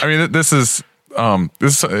 I mean, this is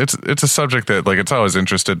it's a subject that it's always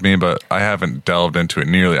interested me, but I haven't delved into it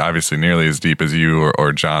nearly as deep as you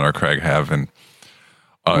or John or Craig have. And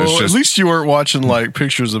at least you weren't watching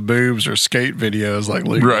pictures of boobs or skate videos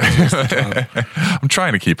right. I'm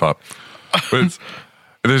trying to keep up, but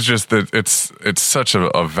there's just that it's such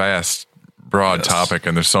a vast, broad topic,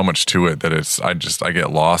 and there's so much to it that I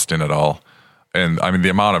get lost in it all. And I mean, the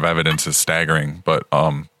amount of evidence is staggering. But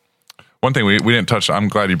one thing we didn't touch, I'm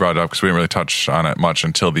glad you brought it up because we didn't really touch on it much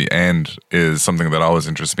until the end, is something that always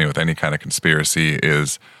interests me with any kind of conspiracy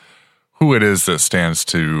is who it is that stands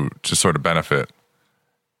to sort of benefit.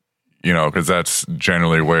 Because that's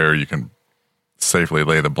generally where you can safely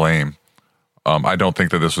lay the blame. I don't think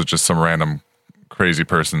that this was just some random crazy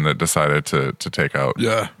person that decided to take out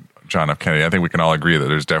John F. Kennedy. I think we can all agree that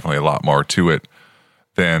there's definitely a lot more to it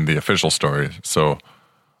than the official story. So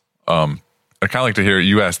I kind of like to hear,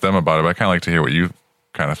 you asked them about it, but I kind of like to hear what you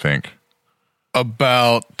kind of think.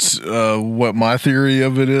 About what my theory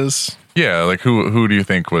of it is? Yeah, who do you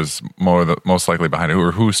think was most likely behind it,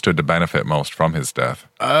 or who stood to benefit most from his death?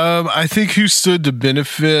 I think who stood to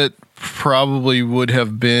benefit probably would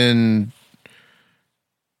have been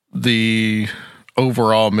the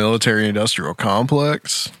overall military-industrial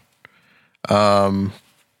complex.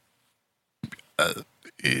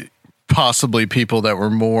 Possibly people that were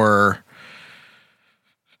more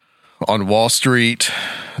on Wall Street,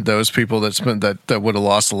 those people that spent that would have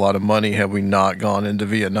lost a lot of money had we not gone into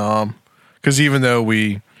Vietnam. Because even though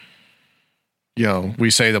we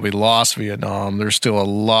say that we lost Vietnam, there's still a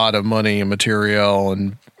lot of money and material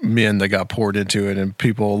and men that got poured into it, and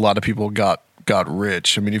a lot of people got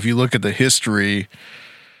rich. I mean, if you look at the history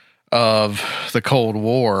of the Cold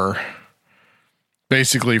War,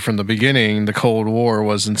 basically from the beginning, the Cold War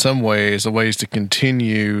was in some ways a ways to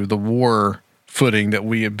continue the war footing that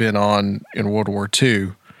we had been on in World War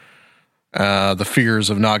II. The fears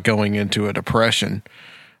of not going into a depression.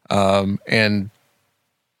 And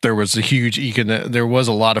there was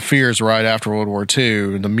a lot of fears right after World War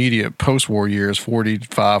II, in the immediate post-war years,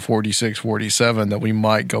 45, 46, 47, that we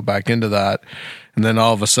might go back into that. And then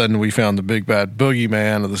all of a sudden we found the big bad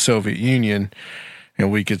boogeyman of the Soviet Union,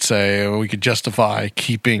 and we could justify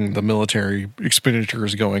keeping the military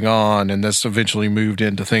expenditures going on. And this eventually moved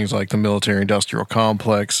into things like the military industrial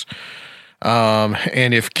complex.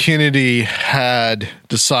 And if Kennedy had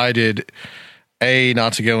decided, A,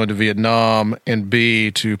 not to go into Vietnam, and B,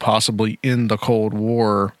 to possibly end the Cold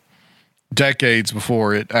War decades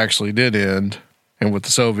before it actually did end, and with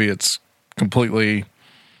the Soviets completely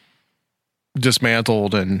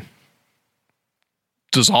dismantled and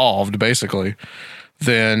dissolved, basically,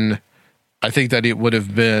 then I think that it would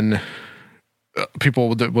have been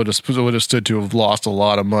people that would have stood to have lost a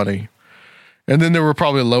lot of money. And then there were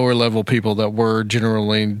probably lower level people that were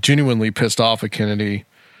genuinely pissed off at Kennedy,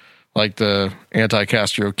 like the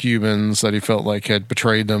anti-Castro Cubans that he felt like had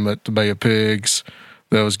betrayed them at the Bay of Pigs,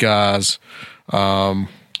 those guys. There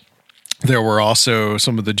were also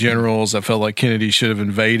some of the generals that felt like Kennedy should have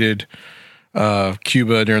invaded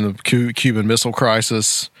Cuba during the Cuban Missile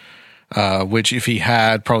Crisis, which, if he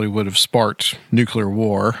had, probably would have sparked nuclear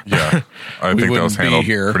war. Yeah, I think that was handled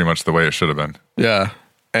pretty much the way it should have been. Yeah,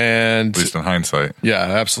 and at least in hindsight. Yeah,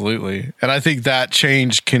 absolutely. And I think that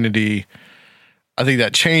changed Kennedy. I think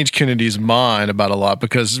that changed Kennedy's mind about a lot,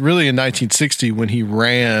 because really in 1960, when he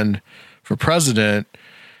ran for president,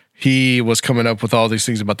 he was coming up with all these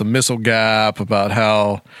things about the missile gap, about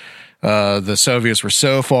how the Soviets were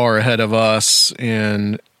so far ahead of us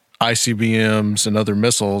in ICBMs and other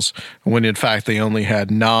missiles, when in fact they only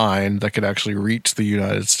had 9 that could actually reach the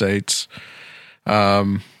United States.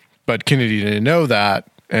 But Kennedy didn't know that,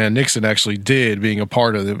 and Nixon actually did, being a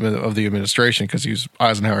part of the administration, because he was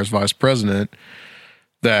Eisenhower's vice president.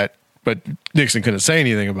 But Nixon couldn't say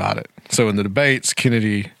anything about it. So in the debates,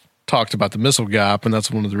 Kennedy talked about the missile gap, and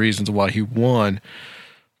that's one of the reasons why he won.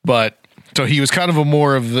 But so he was kind of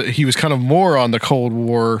more on the Cold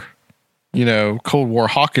War, Cold War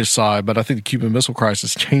hawkish side. But I think the Cuban Missile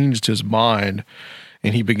Crisis changed his mind,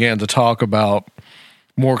 and he began to talk about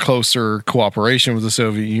more closer cooperation with the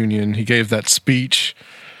Soviet Union. He gave that speech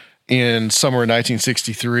in summer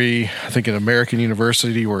 1963, I think at American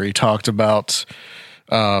University, where he talked about,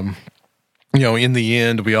 in the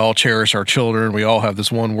end, we all cherish our children. We all have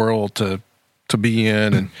this one world to be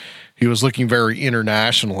in. And he was looking very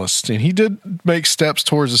internationalist. And he did make steps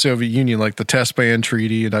towards the Soviet Union, like the Test Ban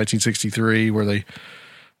Treaty in 1963, where they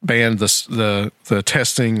banned the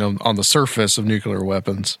testing on the surface of nuclear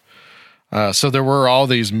weapons. So there were all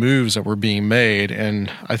these moves that were being made.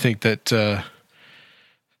 And I think that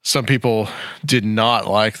some people did not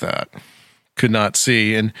like that, could not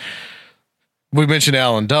see. And we mentioned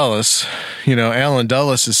Allen Dulles. Allen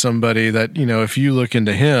Dulles is somebody that, if you look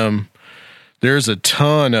into him, there's a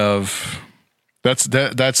ton of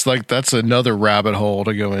that's another rabbit hole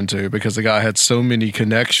to go into, because the guy had so many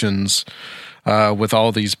connections with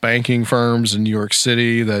all these banking firms in New York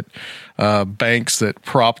City, that banks that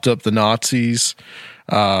propped up the Nazis,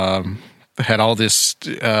 had all this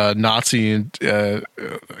Nazi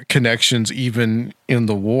connections even in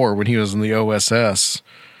the war when he was in the OSS.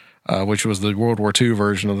 Which was the World War II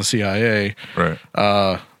version of the CIA. Right.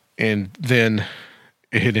 And then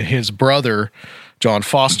his brother, John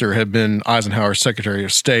Foster, had been Eisenhower's Secretary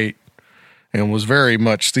of State, and was very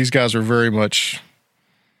much, these guys were very much,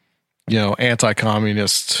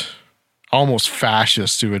 anti-communist, almost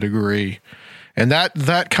fascist to a degree. And that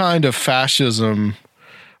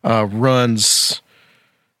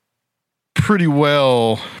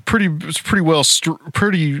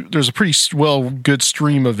good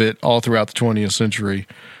stream of it all throughout the 20th century,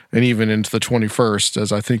 and even into the 21st,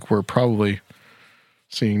 as I think we're probably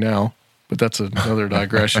seeing now. But that's another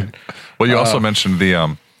digression. Well, you also mentioned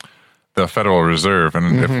the Federal Reserve,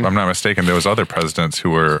 and if I'm not mistaken, there was other presidents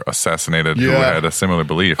who were assassinated who had a similar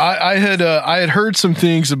belief. I had heard some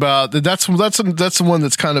things about that's the one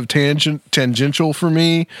that's kind of tangential for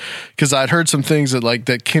me, because I'd heard some things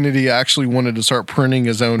that Kennedy actually wanted to start printing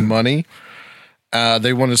his own money.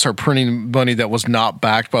 They wanted to start printing money that was not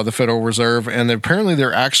backed by the Federal Reserve, and apparently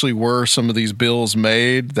there actually were some of these bills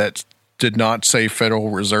made that did not say Federal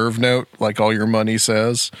Reserve note, like all your money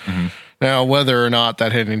says. Mm-hmm. Now, whether or not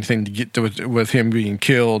that had anything to get to with him being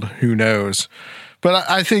killed, who knows? But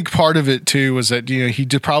I think part of it too was that he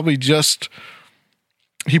probably just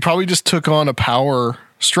took on a power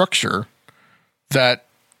structure that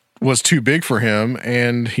was too big for him,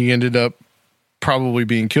 and he ended up probably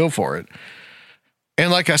being killed for it.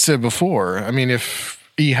 And like I said before, I mean, if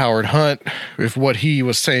E. Howard Hunt, if what he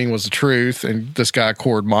was saying was the truth, and this guy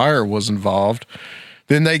Cord Meyer was involved,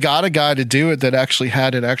 then they got a guy to do it that actually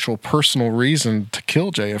had an actual personal reason to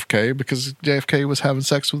kill JFK because JFK was having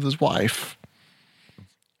sex with his wife,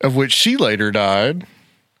 of which she later died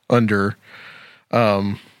under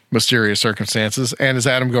mysterious circumstances. And as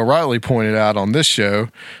Adam Gorightly pointed out on this show,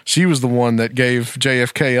 she was the one that gave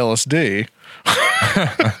JFK LSD.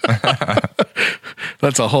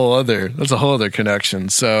 That's a whole other connection.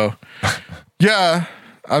 So, yeah,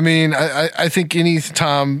 I mean, I think any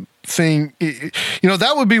time thing,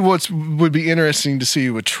 that would be would be interesting to see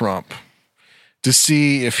with Trump, to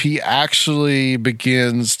see if he actually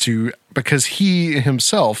begins to, because he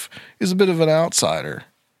himself is a bit of an outsider,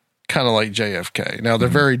 kind of like JFK. Now, they're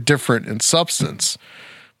very different in substance,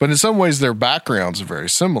 but in some ways their backgrounds are very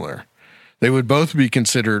similar. They would both be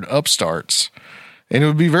considered upstarts. And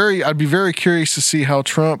I'd be very curious to see how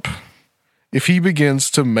Trump, if he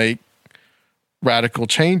begins to make radical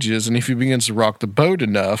changes and if he begins to rock the boat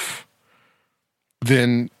enough,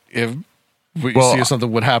 then if we see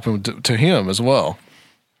something would happen to him as well.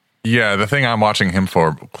 Yeah, the thing I'm watching him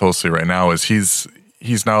for closely right now is he's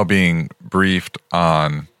now being briefed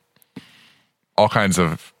on all kinds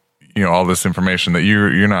of, all this information that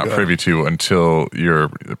you're not privy to until you're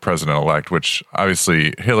the president-elect, which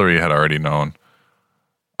obviously Hillary had already known.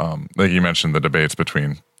 Like you mentioned, the debates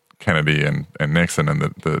between Kennedy and Nixon and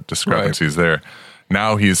the discrepancies there.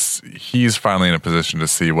 Now he's finally in a position to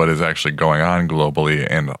see what is actually going on globally,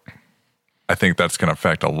 and I think that's going to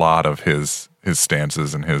affect a lot of his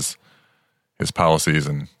stances and his policies,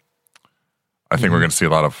 and I think we're going to see a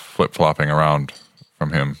lot of flip-flopping around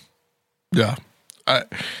from him. Yeah.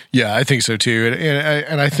 I think so too,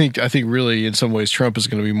 and I think really in some ways Trump is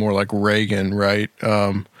going to be more like Reagan, right?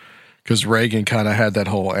 Because Reagan kind of had that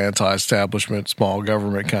whole anti-establishment, small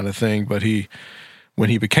government kind of thing, but when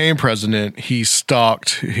he became president, he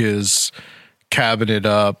stocked his cabinet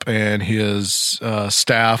up and his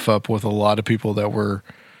staff up with a lot of people that were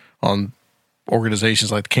on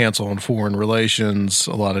organizations like the Council on Foreign Relations,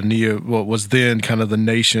 a lot of what was then kind of the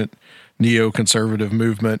nascent neoconservative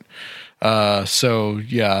movement. So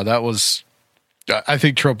yeah, I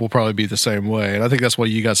think Trump will probably be the same way. And I think that's why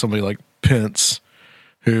you got somebody like Pence,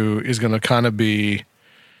 who is going to kind of be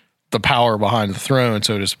the power behind the throne,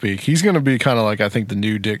 so to speak. He's going to be kind of like, I think, the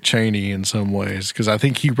new Dick Cheney in some ways, because I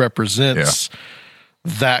think he represents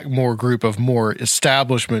that more group of more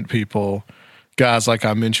establishment people, guys like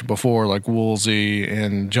I mentioned before, like Woolsey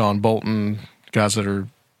and John Bolton, guys that are,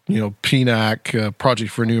 PNAC,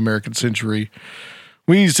 Project for a New American Century.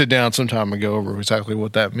 We need to sit down sometime and go over exactly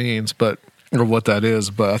what that means, or what that is,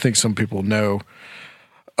 but I think some people know.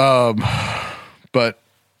 But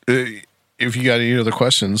if you got any other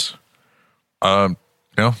questions. No,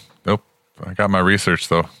 nope. I got my research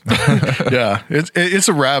though. Yeah, it's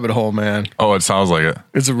a rabbit hole, man. Oh, it sounds like it.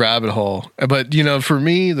 It's a rabbit hole. But, for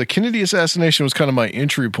me, the Kennedy assassination was kind of my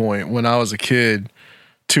entry point when I was a kid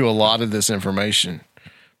to a lot of this information.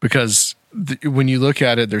 Because when you look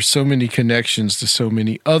at it, there's so many connections to so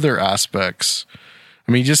many other aspects.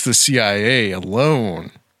 I mean, just the CIA alone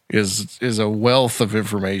is a wealth of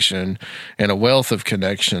information and a wealth of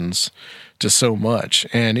connections to so much,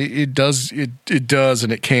 and it does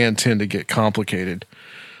and it can tend to get complicated.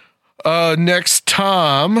 Next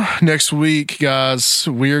week, guys,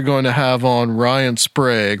 we are going to have on Ryan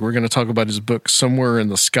Sprague. We're going to talk about his book Somewhere in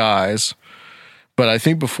the Skies, but I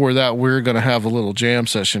think before that we're going to have a little jam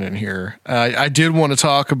session in here. I did want to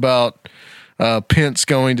talk about Pence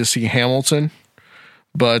going to see Hamilton,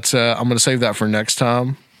 but I'm going to save that for next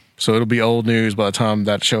time. So it'll be old news by the time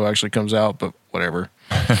that show actually comes out, but whatever.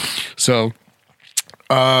 So,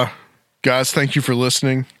 guys, thank you for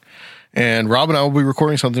listening. And Rob and I will be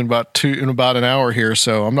recording something in about an hour here,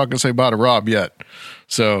 so I'm not going to say bye to Rob yet.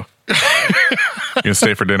 So, you gonna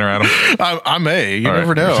stay for dinner, Adam? I may. You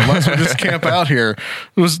never know. I might as well just camp out here.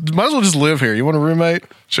 Might as well just live here. You want a roommate?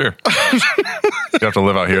 Sure. You have to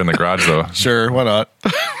live out here in the garage, though. Sure. Why not?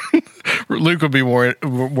 Luke would be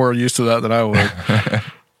more used to that than I would.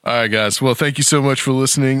 All right, guys. Well, thank you so much for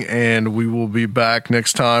listening, and we will be back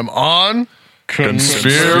next time on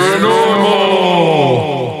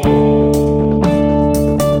Conspiranormal.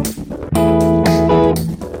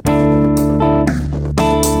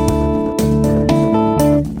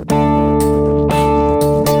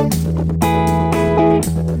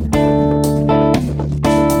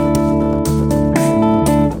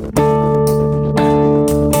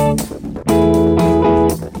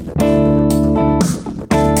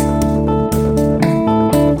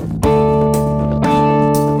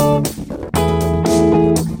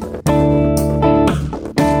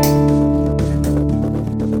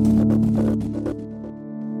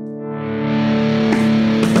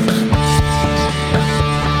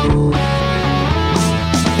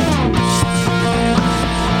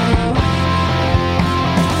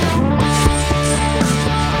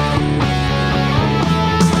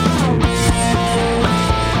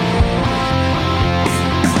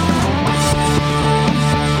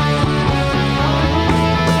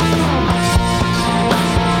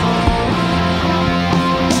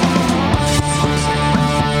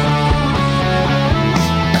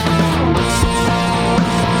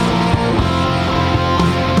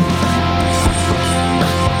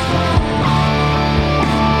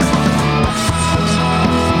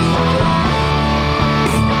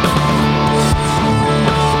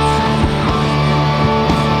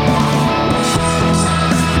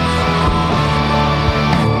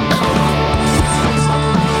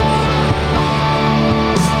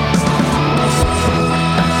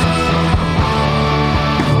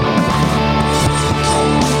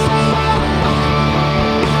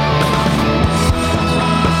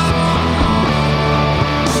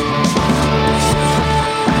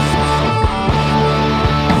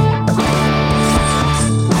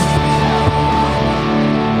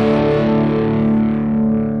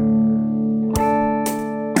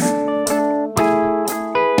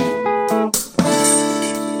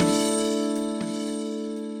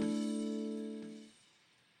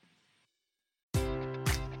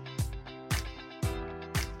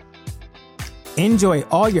 Enjoy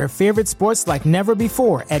all your favorite sports like never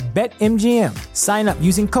before at BetMGM. Sign up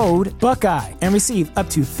using code Buckeye and receive up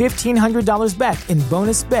to $1,500 back in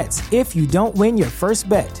bonus bets if you don't win your first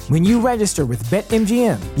bet. When you register with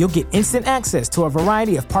BetMGM, you'll get instant access to a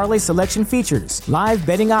variety of parlay selection features, live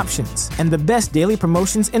betting options, and the best daily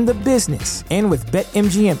promotions in the business. And with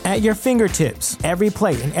BetMGM at your fingertips, every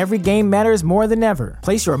play and every game matters more than ever.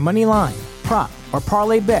 Place your money line, prop, or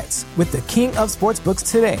parlay bets with the king of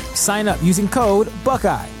sportsbooks today. Sign up using code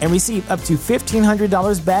Buckeye and receive up to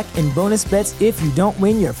 $1,500 back in bonus bets if you don't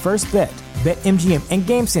win your first bet. BetMGM and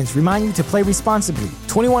GameSense remind you to play responsibly.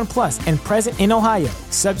 21 plus and present in Ohio,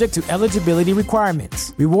 subject to eligibility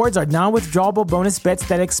requirements. Rewards are non-withdrawable bonus bets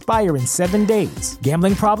that expire in 7 days.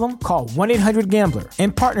 Gambling problem? Call 1-800-GAMBLER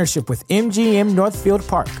in partnership with MGM Northfield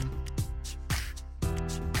Park.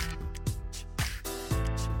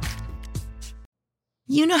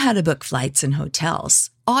 You know how to book flights and hotels.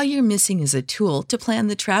 All you're missing is a tool to plan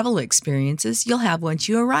the travel experiences you'll have once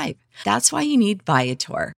you arrive. That's why you need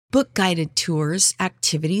Viator. Book guided tours,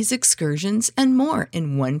 activities, excursions, and more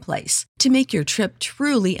in one place to make your trip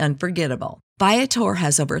truly unforgettable. Viator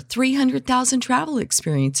has over 300,000 travel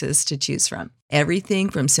experiences to choose from. Everything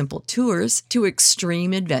from simple tours to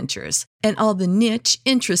extreme adventures and all the niche,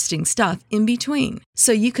 interesting stuff in between.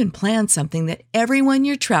 So you can plan something that everyone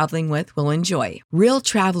you're traveling with will enjoy. Real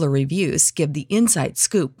traveler reviews give the inside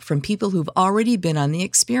scoop from people who've already been on the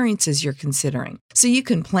experiences you're considering. So you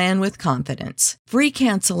can plan with confidence. Free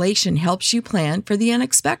cancellation helps you plan for the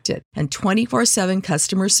unexpected. And 24/7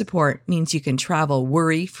 customer support means you can travel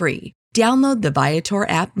worry-free. Download the Viator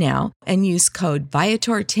app now and use code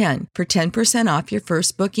Viator10 for 10% off your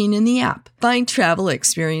first booking in the app. Find travel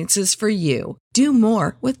experiences for you. Do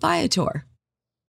more with Viator.